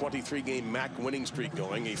 keep a 23-game MAC winning streak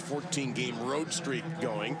going, a 14-game road streak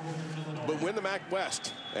going, but win the MAC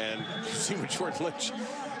West. And see what Jordan Lynch,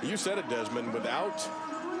 you said it, Desmond, without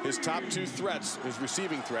his top two threats, his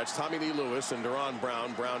receiving threats, Tommy Lee Lewis and Deron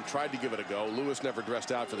Brown. Brown tried to give it a go. Lewis never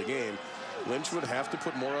dressed out for the game. Lynch would have to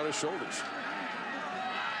put more on his shoulders.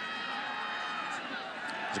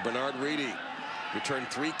 It's Bernard Reedy. Returned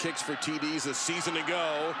 3 kicks for TDs a season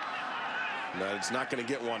ago. Now it's not going to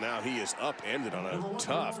get one now. He is upended on a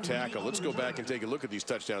tough tackle. Let's go back and take a look at these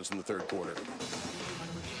touchdowns in the third quarter.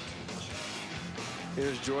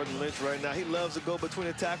 Here's Jordan Lynch right now. He loves to go between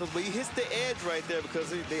the tackles, but he hits the edge right there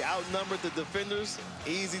because they outnumbered the defenders.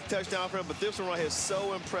 Easy touchdown for him, but this one right here is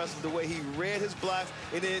so impressive, the way he read his blocks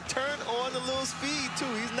and then turned on a little speed, too.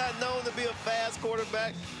 He's not known to be a fast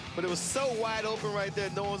quarterback, but it was so wide open right there,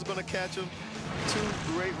 no one's going to catch him. 2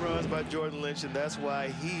 great runs by Jordan Lynch, and that's why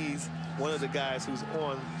he's one of the guys who's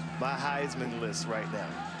on my Heisman list right now.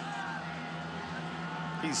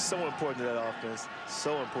 He's so important to that offense,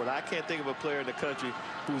 so important. I can't think of a player in the country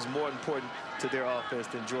who's more important to their offense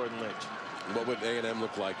than Jordan Lynch. What would A&M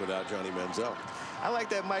look like without Johnny Manziel? I like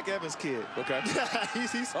that Mike Evans kid. Okay.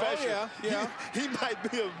 he's special. Oh, yeah. He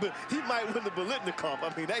might win the Biletnikoff.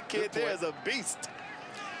 I mean, that kid there is a beast.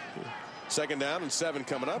 Second down and 7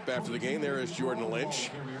 coming up after the game. There is Jordan Lynch.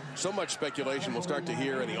 So much speculation we'll start to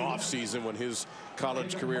hear in the offseason when his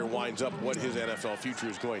college career winds up what his NFL future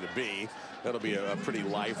is going to be. That'll be a pretty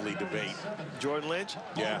lively debate. Jordan Lynch?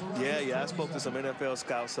 Yeah. Yeah. I spoke to some NFL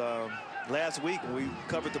scouts last week when we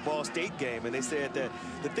covered the Ball State game, and they said that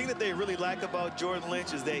the thing that they really like about Jordan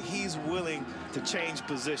Lynch is that he's willing to change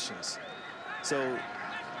positions. So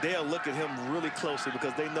they'll look at him really closely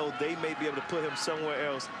because they know they may be able to put him somewhere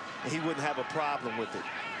else and he wouldn't have a problem with it.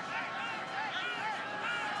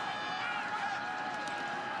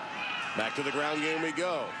 Back to the ground game we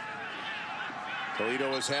go.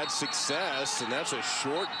 Toledo has had success, and that's a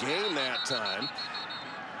short game that time.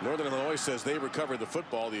 Northern Illinois says they recovered the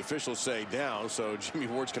football. The officials say down, so Jimmy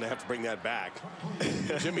Ward's going to have to bring that back.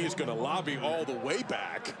 Jimmy is going to lobby all the way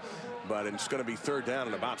back, but it's going to be third down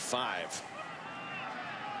and about 5.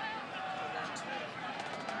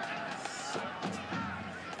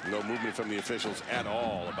 No movement from the officials at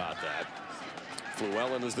all about that.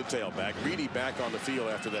 Llewellyn is the tailback. Reedy back on the field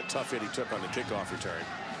after that tough hit he took on the kickoff return.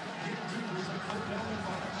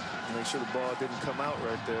 Make sure the ball didn't come out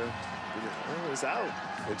right there. Oh, it's out.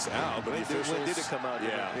 It's out, but the officials... When did it come out?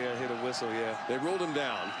 Yeah. Hit a whistle, yeah. They ruled him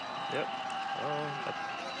down. Yep.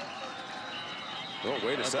 Oh,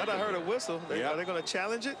 wait a second. I heard a whistle. Are they going to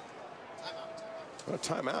challenge it?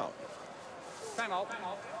 Timeout. Timeout.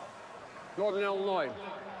 Northern Illinois.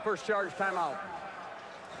 First charge, timeout.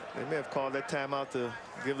 They may have called that timeout to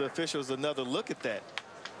give the officials another look at that.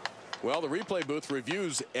 Well, the replay booth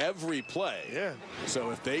reviews every play. Yeah. So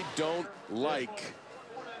if they don't like...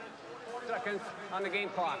 4 seconds on the game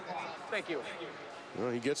clock. Thank you. Well,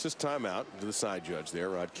 he gets his timeout to the side judge there,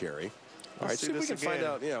 Rod Carey. All right, see if we can find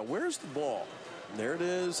out, where's the ball? There it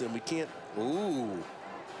is, and we can't... Ooh.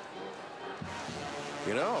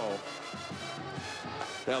 You know...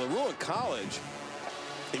 Now, the rule in college,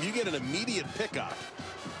 if you get an immediate pickup,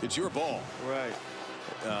 it's your ball. Right.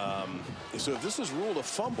 So if this is ruled a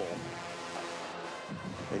fumble,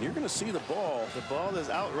 and you're going to see the ball. The ball is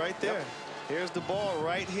out right there. Yep. Here's the ball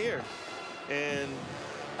right here. And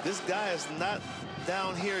this guy is not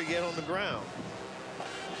down here yet on the ground.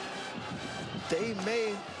 They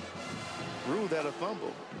may rule that a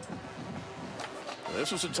fumble.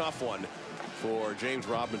 This was a tough one for James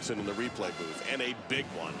Robinson in the replay booth, and a big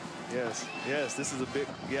one. Yes, this is a big,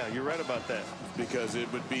 you're right about that. Because it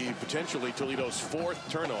would be potentially Toledo's 4th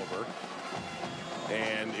turnover,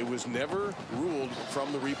 and it was never ruled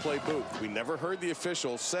from the replay booth. We never heard the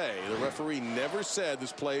official say, the referee never said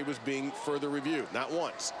this play was being further reviewed, not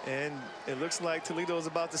once. And it looks like Toledo is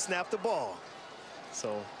about to snap the ball.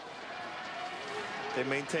 So they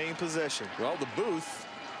maintain possession. Well, the booth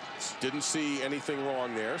didn't see anything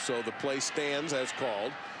wrong there, so the play stands as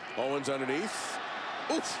called. Owens underneath.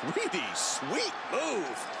 Oof, Reedy, sweet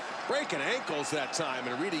move. Breaking ankles that time,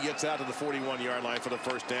 and Reedy gets out to the 41-yard line for the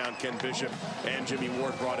first down. Ken Bishop and Jimmy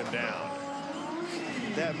Ward brought him down.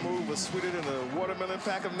 That move was sweeter than a watermelon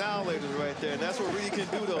pack of now laters right there. And that's what Reedy can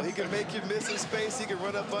do, though. He can make you miss in space. He can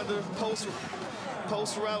run up under post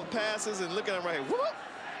route passes, and look at him right here.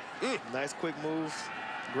 Whoop! Nice quick moves.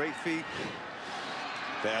 Great feet.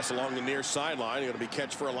 Pass along the near sideline. Going to be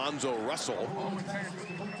catch for Alonzo Russell.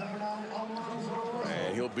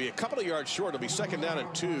 And he'll be a couple of yards short. It'll be 2nd down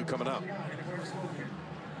and 2 coming up.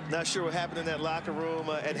 Not sure what happened in that locker room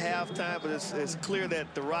at halftime, but it's clear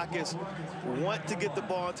that the Rockets want to get the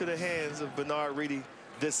ball into the hands of Bernard Reedy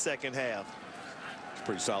this second half. It's a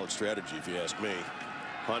pretty solid strategy, if you ask me.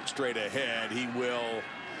 Hunt straight ahead. He will.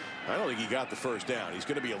 I don't think he got the first down. He's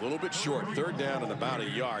going to be a little bit short. 3rd down and about a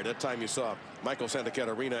yard. That time you saw Michael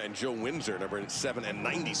Santacaterina and Joe Windsor, number 7 and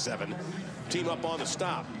 97, team up on the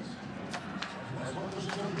stop.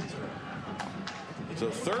 So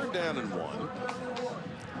 3rd down and 1.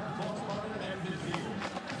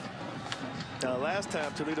 Now, last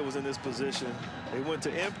time Toledo was in this position, they went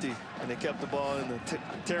to empty, and they kept the ball in the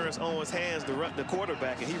Terrence Owens' hands, the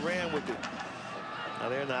quarterback, and he ran with it. Now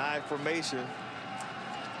they're in the I formation.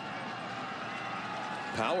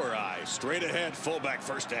 Power I, straight ahead, fullback,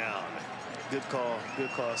 1st down. Good call, good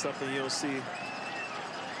call. Something you don't see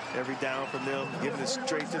every down from them, giving it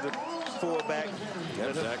straight to the fullback.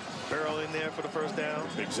 Zach barrel in there for the 1st down.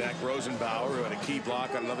 Big Zach Rosenbauer, who had a key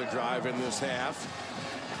block on another drive in this half.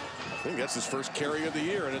 I think that's his first carry of the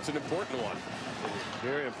year, and it's an important one.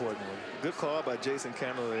 Very important one. Good call by Jason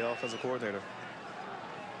Candler, the offensive coordinator.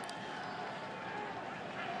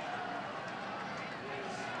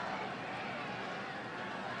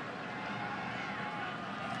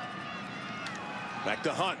 Back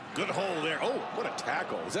to Hunt. Good hole there. Oh, what a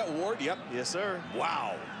tackle. Is that Ward? Yep. Yes, sir.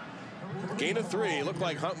 Wow. Gain of 3. It looked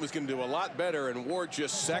like Hunt was going to do a lot better, and Ward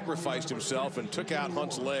just sacrificed himself and took out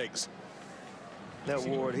Hunt's legs. That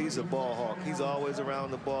Ward, he's a ball hawk. He's always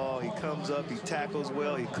around the ball. He comes up, he tackles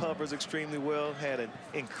well, he covers extremely well. Had an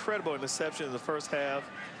incredible interception in the 1st half.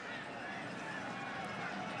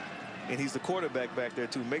 And he's the quarterback back there,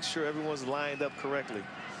 too. Make sure everyone's lined up correctly.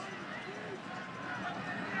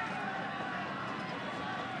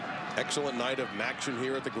 Excellent night of action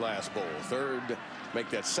here at the Glass Bowl. 3rd, make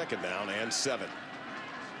that 2nd down and 7.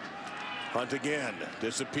 Hunt again,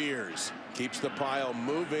 disappears, keeps the pile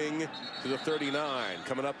moving to the 39.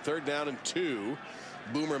 Coming up 3rd down and 2.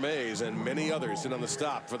 Boomer Mays and many others sit on the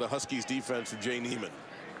stop for the Huskies defense of Jay Neiman.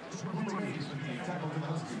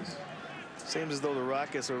 Seems as though the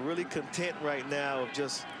Rockets are really content right now of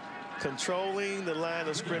just controlling the line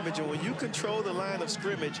of scrimmage. And when you control the line of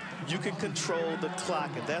scrimmage, you can control the clock.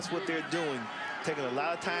 And that's what they're doing. Taking a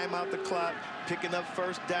lot of time out the clock, picking up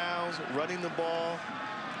 1st downs, running the ball.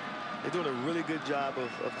 They're doing a really good job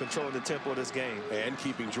of controlling the tempo of this game. And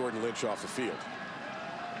keeping Jordan Lynch off the field.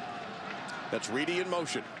 That's Reedy in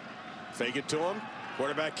motion. Fake it to him.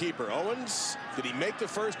 Quarterback keeper. Owens. Did he make the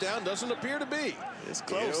 1st down? Doesn't appear to be. It's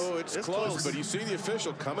close. You know, it's close, but you see the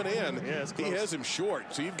official coming in. Yeah, it's close. He has him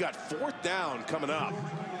short. So you've got 4th down coming up.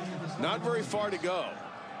 Not very far to go.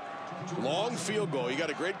 Long field goal. You got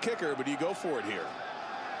a great kicker, but do you go for it here?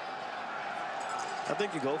 I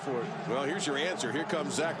think you go for it. Well, here's your answer. Here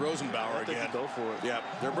comes Zach Rosenbauer again. You go for it. Yeah,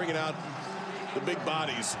 they're bringing out the big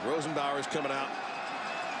bodies. Rosenbauer's coming out.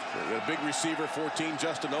 A big receiver, 14,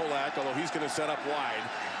 Justin Olak, although he's going to set up wide.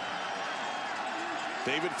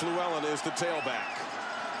 David Fluellen is the tailback.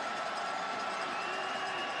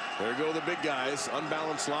 There go the big guys.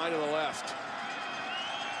 Unbalanced line to the left.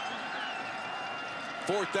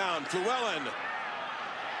 4th down, Fluellen.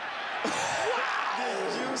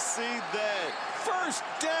 Did you see that? 1st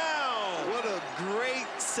down. What a great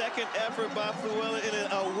second effort by Fluellen,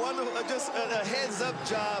 and a wonderful, just a heads-up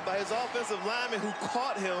job by his offensive lineman who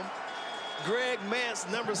caught him. Greg Mance,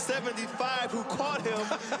 number 75, who caught him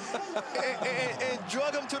and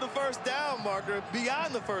drug him to the 1st down marker,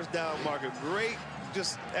 beyond the 1st down marker. Great,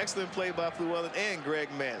 just excellent play by Fluellen and Greg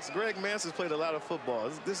Mance. Greg Mance has played a lot of football.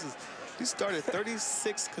 He started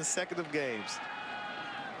 36 consecutive games.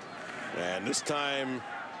 And this time,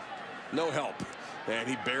 no help. And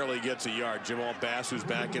he barely gets a yard. Jamal Bass, who's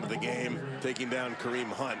back into the game, taking down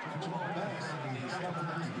Kareem Hunt.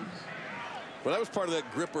 Well, that was part of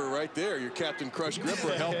that gripper right there. Your Captain Crush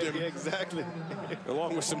gripper helped him. Yeah, exactly.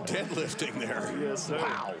 Along with some deadlifting there. Yes, sir.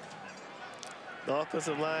 Wow. The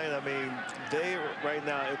offensive line, I mean, they right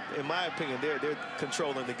now, in my opinion, they're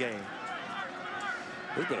controlling the game.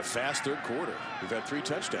 It's been a fast 3rd quarter. We've had 3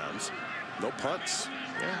 touchdowns. No punts.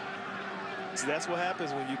 Yeah. See, that's what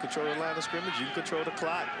happens when you control the line of scrimmage. You can control the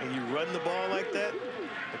clock, and you run the ball like that,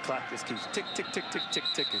 the clock just keeps tick, tick, tick, tick, tick,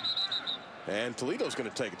 ticking. And Toledo's going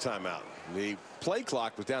to take a timeout. The play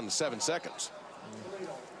clock was down to 7 seconds.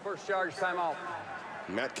 First charge timeout.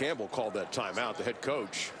 Matt Campbell called that timeout, the head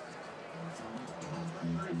coach.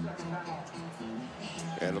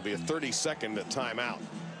 And it'll be a 30-second timeout.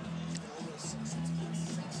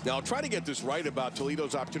 Now, I'll try to get this right about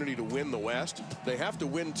Toledo's opportunity to win the West. They have to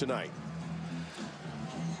win tonight.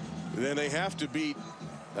 Then they have to beat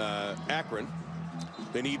Akron.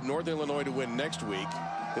 They need Northern Illinois to win next week.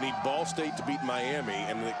 They need Ball State to beat Miami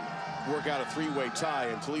and they work out a three-way tie,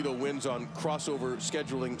 and Toledo wins on crossover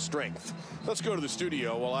scheduling strength. Let's go to the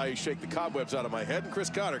studio while I shake the cobwebs out of my head. And Chris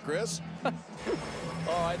Cotter. Chris. All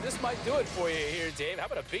right, this might do it for you here, Dave. How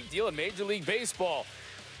about a big deal in Major League Baseball?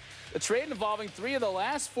 A trade involving 3 of the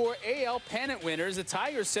last 4 AL pennant winners. The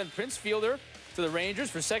Tigers sent Prince Fielder to the Rangers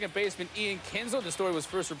for second baseman Ian Kinsler. The story was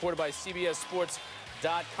first reported by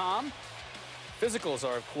CBSSports.com. Physicals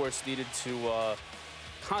are, of course, needed to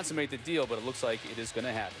consummate the deal, but it looks like it is going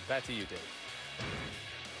to happen. Back to you, Dave.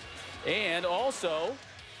 And also,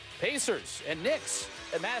 Pacers and Knicks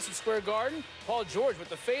at Madison Square Garden. Paul George with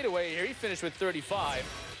the fadeaway here. He finished with 35.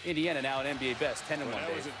 Indiana now an NBA best, 10-1. Well,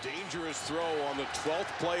 that was a dangerous throw on the 12th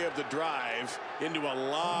play of the drive into a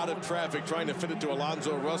lot of traffic, trying to fit it to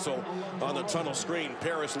Alonzo Russell on the tunnel screen.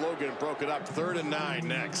 Paris Logan broke it up. 3rd and 9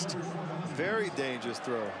 next. Very dangerous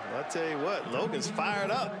throw. I'll tell you what, Logan's fired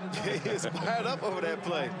up. He is fired up over that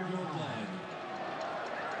play.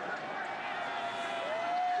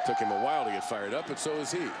 Took him a while to get fired up, but so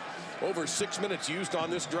is he. Over 6 minutes used on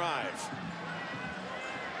this drive.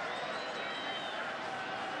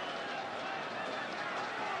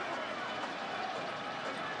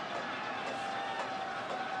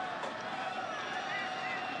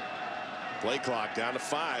 Play clock down to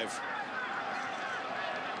 5.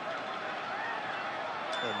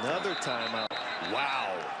 Another timeout.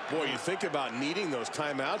 Wow. Boy, you think about needing those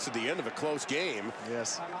timeouts at the end of a close game.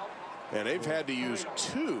 Yes. And they've had to use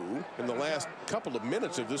 2 in the last couple of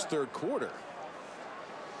minutes of this 3rd quarter.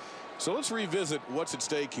 So let's revisit what's at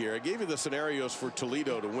stake here. I gave you the scenarios for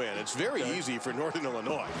Toledo to win. It's very easy for Northern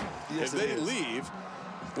Illinois. Yes, if they leave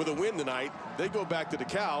with a win tonight, they go back to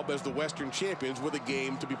DeKalb as the Western champions with a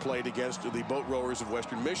game to be played against the Boat Rowers of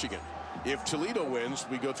Western Michigan. If Toledo wins,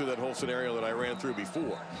 we go through that whole scenario that I ran through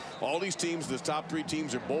before. All these teams, the top 3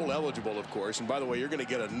 teams, are bowl eligible, of course. And by the way, you're going to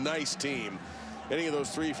get a nice team. Any of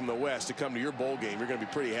those 3 from the West to come to your bowl game, you're going to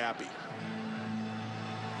be pretty happy.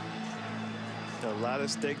 A lot at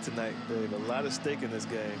stake tonight, Dave. A lot at stake in this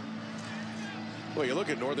game. Well, you look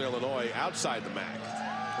at Northern Illinois outside the MAC.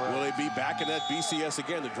 Will they be back in that BCS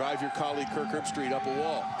again to drive your colleague Kirk Herbstreit up a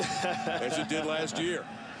wall, as it did last year?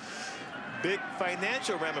 Big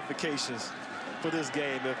financial ramifications for this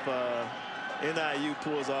game if NIU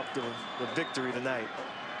pulls off the victory tonight.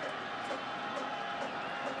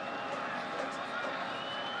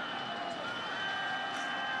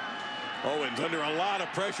 Owens under a lot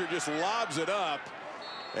of pressure, just lobs it up.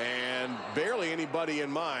 And barely anybody in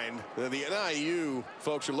mind. The NIU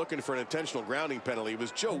folks are looking for an intentional grounding penalty. It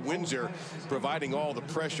was Joe Windsor providing all the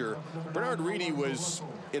pressure. Bernard Reedy was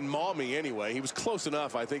in Maumee anyway. He was close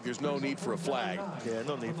enough. I think there's no need for a flag. Yeah,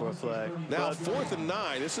 no need for a flag. Now, 4th and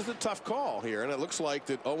 9. This is a tough call here, and it looks like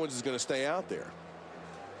that Owens is going to stay out there.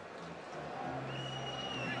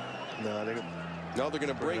 No, they're going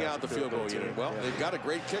to bring out the field goal unit. Well, they've got a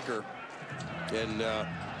great kicker. And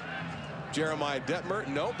Jeremiah Detmer,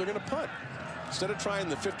 nope, they're going to punt. Instead of trying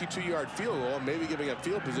the 52-yard field goal and maybe giving up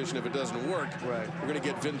field position if it doesn't work, we're going to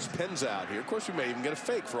get Vince Penza out here. Of course, we may even get a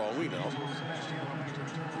fake for all we know.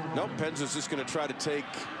 Nope, Penza's just going to try to take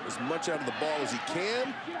as much out of the ball as he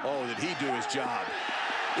can. Oh, did he do his job?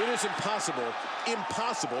 It is impossible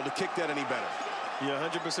to kick that any better. You're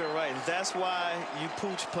 100% right, and that's why you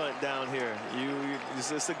pooch punt down here.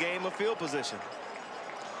 It's a game of field position.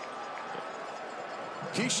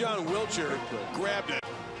 Keyshawn Wilcher grabbed it,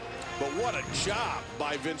 but what a job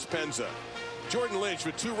by Vince Penza. Jordan Lynch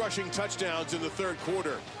with 2 rushing touchdowns in the 3rd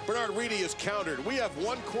quarter. Bernard Reedy is countered. We have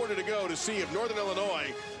 1 quarter to go to see if Northern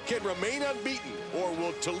Illinois can remain unbeaten or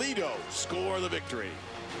will Toledo score the victory.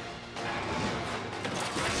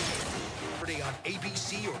 On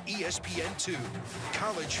ABC or ESPN2.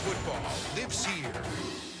 College football lives here.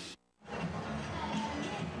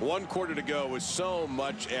 1 quarter to go with so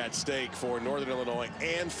much at stake for Northern Illinois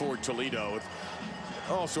and for Toledo. With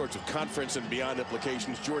all sorts of conference and beyond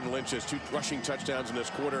implications. Jordan Lynch has 2 rushing touchdowns in this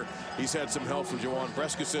quarter. He's had some help from Jawan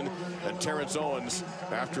Breskeson, and Terrence Owens,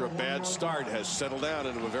 after a bad start, has settled down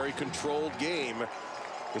into a very controlled game,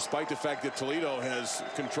 despite the fact that Toledo has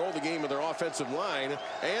controlled the game with their offensive line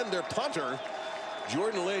and their punter.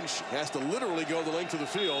 Jordan Lynch has to literally go the length of the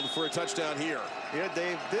field for a touchdown here. Yeah,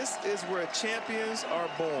 Dave, this is where champions are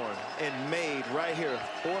born and made right here,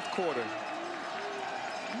 4th quarter.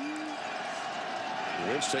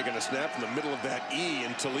 Lynch taking a snap from the middle of that E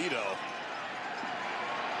in Toledo.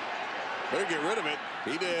 Better get rid of it.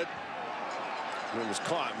 He did. It was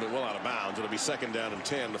caught, but well out of bounds. It'll be 2nd down and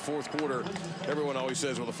 10. The fourth quarter, everyone always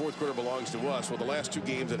says, well, the fourth quarter belongs to us. Well, the last 2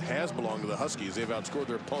 games, it has belonged to the Huskies. They've outscored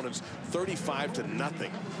their opponents 35-0.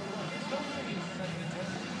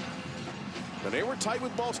 And they were tight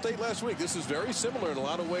with Ball State last week. This is very similar in a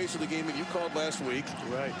lot of ways to the game that you called last week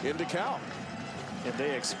in DeKalb. And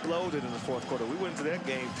they exploded in the fourth quarter. We went into that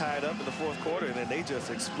game tied up in the fourth quarter, and then they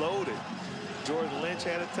just exploded. Jordan Lynch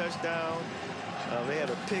had a touchdown. They had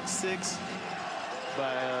a pick 6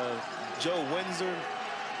 by Joe Windsor.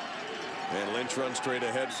 And Lynch runs straight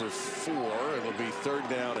ahead for 4. It'll be 3rd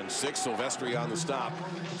down and 6. Silvestri on the stop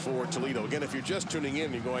for Toledo. Again, if you're just tuning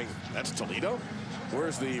in, you're going, that's Toledo?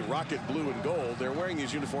 Where's the rocket blue and gold? They're wearing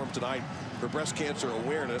these uniforms tonight for breast cancer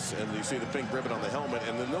awareness, and you see the pink ribbon on the helmet,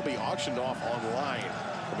 and then they'll be auctioned off online.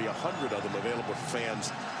 There'll be 100 of them available for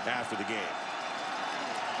fans after the game.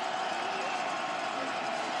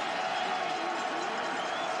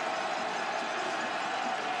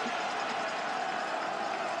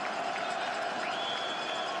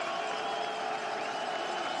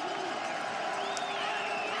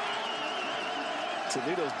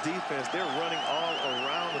 Toledo's defense, they're running all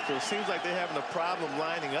around the field. Seems like they're having a problem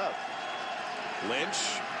lining up. Lynch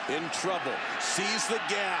in trouble. Sees the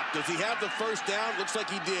gap. Does he have the first down? Looks like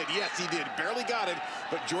he did. Yes, he did. Barely got it.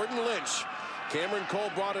 But Jordan Lynch, Cameron Cole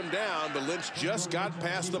brought him down, but Lynch just got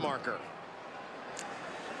past the marker.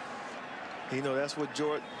 You know, that's what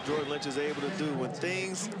Jordan Lynch is able to do. When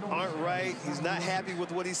things aren't right, he's not happy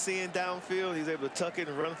with what he's seeing downfield. He's able to tuck it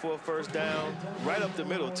and run for a first down right up the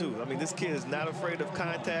middle, too. I mean, this kid is not afraid of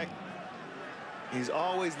contact. He's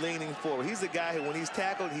always leaning forward. He's the guy who, when he's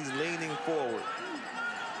tackled, he's leaning forward.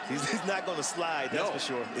 He's not going to slide, that's for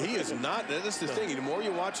sure. He is not. That's the thing. The more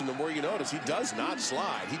you watch him, the more you notice he does not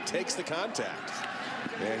slide. He takes the contact.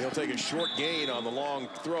 And he'll take a short gain on the long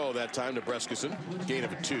throw that time to Brescison. Gain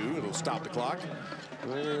of 2. It'll stop the clock.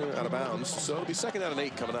 Out of bounds. So it'll be 2nd down and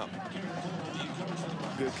 8 coming up.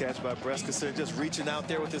 Good catch by Brescison. Just reaching out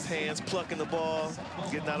there with his hands, plucking the ball,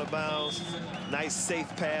 getting out of bounds. Nice,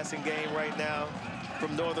 safe passing game right now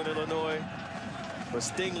from Northern Illinois. But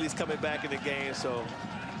Stingley's coming back in the game, so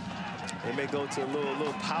they may go to a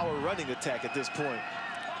little power running attack at this point.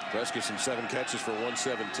 Brescison 7 catches for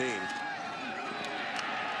 117.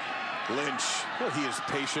 Lynch, well, he is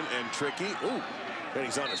patient and tricky. Ooh, and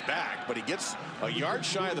he's on his back, but he gets a yard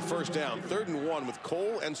shy of the first down. 3rd and 1 with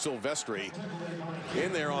Cole and Silvestri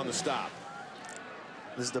in there on the stop.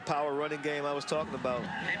 This is the power running game I was talking about.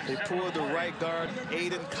 They pulled the right guard,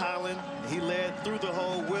 Aiden Collin. He led through the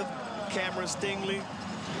hole with Cameron Stingley.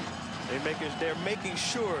 They're making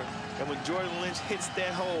sure that when Jordan Lynch hits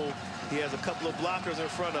that hole, he has a couple of blockers in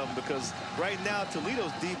front of him, because right now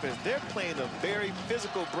Toledo's defense, they're playing a very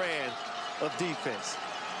physical brand of defense.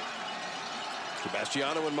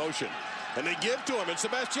 Sebastiano in motion, and they give to him, and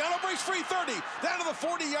Sebastiano breaks free 30 down to the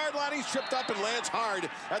 40-yard line. He's tripped up and lands hard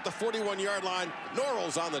at the 41-yard line.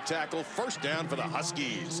 Norrell's on the tackle. First down for the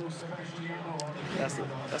Huskies.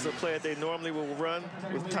 That's a play that they normally will run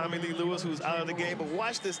with Tommy Lee Lewis, who's out of the game. But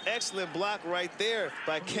watch this excellent block right there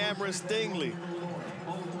by Cameron Stingley.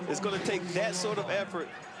 It's going to take that sort of effort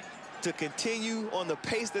to continue on the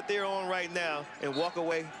pace that they're on right now and walk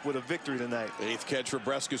away with a victory tonight. 8th catch for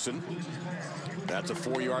Brescison. That's a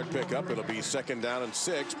 4-yard pickup. It'll be 2nd down and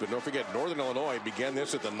 6. But don't forget, Northern Illinois began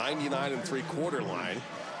this at the 99 3/4 line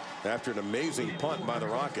after an amazing punt by the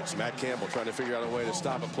Rockets. Matt Campbell trying to figure out a way to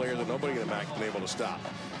stop a player that nobody in the MAC has been able to stop.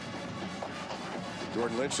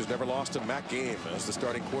 Jordan Lynch has never lost a MAC game as the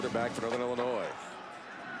starting quarterback for Northern Illinois.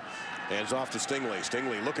 Hands off to Stingley.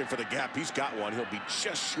 Stingley looking for the gap. He's got one. He'll be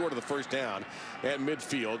just short of the first down at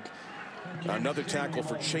midfield. Another tackle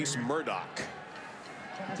for Chase Murdoch.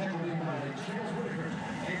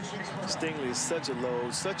 Stingley is such a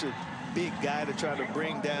load, such a big guy to try to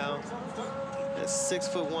bring down. That's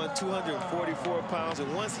 6'1", 244 pounds.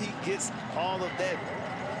 And once he gets all of that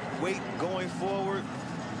weight going forward,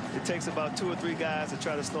 it takes about 2 or 3 guys to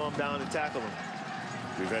try to slow him down and tackle him.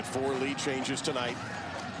 We've had 4 lead changes tonight.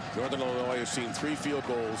 Northern Illinois has seen 3 field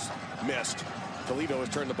goals missed. Toledo has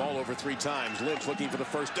turned the ball over 3 times. Lynch looking for the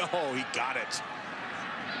first. Oh, he got it.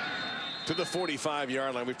 To the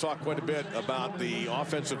 45-yard line. We've talked quite a bit about the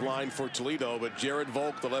offensive line for Toledo, but Jared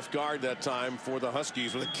Volk, the left guard that time for the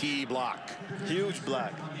Huskies, with a key block. Huge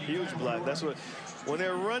block. Huge block. That's what, when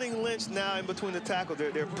they're running Lynch now in between the tackle,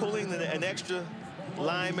 they're pulling an extra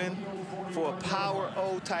lineman for a power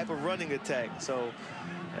O type of running attack. So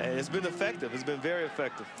it's been effective. It's been very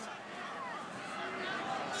effective.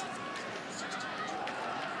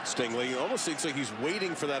 Stingley almost looks like he's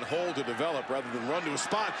waiting for that hole to develop rather than run to a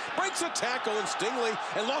spot. Breaks a tackle, and Stingley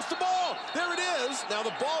and lost the ball. There it is. Now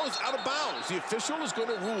the ball is out of bounds. The official is going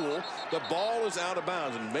to rule the ball is out of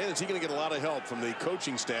bounds. And man, is he going to get a lot of help from the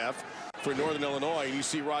coaching staff for Northern Illinois. And you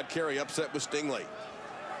see Rod Carey upset with Stingley.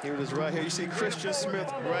 Here it is right here. You see Christian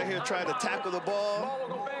Smith right here trying to tackle the ball. Ball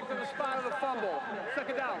will go back to the spot of the fumble.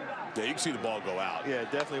 Second down. Yeah, you can see the ball go out. Yeah,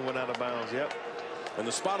 definitely went out of bounds. Yep. And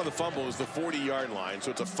the spot of the fumble is the 40-yard line,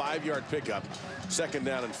 so it's a 5-yard pickup, second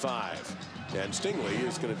down and 5. And Stingley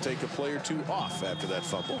is going to take a play or two off after that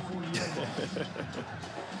fumble.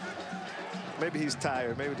 Maybe he's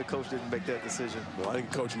tired. Maybe the coach didn't make that decision. Well, I think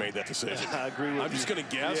the coach made that decision. I agree with you. I'm just going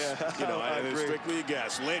to guess. Yeah, you know, I it's agree. strictly a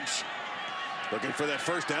guess. Lynch looking for that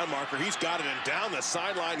first down marker. He's got it, and down the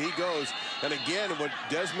sideline he goes. And again, what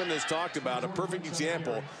Desmond has talked about, a perfect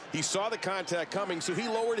example. He saw the contact coming, so he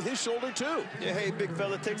lowered his shoulder too. Yeah, hey, big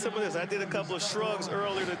fella, take some of this. I did a couple of shrugs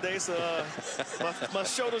earlier today, so my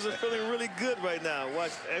shoulders are feeling really good right now.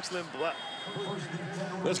 Watch, excellent block.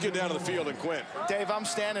 Let's get down to the field and Quint. Dave, I'm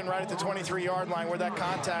standing right at the 23-yard line where that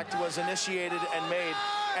contact was initiated and made.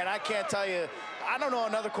 And I can't tell you, I don't know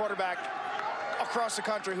another quarterback across the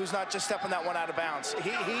country who's not just stepping that one out of bounds. He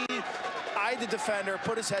eyed the defender,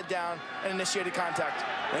 put his head down, and initiated contact.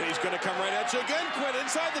 And he's going to come right at you again, Quint.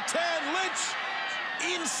 Inside the 10, Lynch.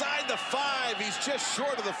 Inside the 5, he's just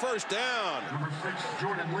short of the first down. Number 6,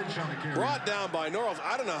 Jordan Lynch on the carry. Brought down by Norrells.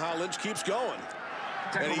 I don't know how Lynch keeps going.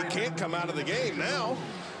 And he can't come out of the game now.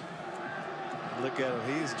 Look at him.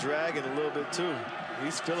 He's dragging a little bit, too.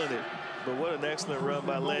 He's feeling it. But what an excellent run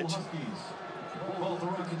by Lynch.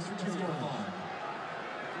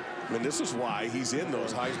 And this is why he's in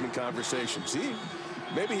those Heisman conversations.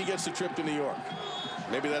 Maybe he gets the trip to New York.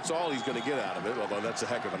 Maybe that's all he's going to get out of it, although that's a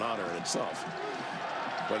heck of an honor in itself.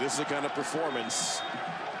 But this is the kind of performance.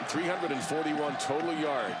 341 total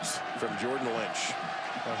yards from Jordan Lynch.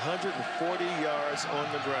 140 yards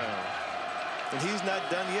on the ground. And he's not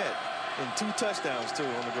done yet. And 2 touchdowns, too,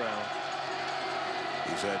 on the ground.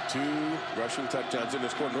 He's had 2 rushing touchdowns in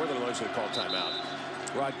this quarter. Northern Illinois is going to call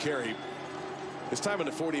timeout. Rod Carey, his time in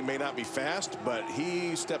the 40 may not be fast, but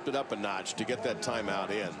he stepped it up a notch to get that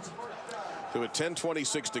timeout in. So with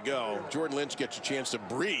 10:26 to go, Jordan Lynch gets a chance to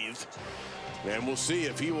breathe. And we'll see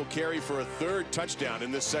if he will carry for a 3rd touchdown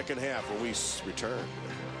in this second half when we return.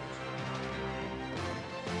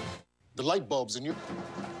 The light bulbs in your...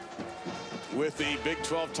 With the Big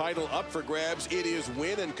 12 title up for grabs, it is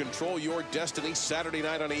win and control your destiny Saturday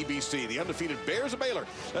night on ABC. The undefeated Bears of Baylor,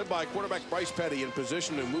 led by quarterback Bryce Petty, in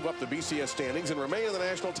position to move up the BCS standings and remain in the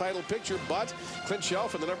national title picture. But Clint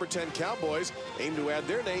Shelf and the number 10 Cowboys aim to add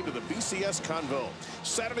their name to the BCS convo.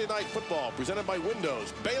 Saturday night football presented by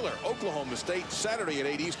Windows. Baylor, Oklahoma State, Saturday at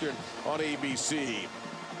 8 Eastern on ABC.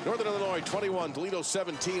 Northern Illinois 21, Toledo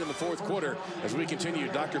 17 in the 4th quarter as we continue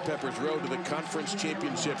Dr. Pepper's road to the conference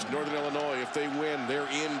championships. Northern Illinois, if they win, they're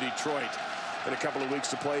in Detroit in a couple of weeks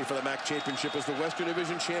to play for the MAC championship as the Western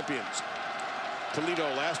Division champions. Toledo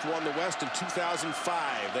last won the West in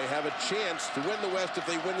 2005. They have a chance to win the West if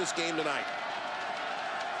they win this game tonight.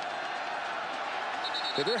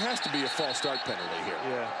 Yeah, there has to be a false start penalty here.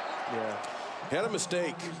 Yeah. Had a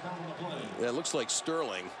mistake. Yeah, it looks like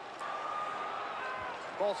Sterling.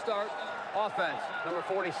 Ball start, offense, number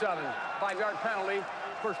 47. 5-yard penalty,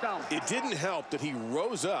 first down. It didn't help that he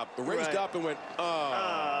raised up and went, oh.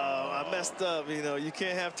 I messed up. You know, you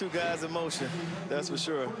can't have 2 guys in motion. That's for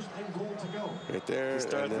sure. Right there. He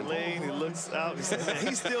starts the lane, he looks out, he says, man,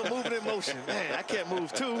 he's still moving in motion. Man, I can't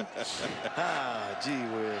move too. Gee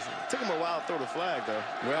whiz. Took him a while to throw the flag, though.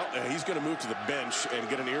 Well, he's going to move to the bench and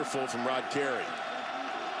get an earful from Rod Carey.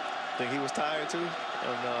 Think he was tired, too,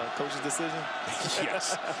 on coach's decision?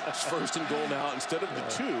 Yes. It's 1st and goal now. Instead of the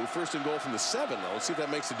 2, 1st and goal from the 7, though. Let's see if that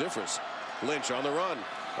makes a difference. Lynch on the run.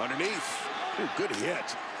 Underneath. Ooh, good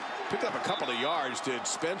hit. Picked up a couple of yards, did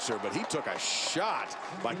Spencer, but he took a shot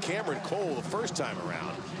by Cameron Cole the first time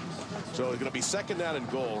around. So it's going to be 2nd down and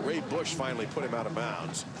goal. Ray Bush finally put him out of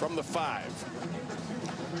bounds from the 5.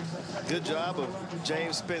 Good job of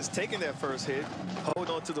James Spence taking that first hit,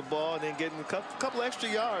 holding on to the ball, and then getting a couple extra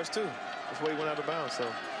yards, too. That's why he went out of bounds. So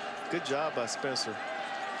good job by Spencer.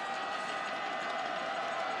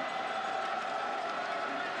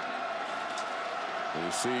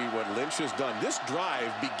 You see what Lynch has done. This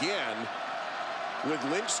drive began with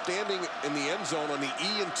Lynch standing in the end zone on the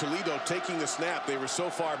E in Toledo, taking the snap. They were so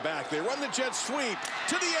far back. They run the jet sweep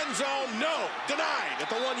to the end zone. No, denied at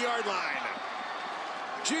the 1-yard line.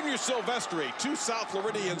 Junior Silvestri, two South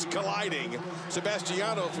Floridians colliding.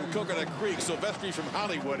 Sebastiano from Coconut Creek, Silvestri from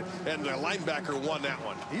Hollywood, and the linebacker won that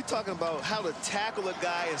one. You're talking about how to tackle a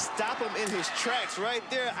guy and stop him in his tracks right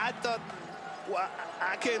there. I thought, well,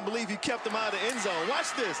 I can't believe he kept him out of the end zone.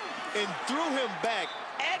 Watch this, and threw him back.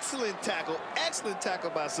 Excellent tackle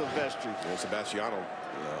by Silvestri. Yeah, Sebastiano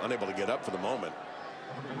unable to get up for the moment.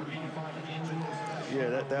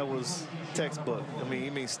 Yeah, that was textbook. I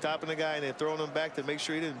mean, stopping the guy and then throwing him back to make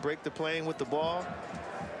sure he didn't break the plane with the ball.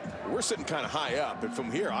 We're sitting kind of high up, and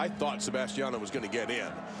from here, I thought Sebastiano was going to get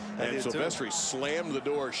in. And Silvestri slammed the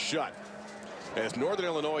door shut. As Northern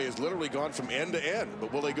Illinois has literally gone from end to end.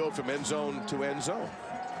 But will they go from end zone to end zone?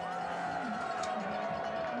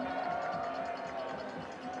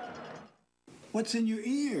 What's in your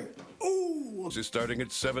ear? Ooh! This is starting at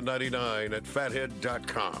 $7.99 at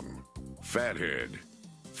fathead.com. Fathead,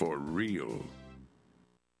 for real.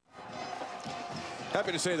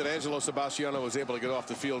 Happy to say that Angelo Sebastiano was able to get off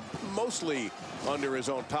the field mostly under his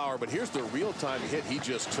own power, but here's the real-time hit he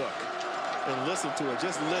just took. And listen to it,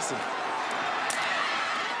 just listen.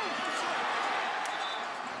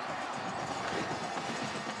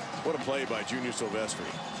 What a play by Junior Silvestri.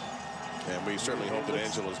 And we certainly hope that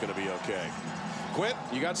Angelo is going to be okay. Quint,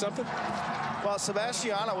 you got something? Well,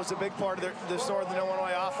 Sebastiano was a big part of this Northern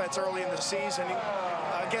Illinois offense early in the season.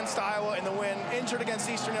 Against Iowa in the win, injured against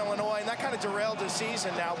Eastern Illinois, and that kind of derailed his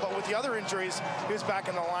season now. But with the other injuries, he was back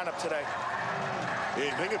in the lineup today.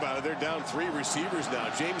 Hey, think about it. They're down 3 receivers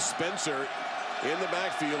now. James Spencer in the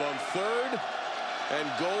backfield on 3rd and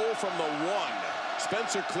goal from the 1.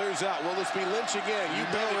 Spencer clears out. Will this be Lynch again? You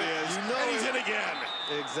bet it is. And he's in again.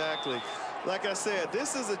 Exactly. Like I said,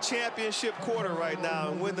 this is a championship quarter right now.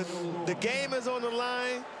 And when the game is on the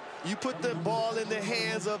line, you put the ball in the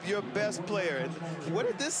hands of your best player. And where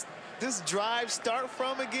did this drive start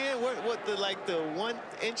from again? What the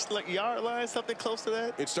 1-inch yard line, something close to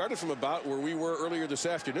that? It started from about where we were earlier this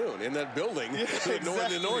afternoon in that building, in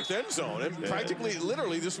the north end zone. And practically,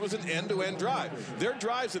 literally, this was an end-to-end drive. Their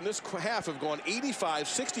drives in this half have gone 85,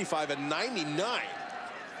 65, and 99.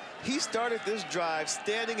 He started this drive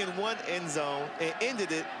standing in one end zone and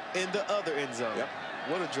ended it in the other end zone. Yep.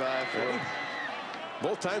 What a drive for him.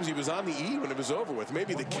 Both times he was on the E when it was over with.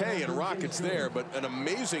 Maybe the K and Rockets there, but an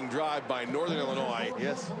amazing drive by Northern Illinois.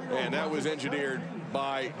 Yes. And that was engineered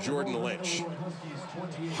by Jordan Lynch.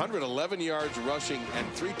 111 yards rushing and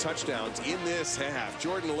 3 touchdowns in this half.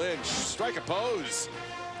 Jordan Lynch, strike a pose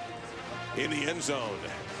in the end zone.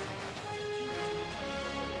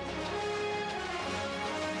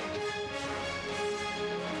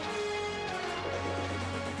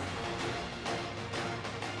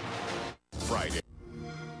 Friday.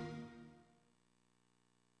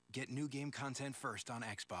 Get new game content first on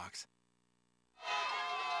Xbox.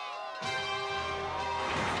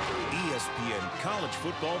 ESPN College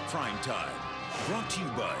Football Primetime. Brought to you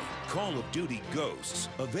by Call of Duty Ghosts.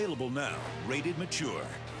 Available now. Rated mature.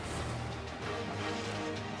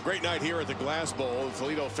 Great night here at the Glass Bowl. The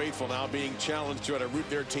Toledo faithful now being challenged to try to root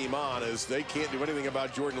their team on as they can't do anything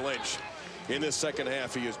about Jordan Lynch. In this second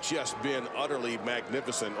half, he has just been utterly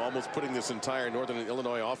magnificent, almost putting this entire Northern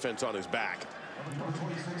Illinois offense on his back.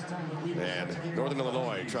 And Northern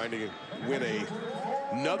Illinois trying to win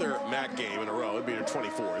another MAC game in a row. It'd be their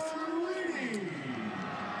 24th.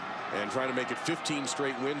 And trying to make it 15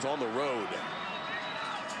 straight wins on the road.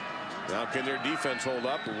 Now, can their defense hold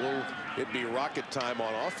up? Or will it be rocket time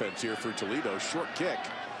on offense here for Toledo? Short kick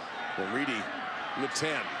from Reedy in the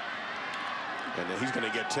 10. And then he's going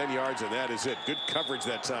to get 10 yards, and that is it. Good coverage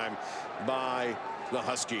that time by the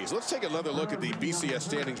Huskies. Let's take another look at the BCS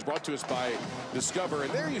standings brought to us by Discover.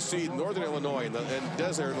 And there you see Northern Illinois and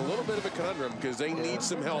Desert in a little bit of a conundrum because they need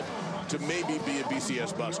some help to maybe be a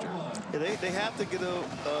BCS buster. Yeah, they have to get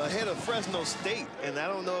ahead of Fresno State, and I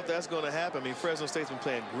don't know if that's going to happen. I mean, Fresno State's been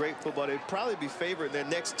playing great football. They'd probably be favored in their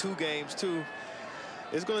next 2 games, too.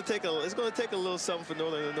 It's going to take a little something for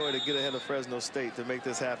Northern Illinois to get ahead of Fresno State to make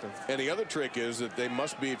this happen. And the other trick is that they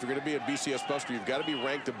must be, if you're going to be a BCS buster, you've got to be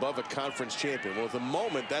ranked above a conference champion. Well, at the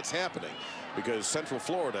moment, that's happening because Central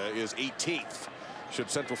Florida is 18th. Should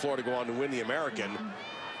Central Florida go on to win the American,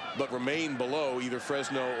 but remain below either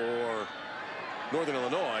Fresno or Northern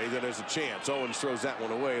Illinois, then there's a chance. Owens throws that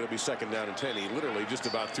one away. It'll be 2nd down and 10. He literally just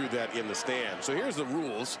about threw that in the stand. So here's the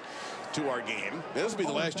rules to our game. This will be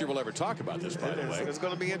the last year we'll ever talk about this, by the way. It's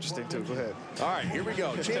going to be interesting, too. Go ahead. All right, here we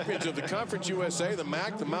go. Champions of the Conference USA, the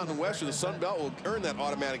MAC, the Mountain West, or the Sun Belt will earn that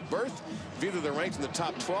automatic berth if either they're ranked in the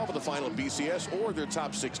top 12 of the final BCS or they're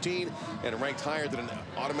top 16 and ranked higher than an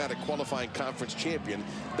automatic qualifying conference champion.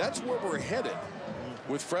 That's where we're headed.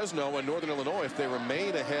 with Fresno and Northern Illinois if they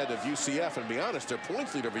remain ahead of UCF. And to be honest, their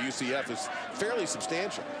points lead over UCF is fairly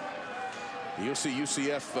substantial. You'll see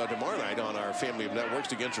UCF tomorrow night on our family of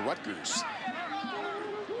networks against Rutgers.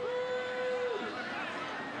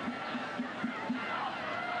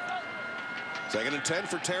 Second and 10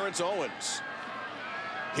 for Terrence Owens.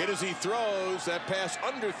 Hit as he throws. That pass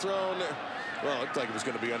underthrown. Well, it looked like it was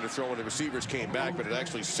going to be underthrown when the receivers came back, but it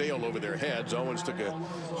actually sailed over their heads. Owens took a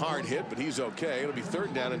hard hit, but he's okay. It'll be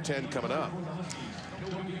 3rd down and 10 coming up.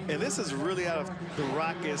 And this is really out of the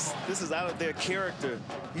Rockets. This is out of their character.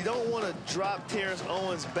 You don't want to drop Terrence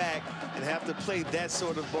Owens back and have to play that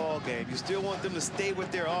sort of ball game. You still want them to stay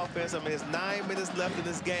with their offense. I mean, it's 9 minutes left in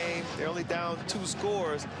this game. They're only down 2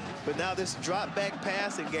 scores. But now this drop-back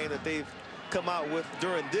passing game that they've come out with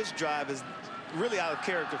during this drive is really out of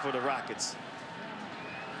character for the Rockets.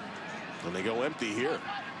 And they go empty here.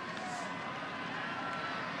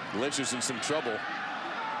 Lynch is in some trouble.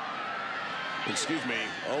 Excuse me,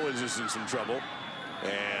 Owens is in some trouble,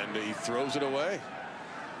 and he throws it away.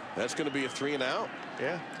 That's going to be a 3 and out.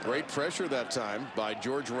 Yeah. Great pressure that time by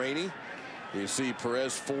George Rainey. You see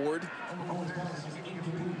Perez Ford.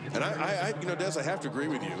 And you know, Des, I have to agree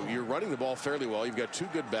with you. You're running the ball fairly well. You've got 2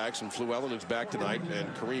 good backs, and Fluellen is back tonight,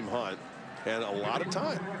 and Kareem Hunt, and a lot of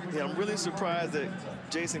time. Yeah, I'm really surprised that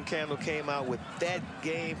Jason Campbell came out with that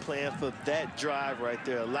game plan for that drive right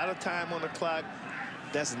there. A lot of time on the clock.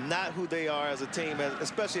 That's not who they are as a team,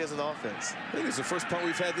 especially as an offense. I think it's the first punt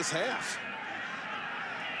we've had this half.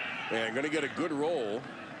 And going to get a good roll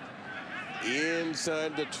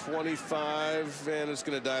inside the 25, and it's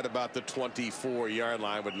going to die at about the 24-yard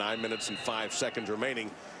line with 9 minutes and 5 seconds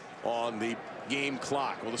remaining on the game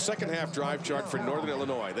clock. Well, the second half drive chart for Northern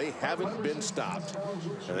Illinois, they haven't been stopped,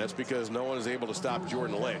 and that's because no one is able to stop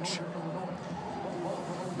Jordan Lynch.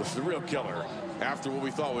 The real killer, after what we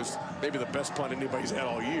thought was maybe the best punt anybody's had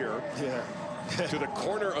all year. Yeah. To the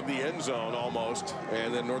corner of the end zone almost,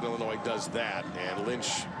 and then Northern Illinois does that, and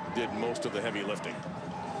Lynch did most of the heavy lifting.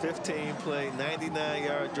 15-play,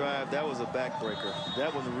 99-yard drive. That was a backbreaker.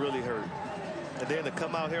 That one really hurt. And then to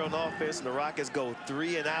come out here on offense and the Rockets go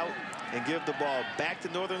 3 and out and give the ball back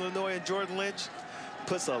to Northern Illinois and Jordan Lynch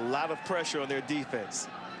puts a lot of pressure on their defense.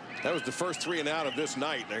 That was the first 3 and out of this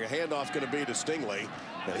night. Their handoff's going to be to Stingley,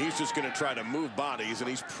 and he's just going to try to move bodies, and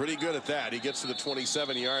he's pretty good at that. He gets to the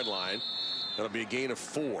 27-yard line. That'll be a gain of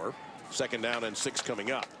 4. 2nd down and 6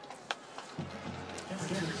 coming up.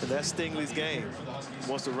 And that's Stingley's game.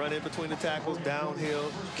 Wants to run in between the tackles,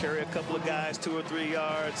 downhill, carry a couple of guys 2 or 3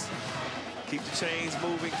 yards, keep the chains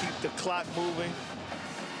moving, keep the clock moving.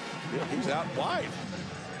 Yeah, he's out wide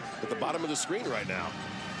at the bottom of the screen right now.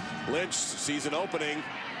 Lynch sees an opening.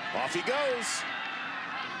 Off he goes.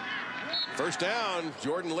 First down,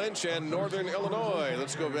 Jordan Lynch and Northern Illinois.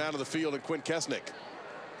 Let's go down to the field at Quint Kesnick.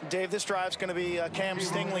 Dave, this drive's going to be Cam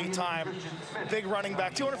Stingley time. Big running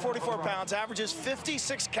back, 244 pounds, averages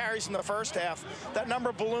 56 carries in the first half. That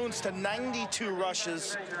number balloons to 92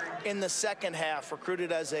 rushes in the second half.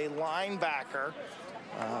 Recruited as a linebacker.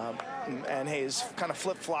 And he's kind of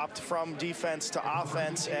flip-flopped from defense to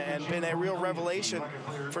offense and been a real revelation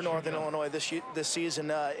for Northern Illinois this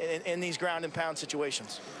season in these ground and pound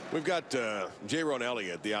situations. We've got J-Ron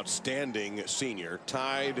Elliott, the outstanding senior,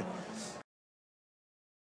 tied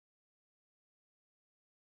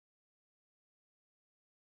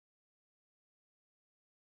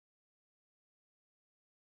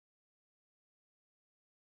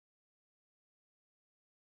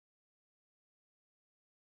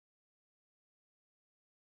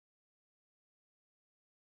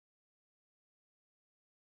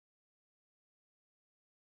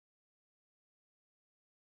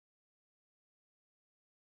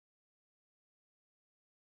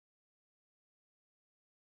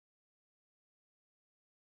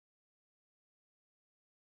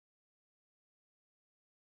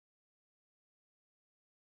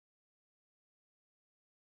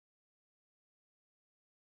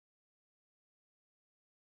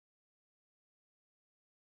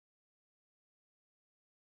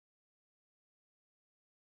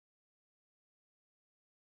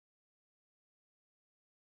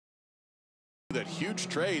that huge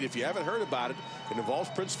trade. If you haven't heard about it, it involves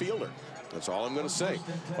Prince Fielder. That's all I'm going to say.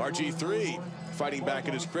 RG3 fighting back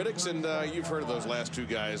at his critics, and you've heard of those last 2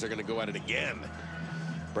 guys. They're going to go at it again.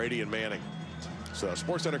 Brady and Manning. So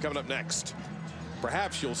SportsCenter coming up next.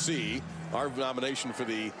 Perhaps you'll see our nomination for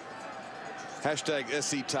the hashtag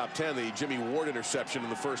SC Top 10, the Jimmy Ward interception in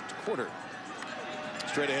the first quarter.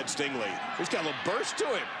 Straight ahead Stingley. He's got a little burst to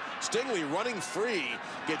him. Stingley running free,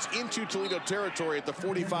 gets into Toledo territory at the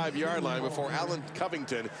 45-yard line before Allen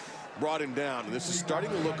Covington brought him down. And this is starting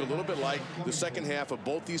to look a little bit like the second half of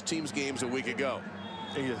both these teams' games a week ago.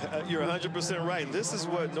 You're 100% right. This is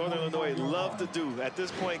what Northern Illinois love to do. At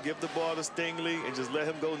this point, give the ball to Stingley and just let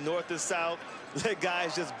him go north and south. Let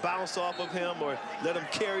guys just bounce off of him or let him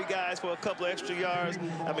carry guys for a couple of extra yards.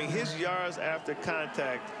 I mean, his yards after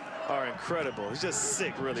contact are incredible. It's just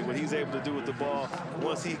sick, really, what he's able to do with the ball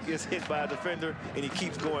once he gets hit by a defender and he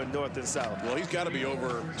keeps going north and south. Well, he's got to be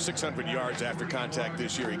over 600 yards after contact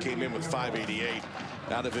this year. He came in with 588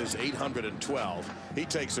 out of his 812. He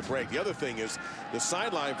takes a break. The other thing is the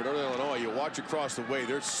sideline for Northern Illinois, you watch across the way,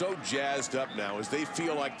 they're so jazzed up now as they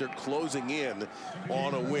feel like they're closing in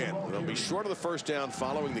on a win. They'll be short of the first down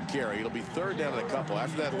following the carry. It'll be third down and a couple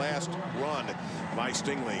after that last run by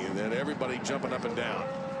Stingley, and then everybody jumping up and down.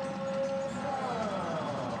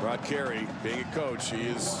 Rod Carey, being a coach, he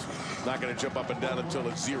is not going to jump up and down until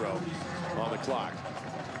it's 0 on the clock.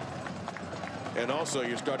 And also,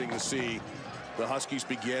 you're starting to see the Huskies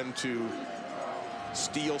begin to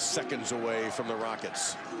steal seconds away from the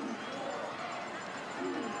Rockets.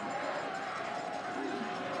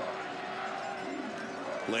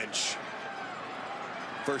 Lynch.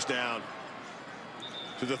 First down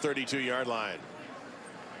to the 32-yard line.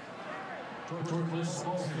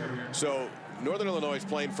 So Northern Illinois is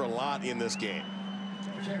playing for a lot in this game.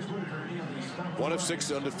 1 of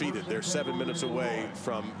 6 undefeated. They're 7 minutes away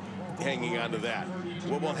from hanging on to that.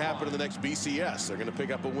 What will happen in the next BCS? They're going to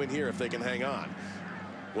pick up a win here if they can hang on.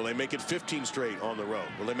 Will they make it 15 straight on the road?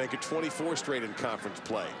 Will they make it 24 straight in conference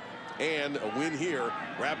play? And a win here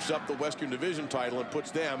wraps up the Western Division title and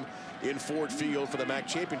puts them in Ford Field for the MAC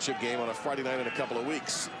championship game on a Friday night in a couple of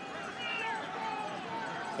weeks,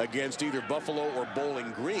 against either Buffalo or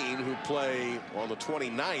Bowling Green, who play on the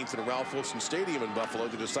 29th at Ralph Wilson Stadium in Buffalo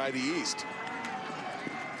to decide the East.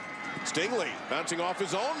 Stingley bouncing off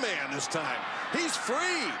his own man this time. He's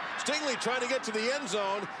free. Stingley trying to get to the end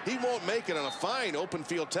zone. He won't make it on a fine open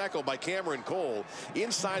field tackle by Cameron Cole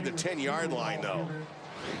inside the 10-yard line, though.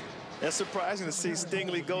 That's surprising to see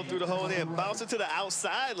Stingley go through the hole there and bounce it to the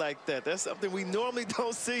outside like that. That's something we normally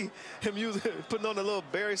don't see him using, putting on a little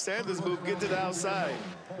Barry Sanders move, get to the outside.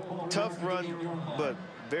 Tough run, but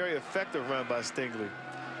very effective run by Stingley.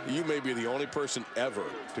 You may be the only person ever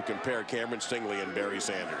to compare Cameron Stingley and Barry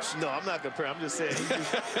Sanders. No, I'm not comparing. I'm just saying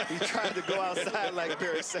he tried to go outside like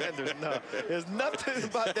Barry Sanders. No, there's nothing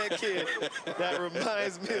about that kid that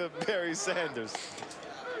reminds me of Barry Sanders.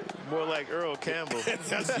 More like Earl Campbell.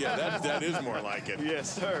 that is more like it. Yes,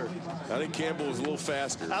 sir. I think Campbell was a little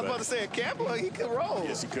faster. I was about to say, Campbell, he could roll.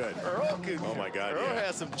 Yes, he could. Earl could. Oh, my God, Earl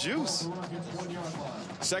has some juice.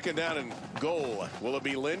 Second down and goal. Will it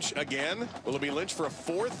be Lynch again? Will it be Lynch for a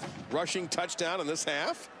 4th rushing touchdown in this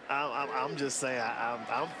half? I'm just saying,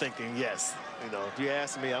 I'm thinking yes. You know, if you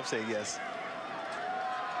ask me, I'm saying yes.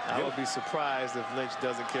 I would be surprised if Lynch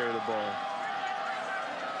doesn't carry the ball.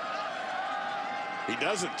 He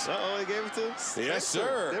doesn't. Uh-oh, he gave it to Spencer. Yes,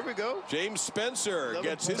 sir. There we go. James Spencer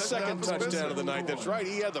gets his second touchdown of the night. That's right.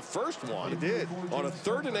 He had the first one. He did. On a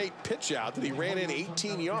 3rd and 8 pitch out that he ran in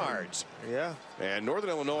 18 yards. Yeah. And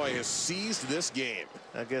Northern Illinois has seized this game.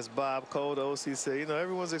 I guess Bob Cole, the OC, said, you know,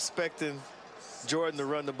 everyone's expecting Jordan to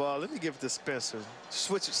run the ball. Let me give it to Spencer.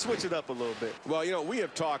 Switch it up a little bit. Well, you know, we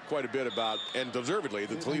have talked quite a bit about, and deservedly,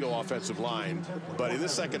 the Toledo offensive line. But in the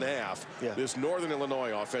second half, this Northern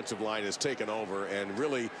Illinois offensive line has taken over, and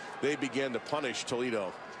really, they began to punish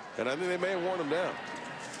Toledo. And I think they may have worn them down.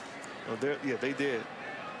 Well, yeah, they did.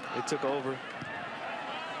 They took over.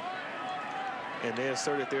 And they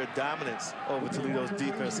asserted their dominance over Toledo's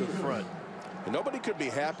defensive front. And nobody could be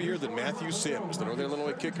happier than Matthew Sims, the Northern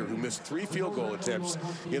Illinois kicker, who missed 3 field goal attempts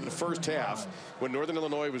in the first half when Northern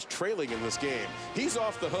Illinois was trailing in this game. He's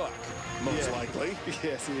off the hook, most likely.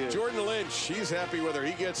 Yes, he is. Jordan Lynch, he's happy whether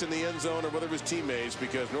he gets in the end zone or whether his teammates,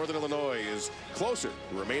 because Northern Illinois is closer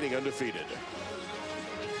to remaining undefeated.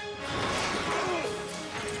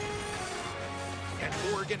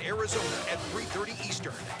 And Oregon, Arizona at 3:30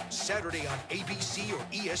 Eastern. Saturday on ABC or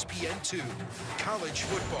ESPN2. College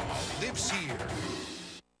football lives here.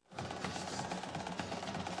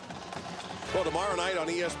 Well, tomorrow night on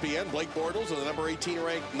ESPN, Blake Bortles and the number 18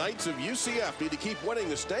 ranked Knights of UCF need to keep winning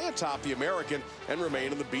to stay atop the American and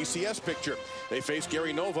remain in the BCS picture. They face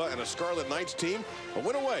Gary Nova and a Scarlet Knights team a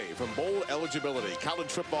win away from bowl eligibility. College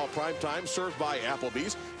football primetime served by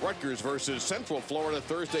Applebee's. Rutgers versus Central Florida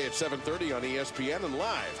Thursday at 7:30 on ESPN and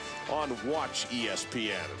live on Watch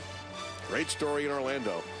ESPN. Great story in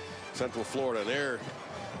Orlando. Central Florida, they're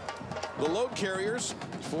the load carriers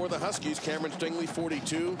for the Huskies. Cameron Stingley,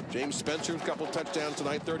 42. James Spencer, a couple touchdowns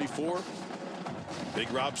tonight, 34.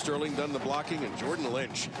 Big Rob Sterling done the blocking, and Jordan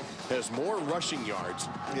Lynch has more rushing yards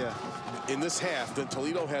in this half than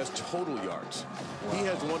Toledo has total yards. Wow. He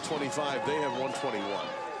has 125. They have 121.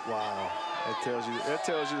 Wow. That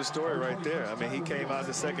tells you the story right there. I mean, he came out in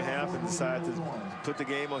the second half and decided to put the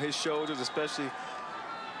game on his shoulders, especially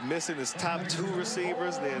missing his top 2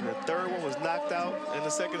 receivers. Then the third one was knocked out in the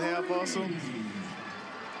second half also.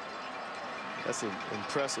 That's an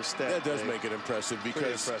impressive stat. That does make it impressive,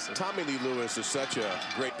 because Tommy Lee Lewis is such a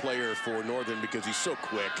great player for Northern because he's so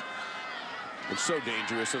quick and so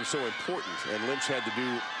dangerous and so important. And Lynch had to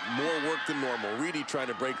do more work than normal. Reedy trying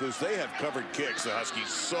to break loose. They have covered kicks, the Huskies,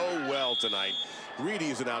 so well tonight. Reedy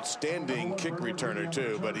is an outstanding kick returner,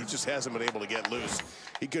 too, but he just hasn't been able to get loose.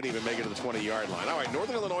 He couldn't even make it to the 20-yard line. All right,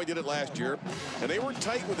 Northern Illinois did it last year, and they were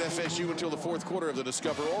tight with FSU until the fourth quarter of the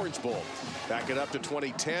Discover Orange Bowl. Back it up to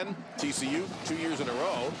 2010. TCU, 2 years in a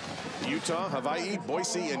row. Utah, Hawaii,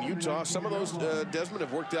 Boise, and Utah. Some of those, Desmond,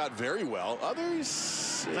 have worked out very well.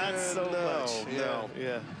 Others, not so much.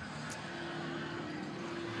 Yeah.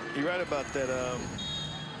 You're right about that.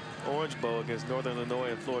 Orange Bowl against Northern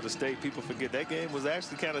Illinois and Florida State. People forget that game was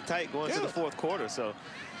actually kind of tight going to the fourth quarter. So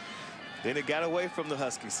then it got away from the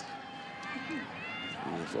Huskies.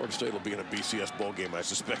 Florida State will be in a BCS bowl game, I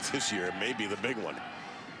suspect, this year. Maybe the big one.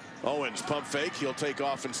 Owens pump fake. He'll take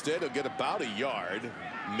off instead. He'll get about a yard,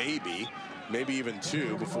 maybe even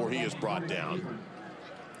 2 before he is brought down.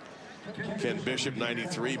 Ken Bishop,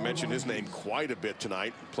 93, mentioned his name quite a bit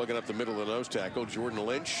tonight, plugging up the middle of the nose tackle. Jordan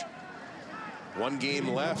Lynch. 1 game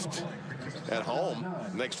left at home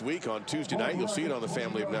next week on Tuesday night. You'll see it on the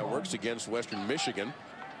family of networks against Western Michigan.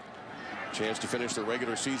 Chance to finish the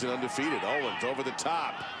regular season undefeated. Owens over the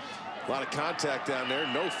top. A lot of contact down there.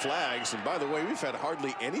 No flags. And by the way, we've had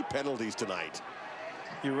hardly any penalties tonight.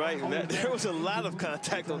 You're right. There was a lot of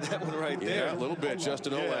contact on that one right there. Yeah, a little bit.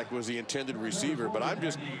 Justin Olak was the intended receiver. But I'm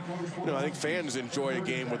just, I think fans enjoy a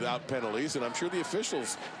game without penalties. And I'm sure the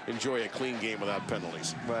officials enjoy a clean game without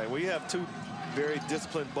penalties. Right. We have 2 very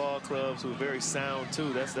disciplined ball clubs who are very sound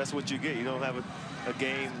too. That's what you get. You don't have a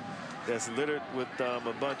game that's littered with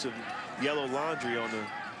a bunch of yellow laundry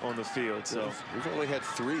on the field. So we've only had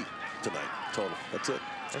 3 tonight total. That's it.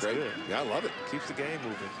 That's great. Good. Yeah, I love it. Keeps the game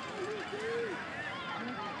moving.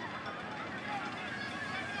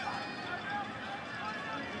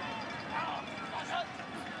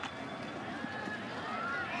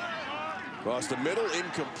 Across the middle,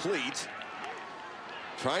 incomplete.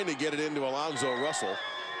 Trying to get it into Alonzo Russell.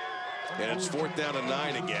 And it's 4th down and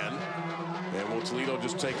 9 again. And will Toledo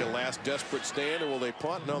just take a last desperate stand, or will they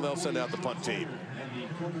punt? No, they'll send out the punt team.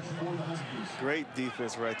 Great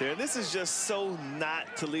defense right there. And this is just so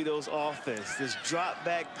not Toledo's offense. This drop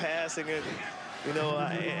back passing. And,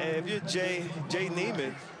 if you're Jay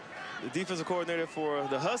Neiman, the defensive coordinator for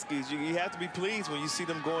the Huskies, you have to be pleased when you see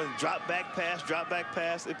them going drop back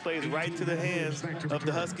pass. It plays right to the hands of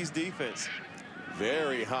the Huskies defense.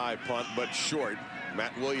 Very high punt, but short.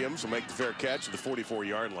 Matt Williams will make the fair catch at the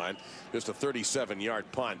 44-yard line. Just a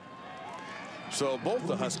 37-yard punt. So both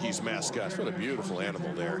the Huskies mascots, what a beautiful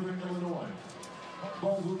animal there.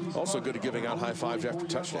 Also good at giving out high fives after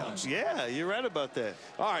touchdowns. Yeah, you're right about that.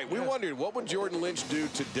 All right, we wondered, what would Jordan Lynch do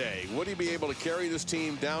today? Would he be able to carry this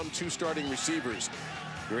team down 2 starting receivers?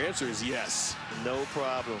 Your answer is yes. No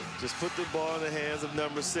problem. Just put the ball in the hands of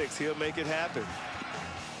number 6. He'll make it happen.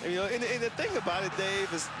 And, and the thing about it,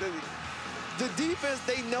 Dave, is the defense,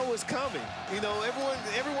 they know is coming.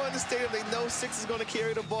 Everyone in the stadium, they know 6 is going to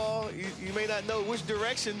carry the ball. You may not know which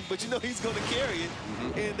direction, but he's going to carry it.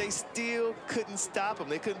 And they still couldn't stop him.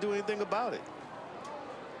 They couldn't do anything about it.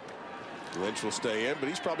 Lynch will stay in, but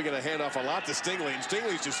he's probably going to hand off a lot to Stingley. And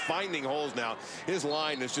Stingley's just finding holes now. His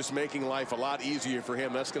line is just making life a lot easier for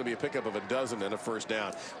him. That's going to be a pickup of a dozen and a first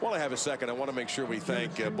down. While I have a second, I want to make sure we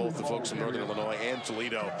thank both the folks in Northern Illinois and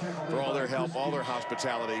Toledo for all their help, all their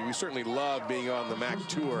hospitality. We certainly love being on the MAC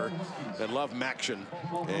tour and love MACtion.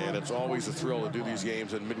 And it's always a thrill to do these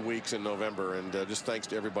games in midweeks in November. And just thanks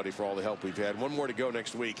to everybody for all the help we've had. One more to go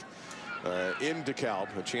next week. In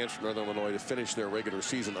DeKalb, a chance for Northern Illinois to finish their regular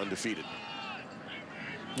season undefeated.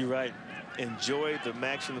 You're right. Enjoyed the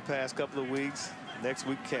match in the past couple of weeks. Next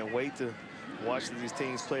week, can't wait to watch these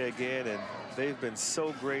teams play again. And they've been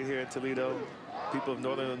so great here in Toledo. People of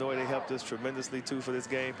Northern Illinois, they helped us tremendously, too, for this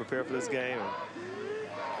game, prepare for this game. And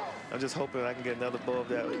I'm just hoping I can get another bowl of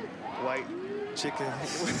that white Chicken.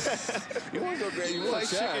 You want to go great? You want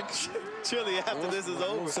chicken chili after this is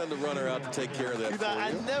over. We'll send a runner out to take care of that. You know,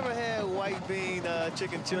 I never had white bean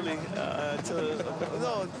chicken chili. A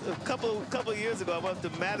couple of years ago, I went up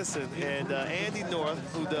to Madison, and Andy North,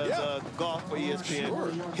 who does golf for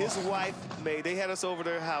ESPN, his wife made. They had us over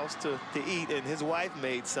their house to eat, and his wife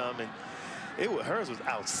made some, and hers was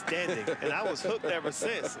outstanding, and I was hooked ever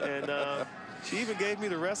since. And she even gave me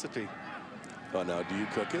the recipe. Oh, now do you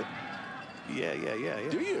cook it? Yeah.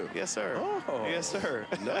 Do you? Yes, sir. Oh. Yes, sir.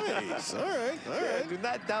 Nice. All right. Do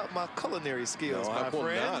not doubt my culinary skills, my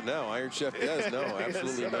friend. No, Iron Chef does. No,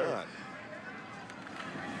 absolutely not.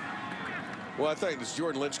 Well, I think this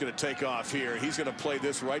Jordan Lynch going to take off here. He's going to play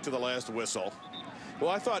this right to the last whistle. Well,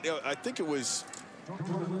 I think it was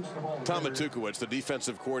Tom Matukowicz, the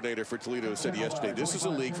defensive coordinator for Toledo, said yesterday, this is a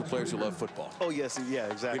league for players who love football. Oh, yes, yeah,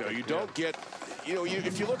 exactly. You know, you don't get,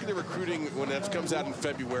 if you look at the recruiting when that comes out in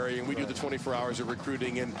February, and we do the 24 hours of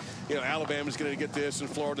recruiting, and, Alabama's going to get this, and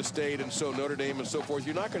Florida State, and so Notre Dame, and so forth,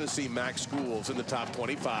 you're not going to see MAC schools in the top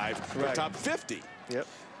 25 or top 50. Yep.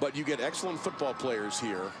 But you get excellent football players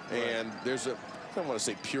here, and there's I don't want to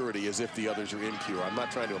say purity as if the others are impure. I'm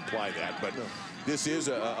not trying to imply that, but this is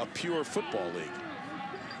a pure football league.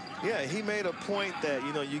 Yeah, he made a point that,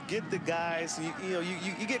 you get the guys,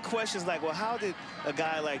 you get questions like, well, how did a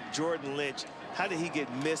guy like Jordan Lynch, how did he get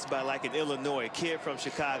missed by like an Illinois kid from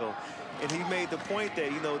Chicago? And he made the point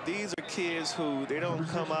that, these are kids who, they don't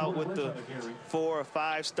come out with the 4 or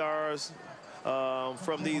 5 stars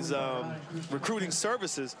from these recruiting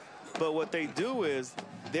services. But what they do is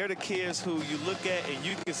they're the kids who you look at and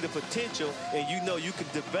you can see the potential, and you can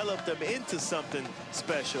develop them into something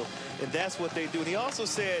special. And that's what they do. And he also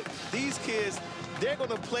said these kids, they're going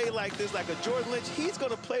to play like this, like a Jordan Lynch. He's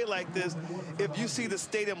going to play like this if you see the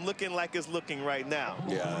stadium looking like it's looking right now.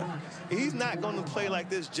 Yeah. He's not going to play like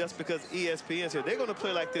this just because ESPN's here. They're going to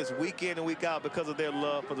play like this week in and week out because of their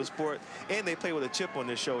love for the sport, and they play with a chip on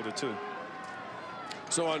their shoulder, too.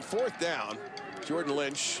 So on 4th down, Jordan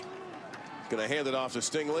Lynch going to hand it off to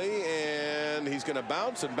Stingley, and he's going to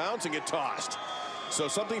bounce and get tossed. So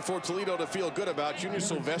something for Toledo to feel good about. Junior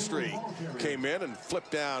Silvestri came in and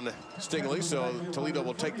flipped down Stingley, so Toledo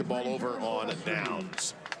will take the ball over on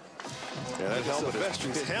downs. Yeah, that helmet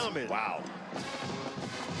Silvestri's helmet. Wow.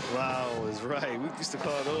 Wow is right. We used to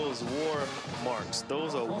call those war marks.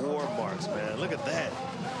 Those are war marks, man. Look at that.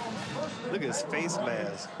 Look at his face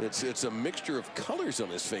mask. It's a mixture of colors on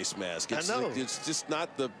his face mask. I know. It's just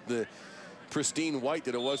not the pristine white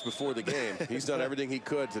that it was before the game. He's done everything he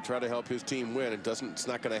could to try to help his team win. It's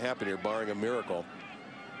not going to happen here, barring a miracle.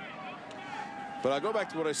 But I'll go back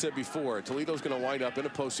to what I said before. Toledo's going to wind up in a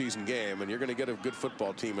postseason game, and you're going to get a good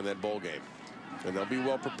football team in that bowl game. And they'll be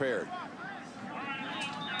well prepared.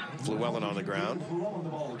 Llewellyn on the ground.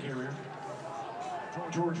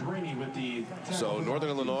 So Northern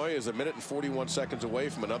Illinois is 1 minute and 41 seconds away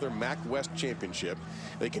from another MAC West championship.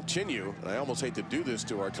 They continue, and I almost hate to do this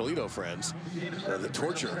to our Toledo friends, the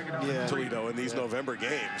torture Toledo in these November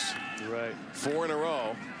games. Right. 4 in a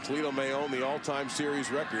row. Toledo may own the all-time series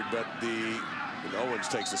record, but Owens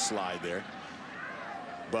takes a slide there.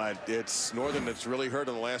 But it's Northern that's really hurt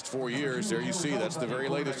in the last 4 years. There you see, that's the very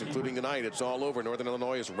latest, including tonight. It's all over. Northern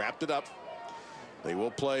Illinois has wrapped it up. They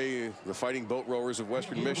will play the Fighting Boat Rowers of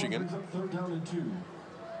Western Michigan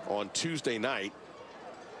on Tuesday night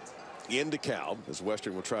in DeKalb, as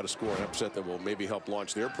Western will try to score an upset that will maybe help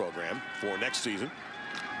launch their program for next season.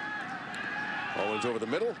 Owens over the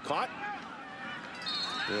middle, caught.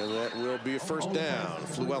 And that will be a first down.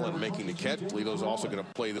 Llewellyn making the catch. Toledo's also going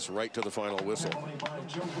to play this right to the final whistle.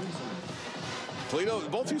 Toledo,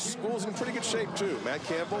 both these schools in pretty good shape, too. Matt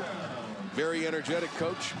Campbell, very energetic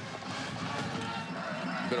coach.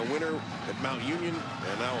 Been a winner at Mount Union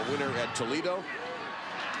and now a winner at Toledo.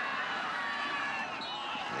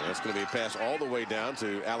 And that's going to be a pass all the way down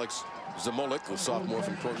to Alex Zamolik, the sophomore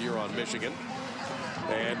from Port Huron, Michigan.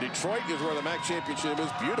 And Detroit is where the MAC championship is.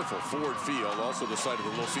 Beautiful Ford Field, also the site of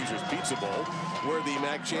the Little Caesars Pizza Bowl, where the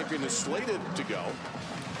MAC champion is slated to go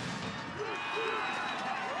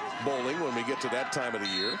bowling when we get to that time of the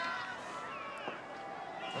year.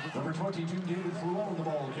 Number 22, David Llewellyn, the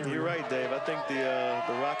ball carrier. You're right, Dave. I think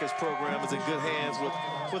the Rockets program is in good hands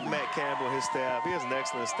with Matt Campbell and his staff. He has an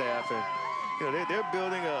excellent staff, and they're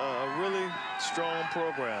building a really strong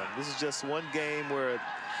program. This is just one game where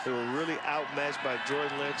they were really outmatched by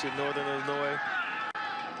Jordan Lynch in Northern Illinois.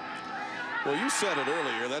 Well, you said it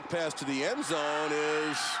earlier. That pass to the end zone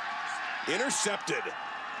is intercepted.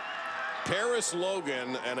 Paris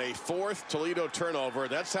Logan and a 4th Toledo turnover.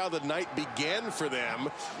 That's how the night began for them,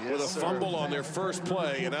 with a fumble on their first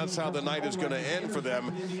play, and that's how the night is going to end for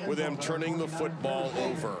them, with them turning the football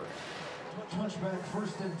over. Touchback,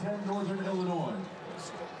 1st and 10, Northern Illinois.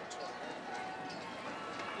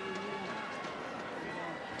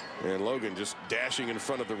 And Logan just dashing in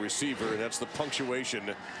front of the receiver, and that's the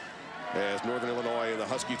punctuation as Northern Illinois and the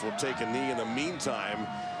Huskies will take a knee. In the meantime,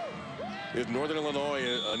 is Northern Illinois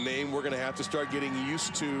a name we're going to have to start getting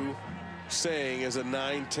used to saying as a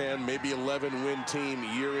 9-10, maybe 11-win team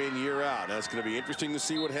year in, year out? That's going to be interesting to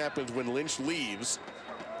see what happens when Lynch leaves.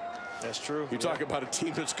 That's true. You talk about a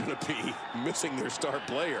team that's going to be missing their star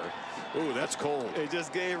player. Ooh, that's cold. They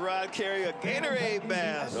just gave Rod Carey a Gatorade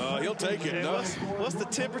bath. He'll take it. No. What's the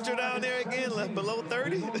temperature down there again? Below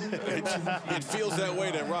 30? It feels that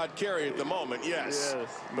way to Rod Carey at the moment, yes.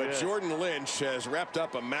 But Jordan Lynch has wrapped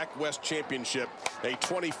up a MAC West championship, a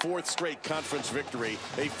 24th straight conference victory,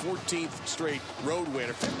 a 14th straight road win,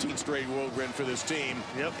 or 15th straight road win for this team.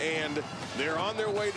 And they're on their way